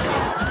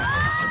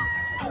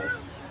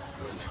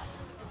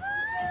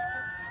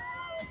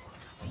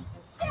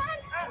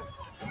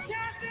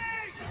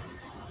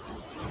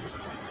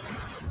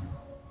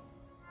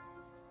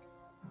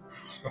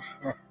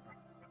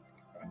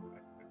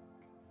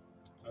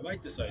 I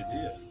like this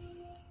idea.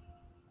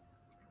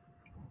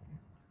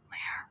 Where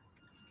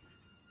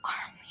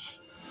are we?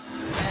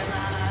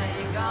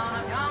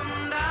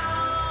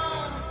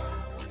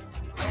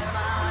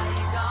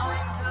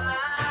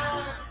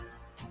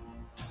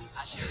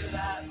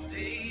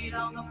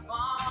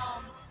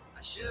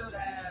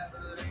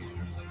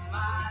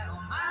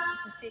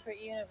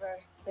 secret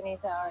universe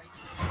beneath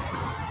ours.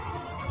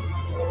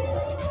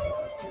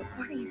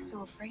 What are you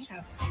so afraid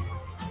of?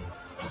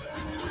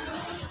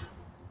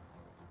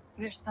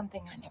 There's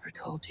something I never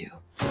told you.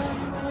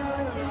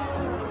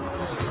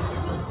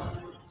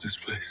 This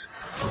place.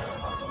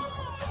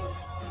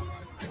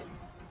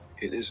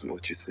 It isn't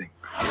what you think.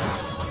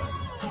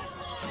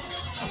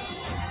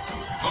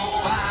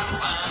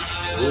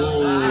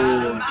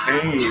 Ooh,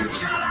 Kane.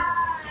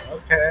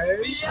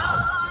 Okay.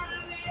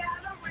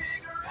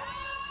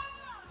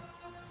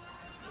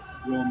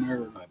 Will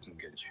Murray. I can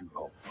get you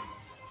home.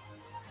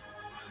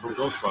 From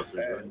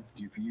Ghostbusters, right?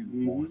 Give you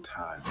more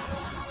time.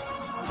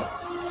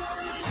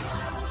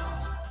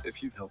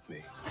 If you help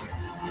me.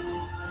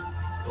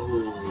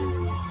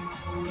 Ooh.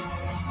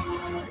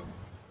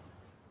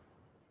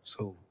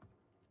 So,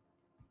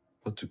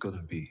 what's it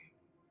gonna be?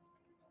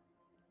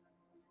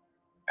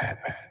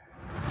 Ant-Man.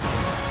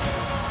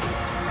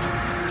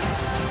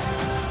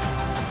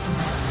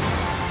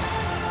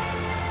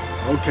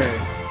 Okay.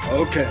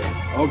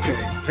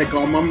 Take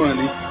all my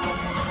money.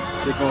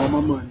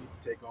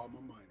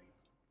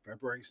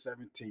 February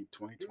 17th,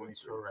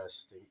 2023.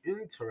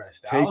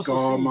 Interesting. Take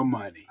all my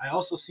money. I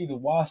also see the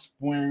Wasp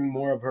wearing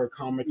more of her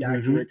comic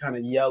accurate kind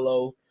of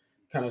yellow,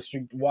 kind of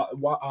streaked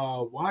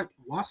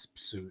Wasp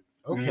suit.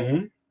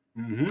 Okay.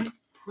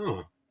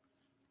 Huh.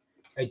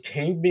 And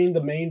King being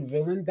the main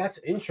villain, that's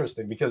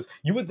interesting because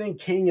you would think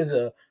King is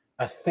a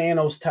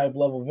Thanos type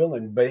level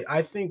villain, but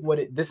I think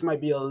this might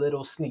be a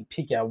little sneak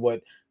peek at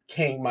what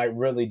King might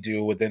really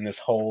do within this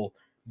whole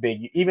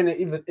big, even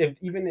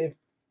if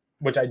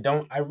which I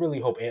really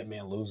hope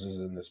Ant-Man loses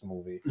in this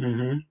movie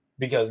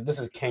because this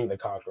is King the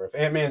Conqueror. If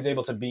Ant-Man's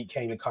able to beat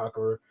King the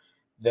Conqueror,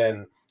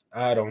 then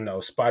I don't know,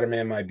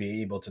 Spider-Man might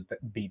be able to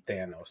beat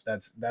Thanos.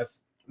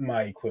 That's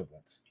my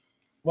equivalence.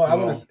 Well, I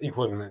wouldn't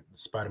equivalent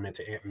Spider-Man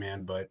to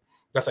Ant-Man, but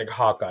that's like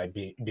Hawkeye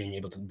being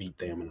able to beat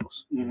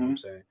Thanos. You know what I'm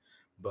saying?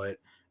 But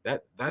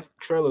that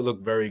trailer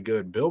looked very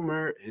good. Bill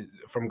Murray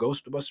from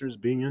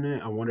Ghostbusters being in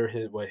it. I wonder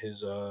what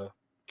his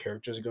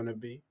character is gonna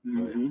be.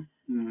 But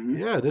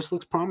yeah, this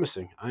looks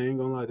promising. I ain't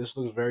gonna lie, this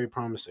looks very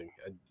promising.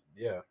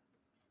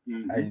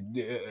 Very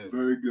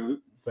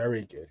good.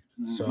 Very good.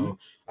 So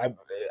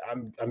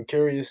I'm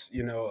curious,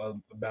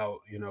 about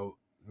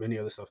many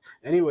other stuff.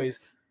 Anyways,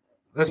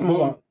 let's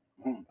move on.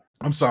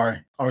 I'm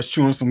sorry. I was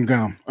chewing some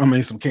gum. I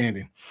mean some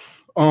candy.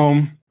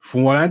 From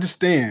what I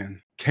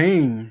understand,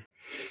 Kane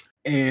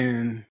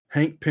and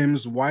Hank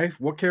Pym's wife,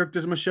 what character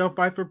is Michelle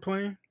Pfeiffer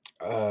playing?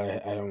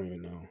 I don't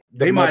even know.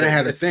 They might have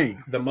had a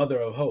thing. The mother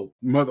of Hope.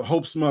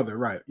 Hope's mother,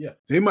 right. Yeah.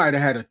 They might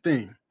have had a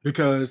thing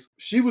because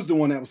she was the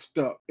one that was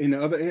stuck in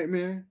the other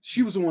Ant-Man.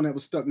 She was the one that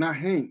was stuck, not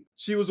Hank.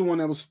 She was the one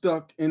that was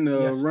stuck in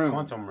the realm.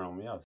 Quantum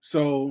realm, yeah.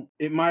 So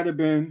it might have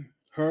been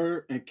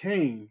her and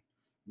Kane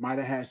might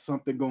have had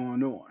something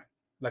going on.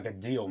 Like a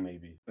deal,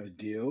 maybe. A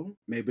deal?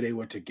 Maybe they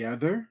were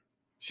together.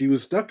 She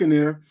was stuck in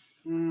there.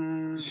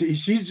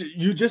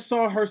 You just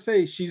saw her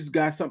say she's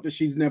got something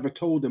she's never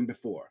told them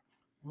before.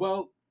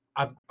 Well,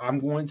 I'm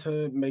going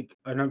to make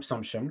an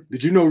assumption.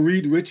 Did you know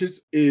Reed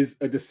Richards is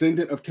a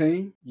descendant of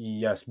Kane?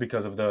 Yes,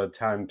 because of the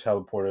time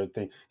teleporter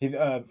thing. He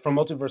from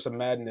Multiverse of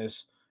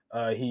Madness,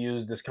 he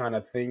used this kind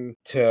of thing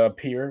to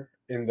appear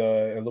in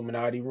the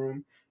Illuminati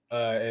room,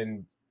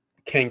 and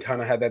Kane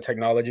kind of had that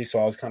technology, so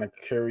I was kind of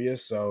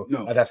curious. So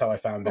that's how I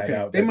found that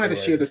out. They might have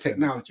shared the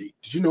technology.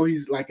 Did you know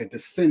he's like a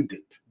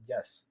descendant?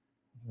 Yes,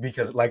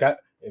 because like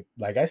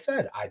I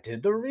said, I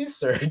did the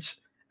research.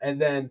 And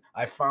then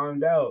I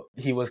found out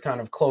he was kind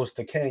of close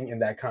to King in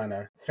that kind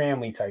of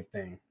family type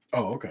thing.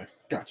 Oh, okay.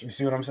 Gotcha. You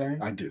see what I'm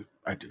saying? I do.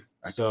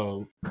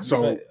 So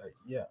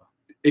yeah.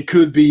 It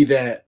could be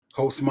that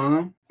Host's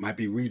mom might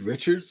be Reed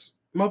Richards'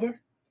 mother?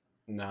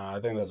 Nah,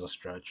 I think that's a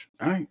stretch.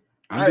 All right.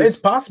 It's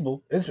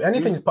possible.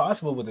 Anything's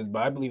possible with this,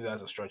 but I believe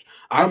that's a stretch.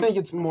 I think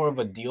it's more of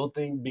a deal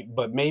thing,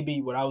 but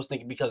maybe what I was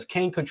thinking, because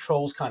King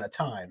controls kind of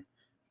time.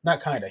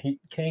 Not kind of.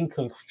 King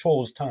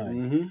controls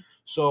time.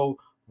 So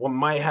what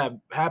might have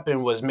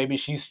happened was maybe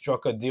she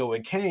struck a deal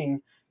with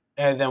Kang,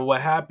 and then what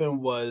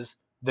happened was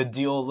the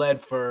deal led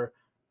for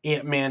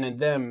Ant-Man and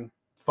them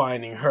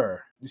finding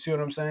her. You see what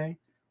I'm saying?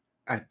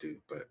 I do,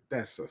 but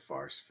that's a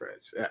far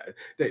stretch.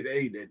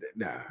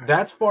 Nah.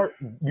 That's far.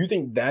 You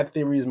think that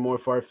theory is more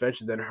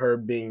far-fetched than her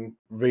being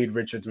Reed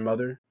Richards'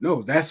 mother?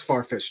 No, that's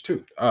far-fetched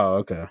too. Oh,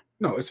 okay.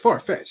 No, it's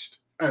far-fetched.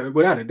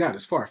 Without a doubt,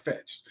 it's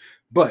far-fetched.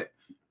 But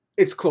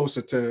it's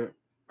closer to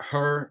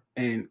her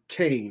and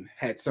Kane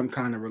had some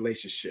kind of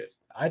relationship.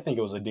 I think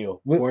it was a deal.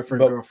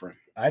 Boyfriend, girlfriend.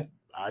 I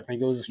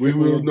think it was. We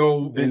will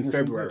know in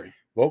February.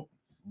 Well,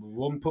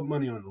 we'll put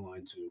money on the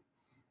line too.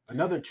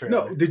 Another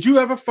trailer. No, did you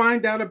ever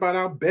find out about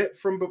our bet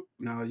from?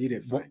 No, you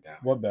didn't find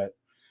out. What bet?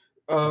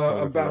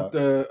 About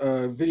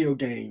the video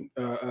game,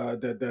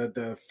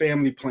 the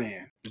family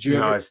plan. Did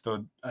you ever?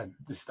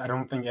 I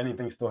don't think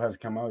anything still has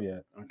come out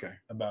yet. Okay.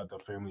 About the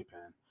family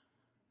plan.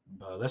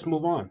 But let's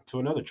move on to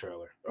another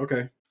trailer.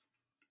 Okay.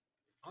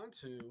 On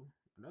to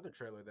another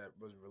trailer that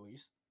was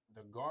released,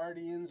 the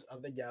Guardians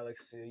of the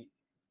Galaxy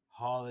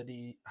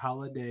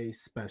holiday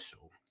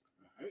special.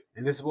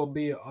 And this will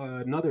be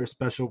another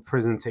special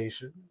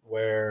presentation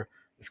where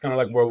it's kind of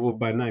like Werewolf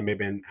by Night,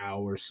 maybe an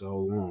hour or so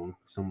long,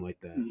 something like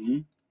that. Mm-hmm.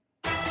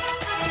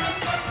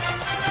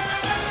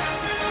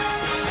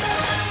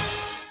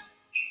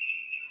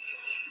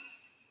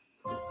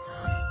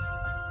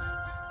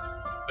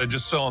 I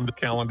just saw on the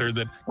calendar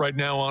that right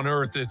now on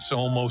Earth, it's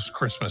almost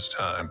Christmas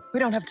time. We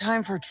don't have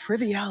time for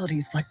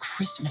trivialities like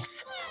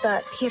Christmas.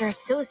 But Peter's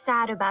so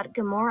sad about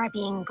Gamora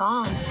being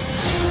gone.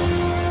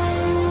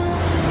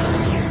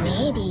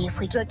 Maybe if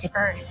we go to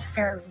Earth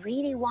for a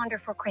really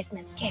wonderful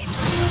Christmas gift,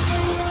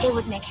 it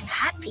would make him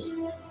happy.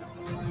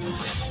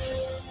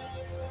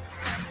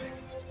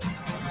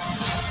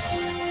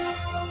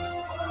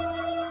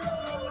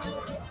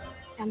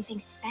 Something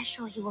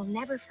special he will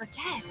never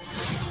forget.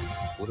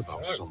 What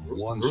about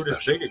someone Groot is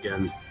special? big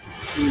again.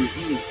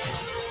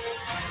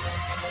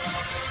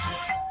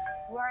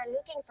 We're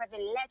looking for the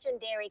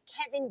legendary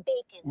Kevin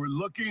Bacon. We're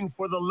looking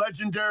for the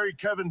legendary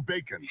Kevin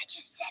Bacon. I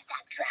just said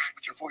that,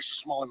 Drax. Your voice is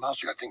small and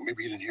mousy. I think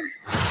maybe he didn't hear you.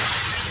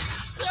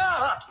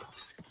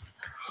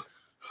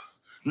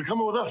 You're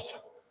coming with us.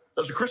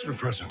 That's a Christmas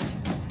present.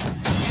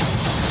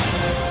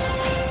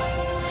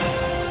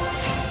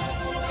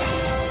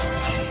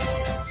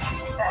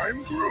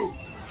 I'm Groot.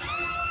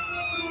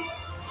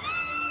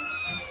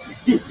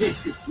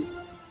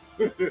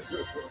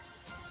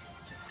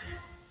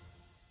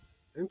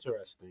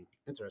 Interesting.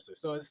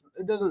 So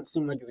it doesn't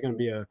seem like it's gonna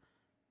be a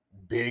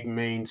big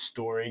main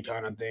story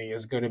kind of thing.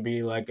 It's gonna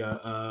be like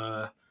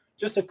a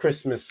just a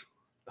Christmas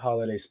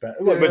holiday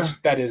special. Yeah.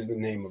 Which that is the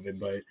name of it,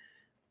 but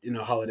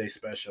holiday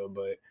special.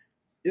 But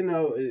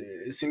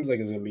it seems like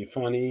it's gonna be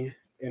funny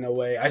in a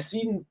way. I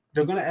see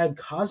they're gonna add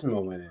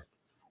Cosmo in it.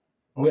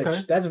 Which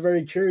Okay. that's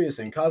very curious.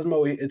 And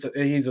Cosmo,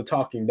 he's a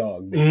talking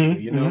dog,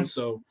 basically, Mhm.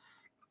 So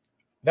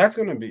that's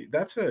an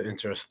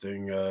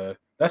interesting.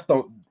 That's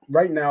the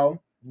right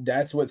now.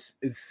 That's what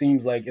it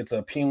seems like. It's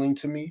appealing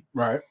to me.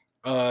 Right.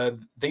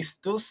 They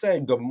still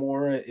said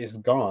Gamora is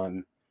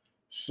gone,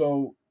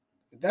 so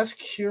that's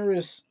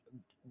curious.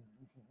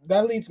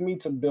 That leads me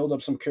to build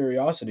up some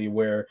curiosity.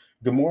 Where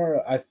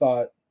Gamora, I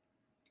thought,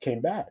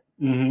 came back.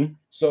 Mm-hmm.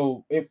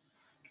 So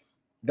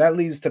that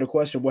leads to the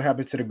question: what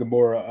happened to the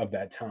Gamora of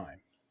that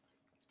time?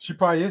 She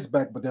probably is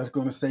back, but they're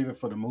going to save it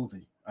for the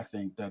movie. I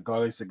think the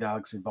Guardians of the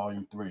Galaxy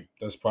Volume 3.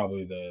 That's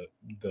probably the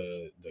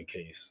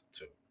case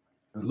too.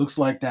 It looks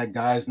like that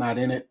guy's not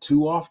in it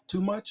too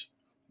much.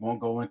 Won't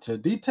go into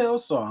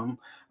details, so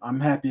I'm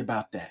happy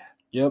about that.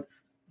 Yep.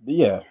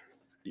 Yeah.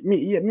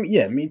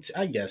 Me too.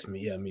 I guess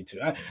me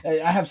too.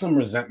 I have some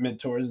resentment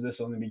towards this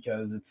only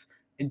because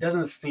it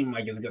doesn't seem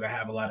like it's gonna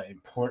have a lot of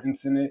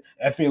importance in it.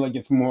 I feel like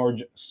it's more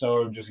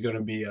so just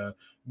gonna be a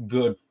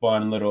good,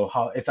 fun little.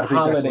 It's a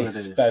holiday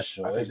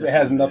special. It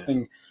has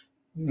nothing,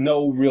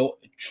 no real,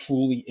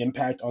 truly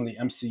impact on the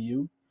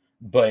MCU,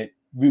 but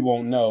we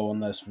won't know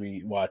unless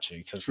we watch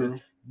it because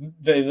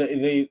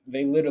they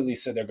literally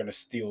said they're gonna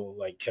steal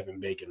like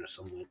Kevin Bacon or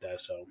something like that.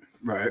 So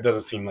it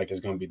doesn't seem like it's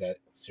gonna be that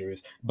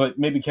serious. But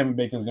maybe Kevin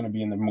Bacon's gonna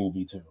be in the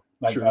movie too,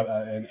 like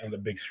in the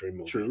big screen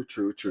movie.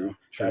 True.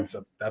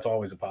 That's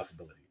always a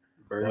possibility.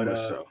 Very much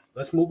so.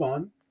 Let's move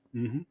on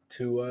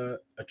to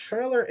a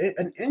trailer.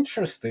 An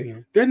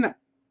interesting. They're not.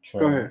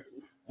 Trailer. Go ahead.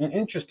 An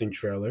interesting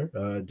trailer.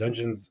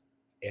 Dungeons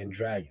and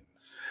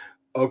Dragons.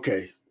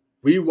 Okay,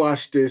 we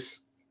watched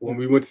this when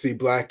we went to see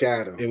Black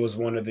Adam. It was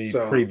one of the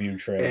preview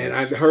trailers, and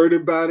I heard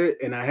about it,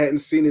 and I hadn't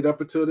seen it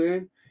up until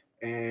then.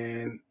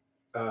 And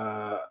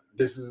I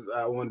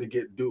wanted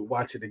to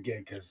watch it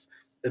again because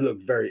it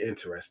looked very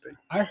interesting.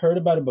 I heard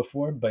about it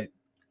before, but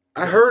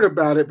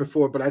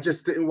I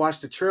just didn't watch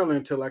the trailer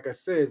until, like I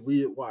said, we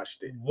had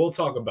watched it. We'll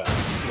talk about it.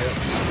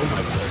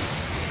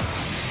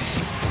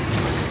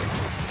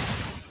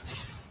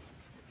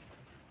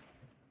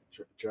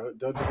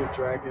 Dungeons and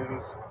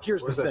Dragons.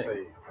 Here's the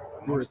thing.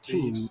 We're a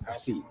team of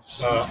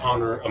thieves.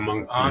 Honor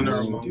among thieves. Honor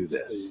among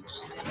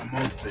thieves.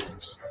 Among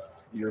thieves.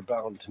 You're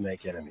bound to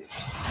make enemies.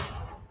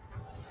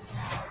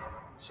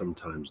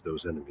 Sometimes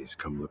those enemies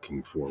come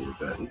looking for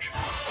revenge.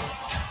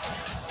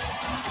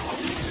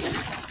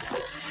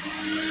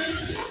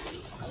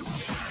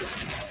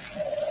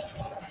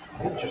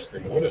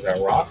 Interesting. What is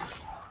that, rock?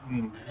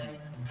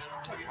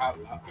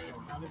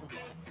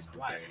 It's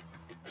black.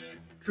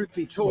 Truth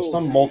be told,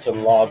 some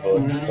molten lava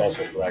is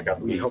also black. I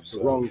believe. We helped the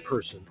wrong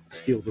person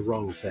steal the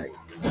wrong thing.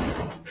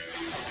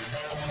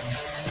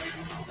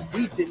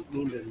 We didn't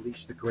mean to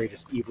unleash the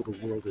greatest evil the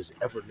world has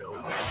ever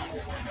known.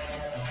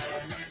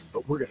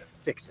 But we're gonna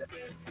fix it.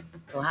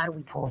 So how do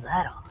we pull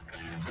that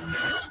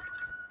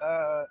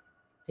off?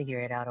 Figure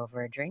it out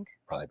over a drink?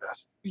 Probably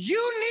best.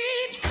 You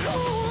need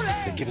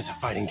To give us a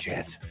fighting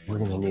chance, we're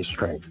gonna need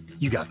strength.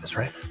 You got this,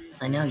 right?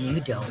 I know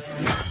you don't.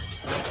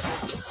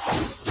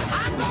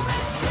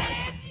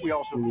 We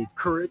also need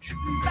courage,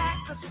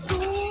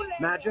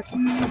 magic,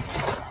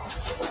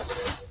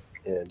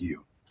 and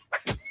you.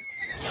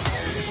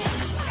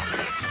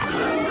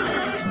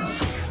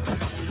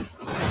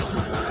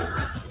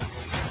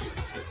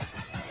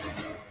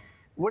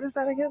 What is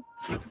that again?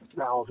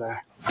 Now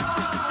that.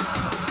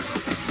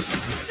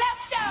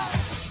 Let's go!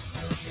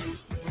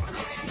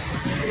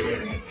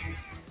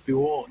 Be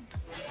warned.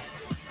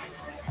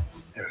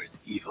 There is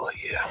evil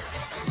here.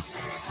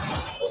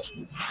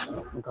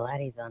 I'm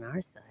glad he's on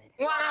our side.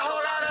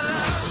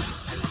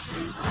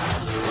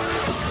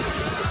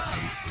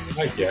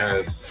 I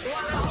guess.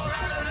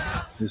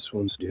 This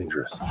one's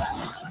dangerous.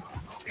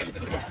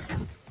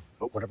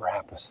 But whatever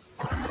happens,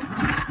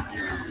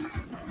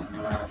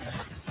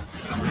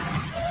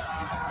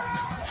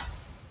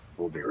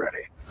 we'll be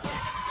ready.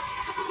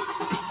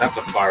 That's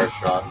a fire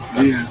shot.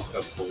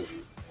 That's cool.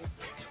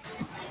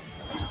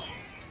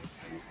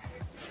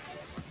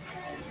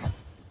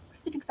 What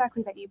is it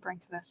exactly that you bring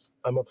to this?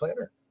 I'm a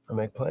planner. I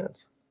make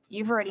plans.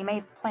 You've already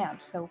made the plan,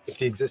 so If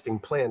the existing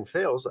plan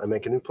fails, I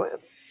make a new plan.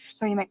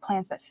 you make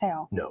plans that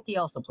fail. No, He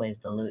also plays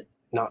the lute.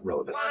 not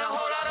relevant.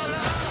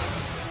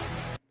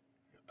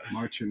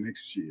 March of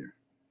next year.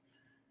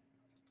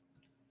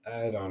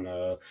 I don't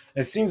know.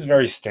 It seems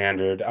very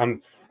standard.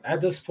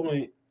 At this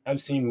point,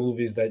 I've seen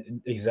movies that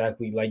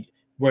exactly like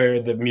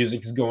where the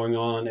music is going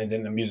on and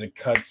then the music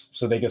cuts,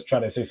 so they just try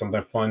to say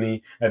something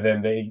funny and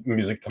then the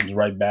music comes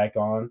right back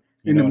on.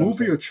 In the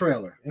movie or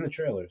trailer? In the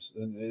trailers.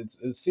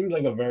 It seems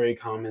like a very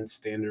common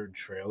standard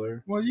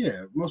trailer. Well,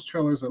 yeah, most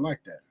trailers are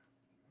like that.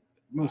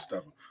 Most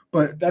of them.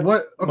 But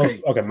what?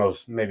 Okay,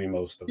 maybe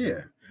most of them.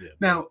 Yeah.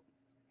 Now,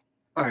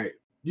 all right.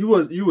 You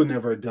were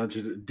never a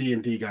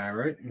D&D guy,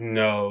 right?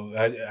 No,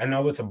 I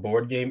know it's a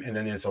board game and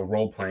then it's a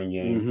role playing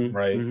game,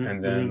 right?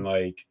 And then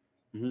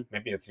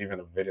maybe it's even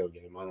a video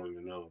game. I don't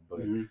even know,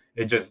 but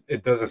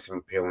it doesn't seem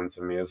appealing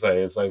to me. It's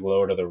like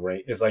Lord of the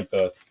Rings. It's like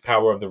the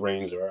Power of the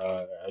Rings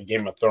or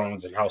Game of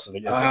Thrones and House of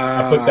the.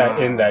 I put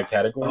that in that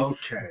category.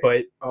 Okay,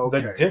 but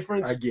the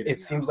difference it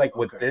seems like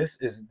with this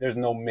is there's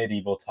no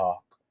medieval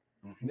talk.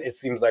 It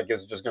seems like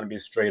it's just going to be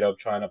straight up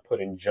trying to put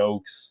in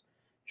jokes,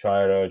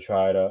 try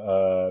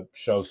to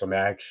show some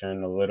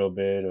action a little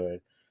bit or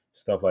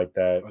stuff like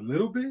that. A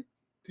little bit?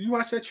 Did you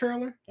watch that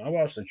trailer? I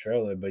watched the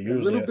trailer, but usually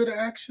a little bit of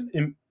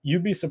action.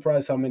 You'd be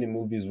surprised how many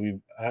movies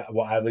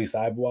at least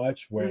I've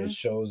watched where it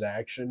shows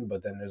action,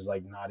 but then there's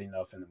like not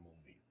enough in the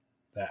movie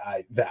that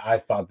I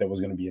thought there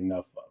was going to be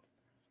enough of.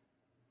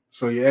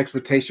 So your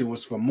expectation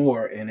was for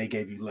more, and they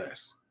gave you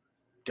less.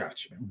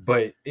 Gotcha.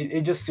 But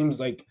it just seems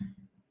like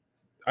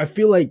I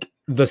feel like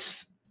the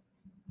scene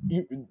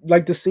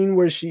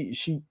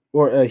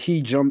where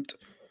he jumped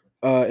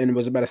and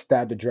was about to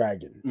stab the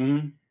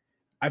dragon.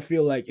 I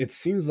feel like it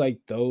seems like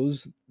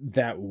those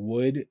that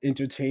would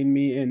entertain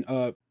me and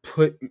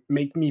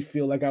make me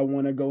feel like I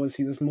want to go and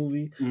see this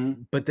movie.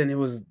 But then it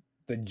was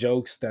the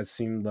jokes that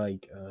seemed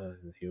like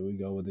here we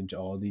go with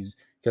all these,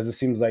 because it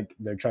seems like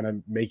they're trying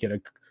to make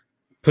it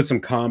put some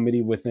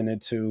comedy within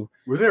it too.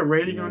 Was there a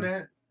rating on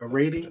that? A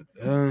rating?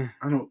 I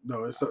don't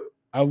know.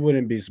 I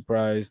wouldn't be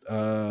surprised.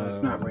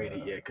 It's not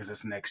rated yet because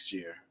it's next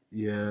year.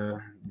 Yeah,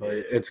 but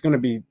it's going to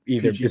be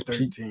either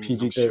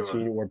PG-13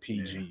 sure. or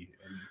PG.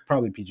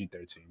 Probably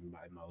PG-13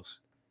 by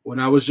most. When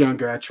I was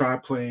younger, I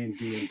tried playing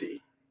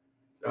D&D,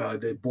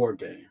 the board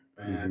game.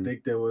 And I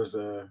think there was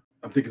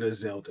I'm thinking of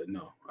Zelda.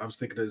 No, I was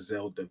thinking of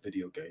Zelda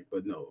video game.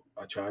 But no,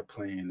 I tried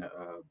playing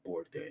a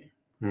board game.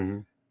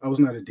 I was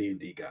not a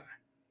D&D guy.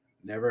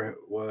 Never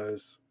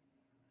was.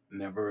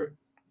 Never.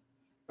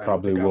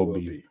 Probably will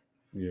be.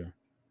 Yeah.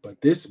 But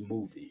this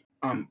movie,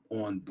 I'm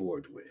on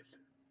board with.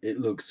 It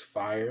looks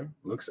fire,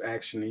 looks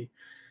actiony,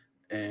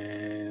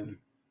 and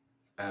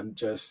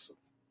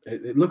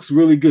it looks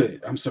really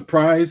good. I'm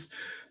surprised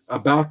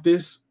about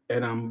this,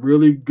 and I'm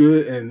really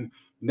good. And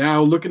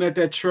now looking at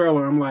that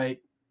trailer, I'm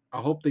like, I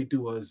hope they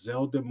do a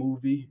Zelda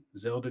movie,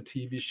 Zelda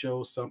TV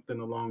show, something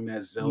along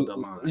that Zelda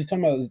line. You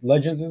talking about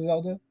Legends of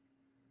Zelda?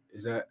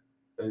 Is that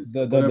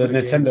the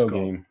Nintendo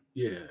game?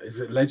 Yeah. Is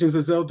it Legends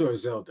of Zelda or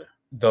Zelda?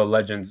 The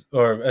Legends,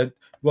 or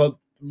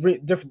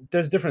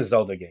there's different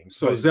Zelda games.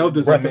 So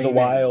Zelda's Breath of the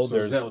Wild. So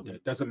Zelda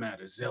doesn't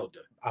matter. Zelda.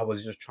 I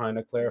was just trying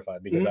to clarify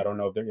because I don't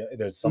know if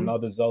there's some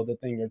other Zelda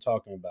thing you're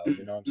talking about.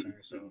 You know what I'm saying?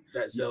 So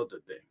that Zelda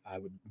thing, I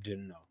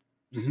didn't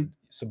know.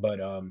 So, but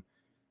I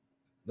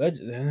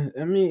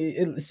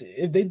mean,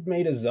 if they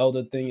made a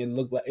Zelda thing, it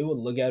would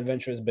look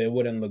adventurous, but it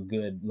wouldn't look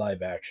good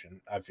live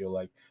action. I feel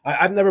like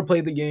I've never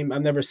played the game.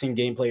 I've never seen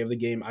gameplay of the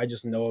game. I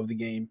just know of the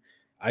game.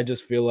 I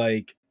just feel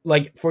like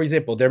for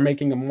example, they're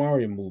making a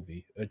Mario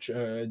movie. A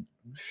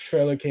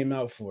trailer came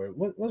out for it.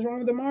 What's wrong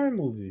with the Mario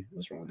movie?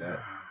 What's wrong with that?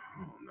 I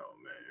don't know,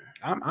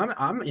 man.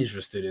 I'm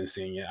interested in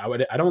seeing it.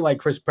 I don't like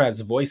Chris Pratt's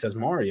voice as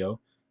Mario,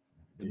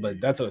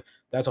 but that's a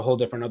whole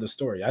different other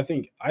story. I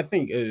think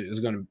it is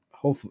gonna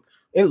hopefully.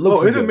 It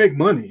looks. It'll make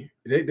money.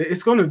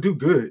 It's gonna do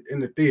good in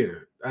the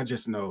theater. I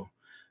just know,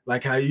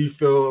 like how you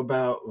feel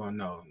about. Well,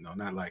 no,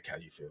 not like how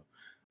you feel.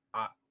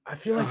 I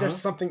feel like there's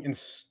something in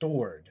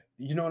stored.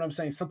 You know what I'm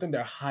saying? Something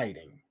they're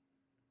hiding.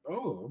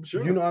 Oh, I'm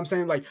sure. You know what I'm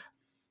saying? Like,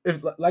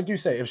 like you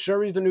say, if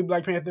Shuri's the new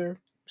Black Panther,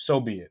 so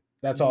be it.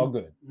 That's all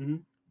good.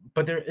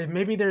 But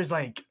maybe there's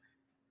like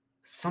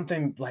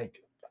something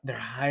like they're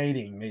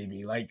hiding.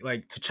 Maybe like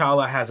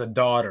T'Challa has a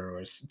daughter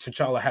or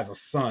T'Challa has a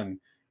son,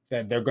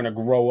 that they're gonna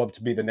grow up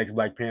to be the next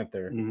Black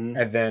Panther, Mhm.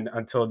 and then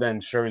until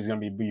then, Shuri's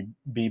gonna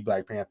be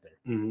Black Panther.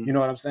 Mhm. You know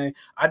what I'm saying?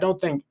 I don't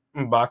think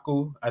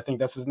M'Baku, I think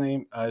that's his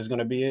name, is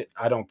gonna be it.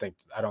 I don't think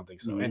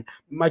so. Mhm. And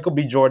Michael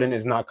B. Jordan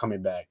is not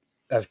coming back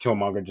as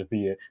Killmonger to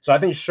be it. So I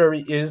think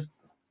Shuri is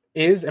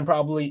and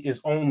probably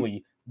is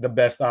only the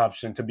best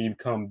option to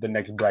become the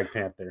next Black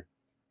Panther.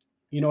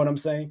 You know what I'm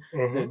saying?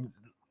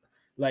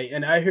 Like,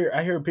 and I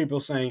hear people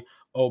saying,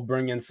 "Oh,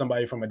 bring in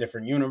somebody from a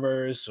different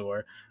universe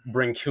or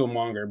bring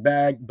Killmonger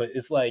back," but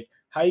it's like,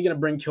 how are you gonna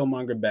bring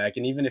Killmonger back?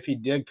 And even if he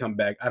did come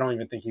back, I don't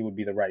even think he would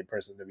be the right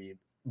person to be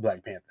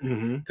Black Panther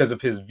Mhm. because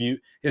of his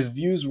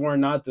views were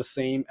not the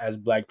same as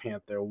Black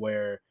Panther,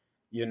 where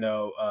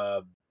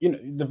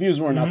the views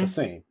were not the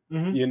same.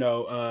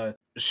 Mhm.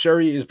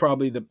 Shuri is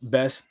probably the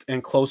best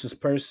and closest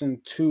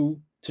person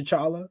to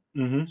T'Challa,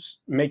 Mhm.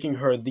 making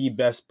her the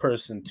best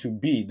person to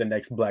be the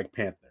next Black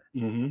Panther.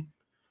 Mhm.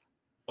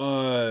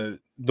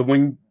 The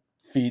wing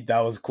feet, that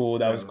was cool.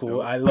 That was cool.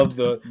 dope. I love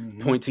the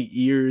Mhm. pointy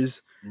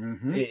ears.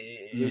 Mhm.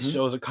 It Mhm.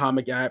 shows a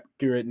comic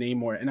accurate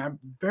Namor, and I'm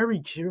very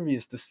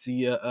curious to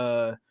see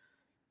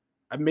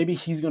maybe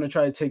he's gonna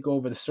try to take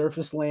over the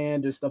surface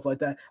land and stuff like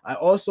that. I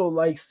also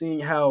like seeing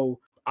how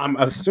I'm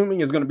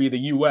assuming it's gonna be the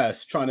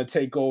U.S. trying to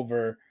take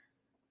over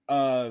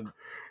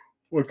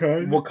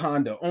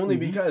Wakanda, only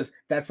because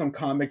that's some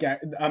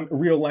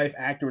real life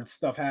accurate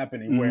stuff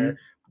happening where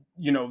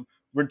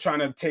we're trying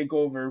to take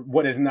over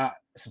what is not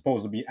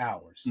supposed to be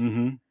ours.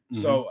 Mhm.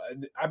 So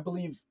I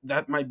believe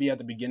that might be at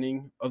the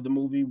beginning of the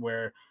movie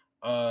where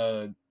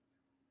the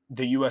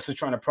U.S. is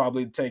trying to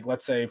probably take,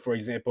 let's say, for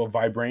example,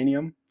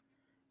 vibranium,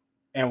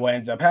 and what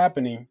ends up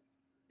happening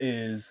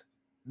is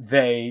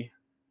they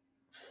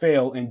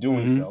fail in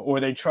doing so, or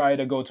they try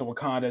to go to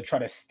Wakanda, try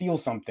to steal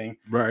something,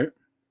 Right.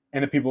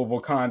 and the people of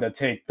Wakanda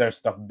take their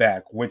stuff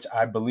back, which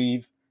I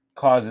believe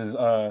causes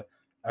a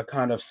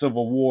kind of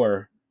civil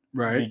war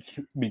Right.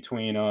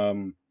 between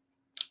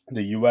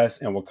the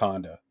U.S. and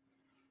Wakanda,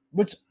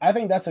 which I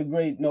think that's a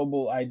great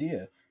noble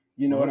idea.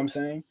 You know what I'm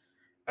saying?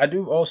 I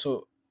do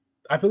also.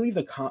 I believe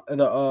the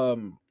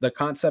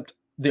concept,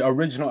 the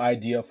original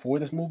idea for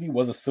this movie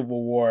was a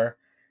civil war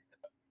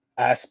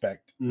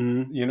aspect.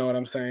 Mhm. You know what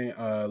I'm saying?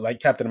 Like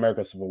Captain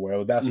America Civil War.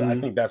 I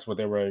think that's what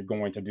they were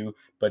going to do,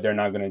 but they're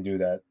not going to do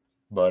that.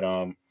 But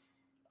I'm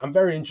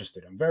very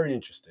interested. I'm very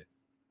interested,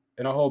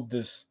 and I hope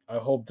this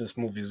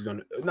movie is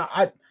gonna. No,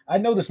 I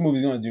know this movie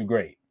is gonna do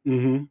great,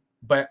 Mhm.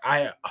 but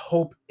I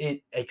hope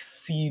it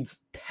exceeds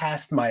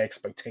past my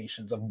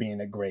expectations of being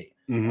a great,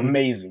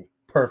 amazing,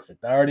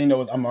 perfect. I already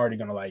know I'm already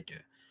gonna like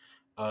it.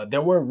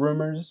 There were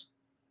rumors.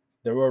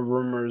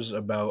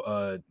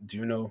 About. Do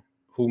you know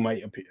who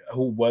might appear?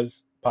 Who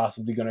was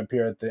possibly gonna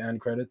appear at the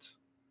end credits?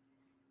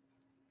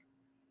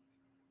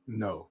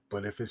 No,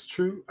 but if it's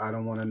true, I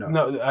don't want to know.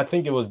 No, I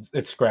think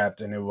it's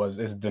scrapped and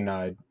it's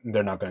denied.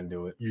 They're not gonna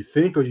do it. You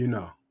think or you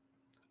know?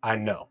 I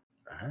know.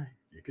 All right,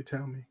 you could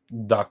tell me.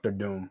 Doctor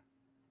Doom.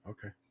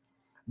 Okay.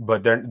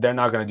 But they're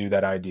not gonna do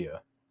that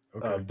idea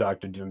of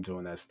Doctor Doom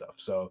doing that stuff.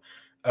 So,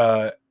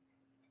 I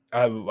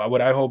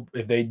hope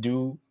if they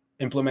do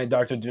implement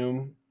Doctor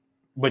Doom,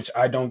 which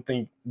I don't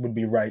think would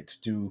be right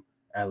to do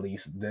at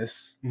least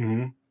this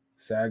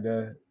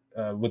saga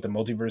with the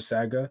multiverse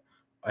saga.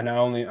 And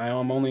I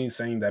am only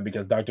saying that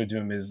because Doctor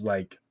Doom is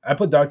like, I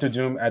put Doctor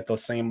Doom at the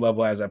same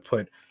level as I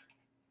put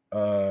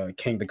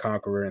King the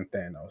Conqueror and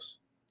Thanos.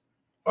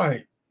 All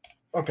right.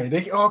 Okay,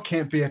 they all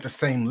can't be at the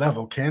same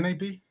level, can they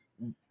be?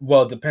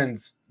 Well, it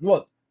depends.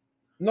 Well,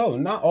 no,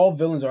 not all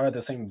villains are at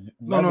the same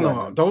level.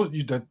 No.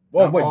 Those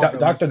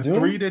Doctor Doom,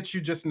 3 that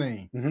you just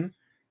named,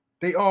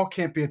 they all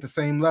can't be at the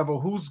same level.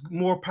 Who's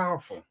more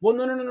powerful? Well,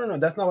 no.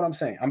 That's not what I'm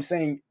saying. I'm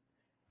saying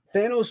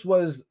Thanos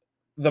was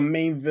the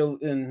main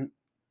villain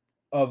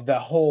of the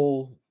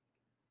whole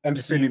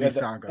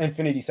MCU,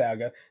 Infinity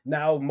Saga.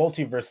 Now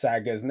Multiverse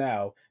Saga is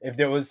now. If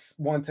there was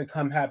one to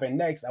come happen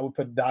next, I would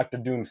put Doctor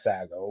Doom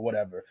Saga or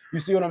whatever.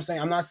 You see what I'm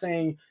saying? I'm not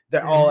saying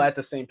they're all at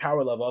the same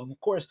power level. Of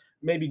course,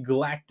 maybe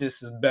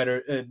Galactus is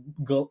better.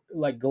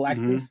 Like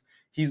Galactus,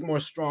 he's more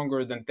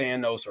stronger than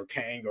Thanos or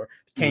Kang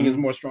is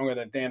more stronger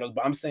than Thanos.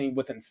 But I'm saying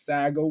within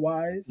Saga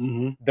wise,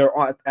 they're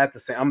all at the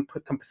same. I'm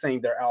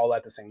saying they're all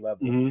at the same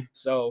level.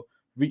 So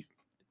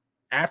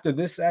after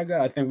this saga,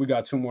 I think we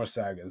got 2 more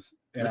sagas,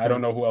 and I don't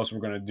know who else we're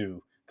gonna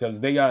do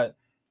because they got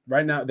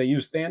right now. They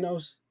use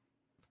Thanos.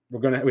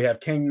 We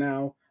have King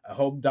now. I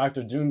hope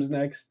Doctor Doom's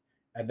next,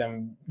 and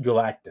then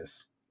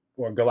Galactus,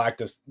 or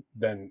Galactus,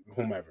 then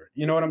whomever.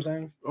 You know what I'm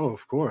saying? Oh,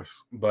 of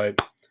course.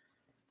 But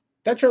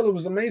that trailer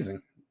was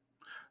amazing.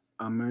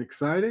 I'm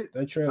excited.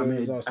 That trailer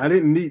was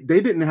awesome.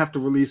 They didn't have to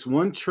release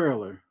one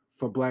trailer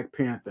for Black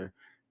Panther,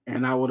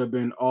 and I would have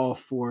been all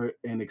for it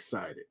and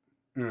excited.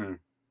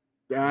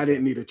 I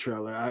didn't need a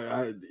trailer.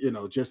 I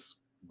just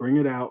bring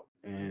it out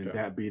and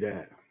that be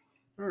that.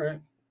 All right.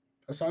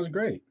 That sounds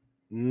great.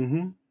 All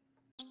right.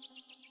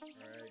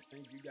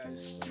 Thank you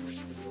guys so much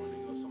for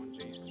joining us on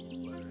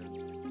JC Blur.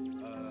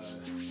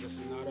 This is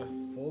not a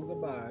full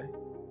goodbye,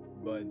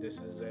 but this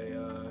is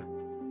a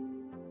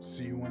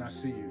see you when I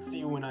see you. See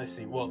you when I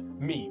see. Well,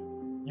 me.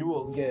 You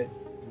will get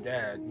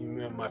Dad, you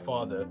mean my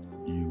father.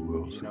 You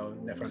will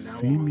From now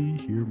see on. me,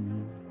 hear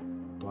me,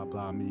 blah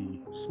blah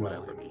me,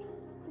 whatever me.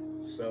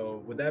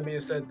 So with that being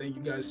said, thank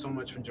you guys so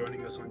much for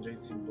joining us on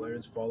JC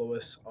Blurs. Follow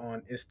us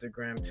on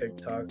Instagram,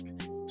 TikTok,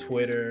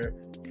 Twitter,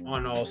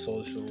 on all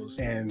socials.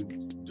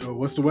 And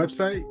what's the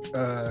website?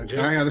 I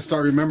got to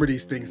start remember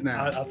these things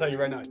now. I'll tell you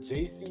right now.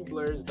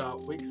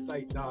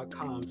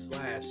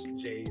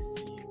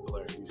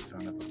 jcblurs.wixsite.com/jcblurs.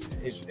 Son of a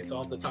bitch. It's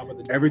off the top of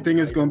the. Everything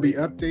is going to be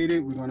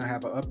updated. We're going to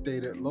have an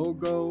updated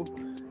logo.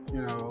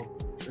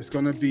 It's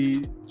going to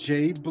be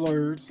J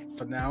Blurs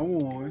from now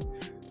on.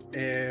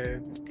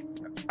 And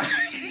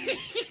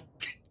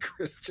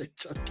Christian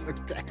just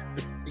looked at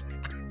me.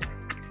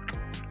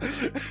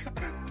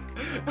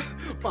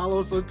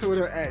 Follow us on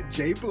Twitter at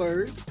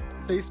JBlurs,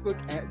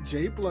 Facebook at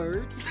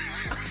JBlurs,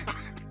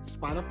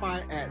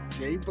 Spotify at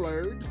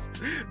JBlurs.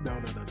 No,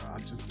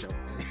 I'm just joking.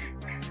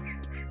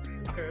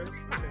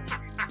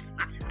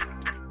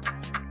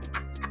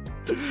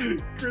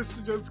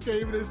 Christian just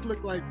came and this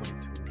looked like, wait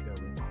till we go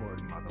record,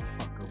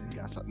 motherfucker. We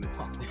got something to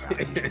talk about.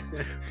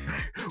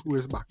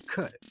 Where's my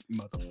cut,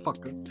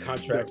 motherfucker?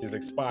 Contract is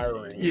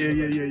expiring.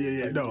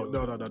 Yeah. No.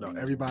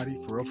 Everybody,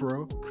 for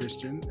real,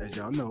 Christian, as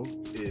y'all know,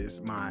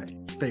 is my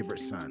favorite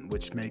son,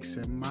 which makes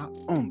him my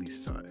only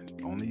son.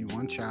 Only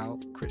one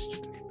child,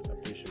 Christian. I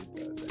appreciate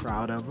that.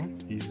 Proud of him.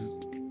 He's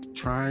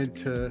trying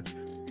to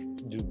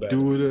do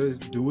better.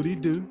 Do what he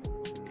do.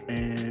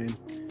 And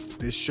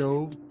this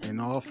show, in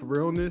all for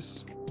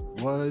realness,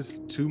 was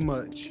too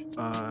much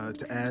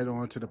to add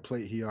on to the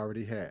plate he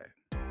already had.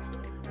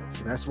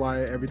 So that's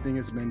why everything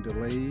has been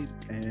delayed,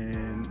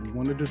 and we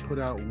wanted to put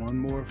out one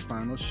more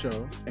final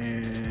show.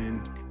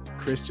 And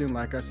Christian,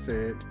 like I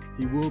said,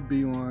 he will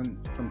be on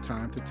from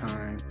time to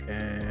time,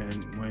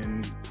 and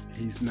when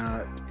he's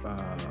not,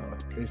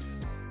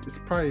 it's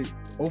probably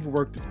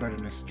overworked is better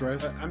than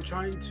stress. I'm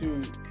trying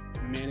to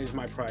manage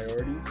my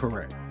priorities.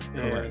 Correct.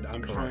 And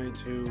I'm trying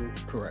to.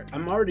 Correct.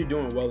 I'm already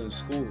doing well in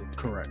school.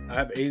 Correct. I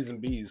have A's and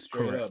B's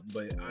straight up,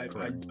 but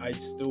I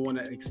still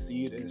want to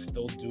exceed and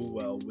still do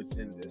well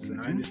within this.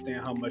 And I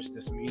understand how much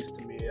this means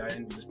to me. I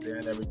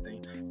understand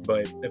everything.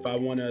 But if I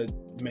want to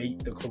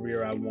make the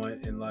career I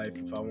want in life,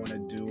 if I want to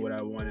do what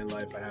I want in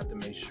life, I have to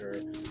make sure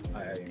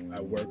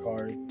I work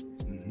hard.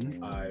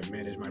 I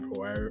manage my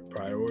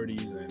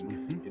priorities,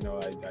 and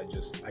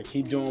I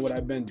keep doing what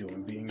I've been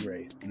doing, being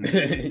great.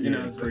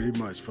 Pretty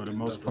much for the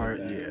most part,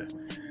 yeah.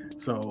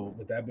 So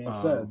with that being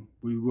said,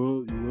 you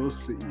will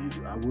see.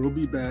 I will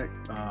be back.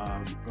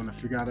 Gonna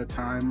figure out a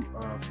time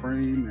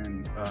frame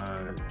and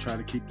try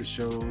to keep the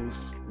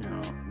shows,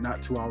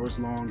 not 2 hours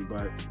long,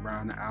 but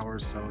around an hour or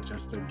so,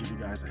 just to give you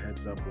guys a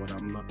heads up what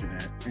I'm looking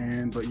at.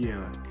 But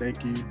yeah,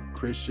 thank you,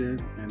 Christian,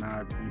 and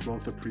we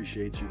both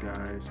appreciate you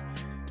guys.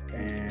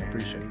 And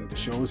the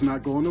show is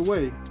not going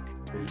away.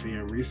 It's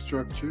being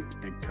restructured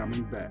and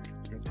coming back.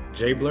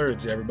 J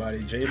Blurs,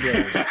 everybody. J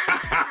Blurs.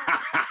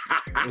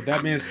 With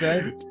that being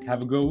said,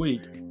 have a good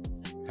week.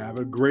 Have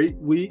a great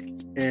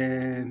week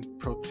and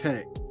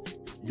protect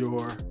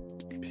your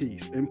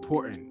peace.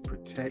 Important.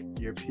 Protect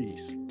your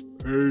peace.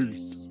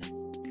 Peace.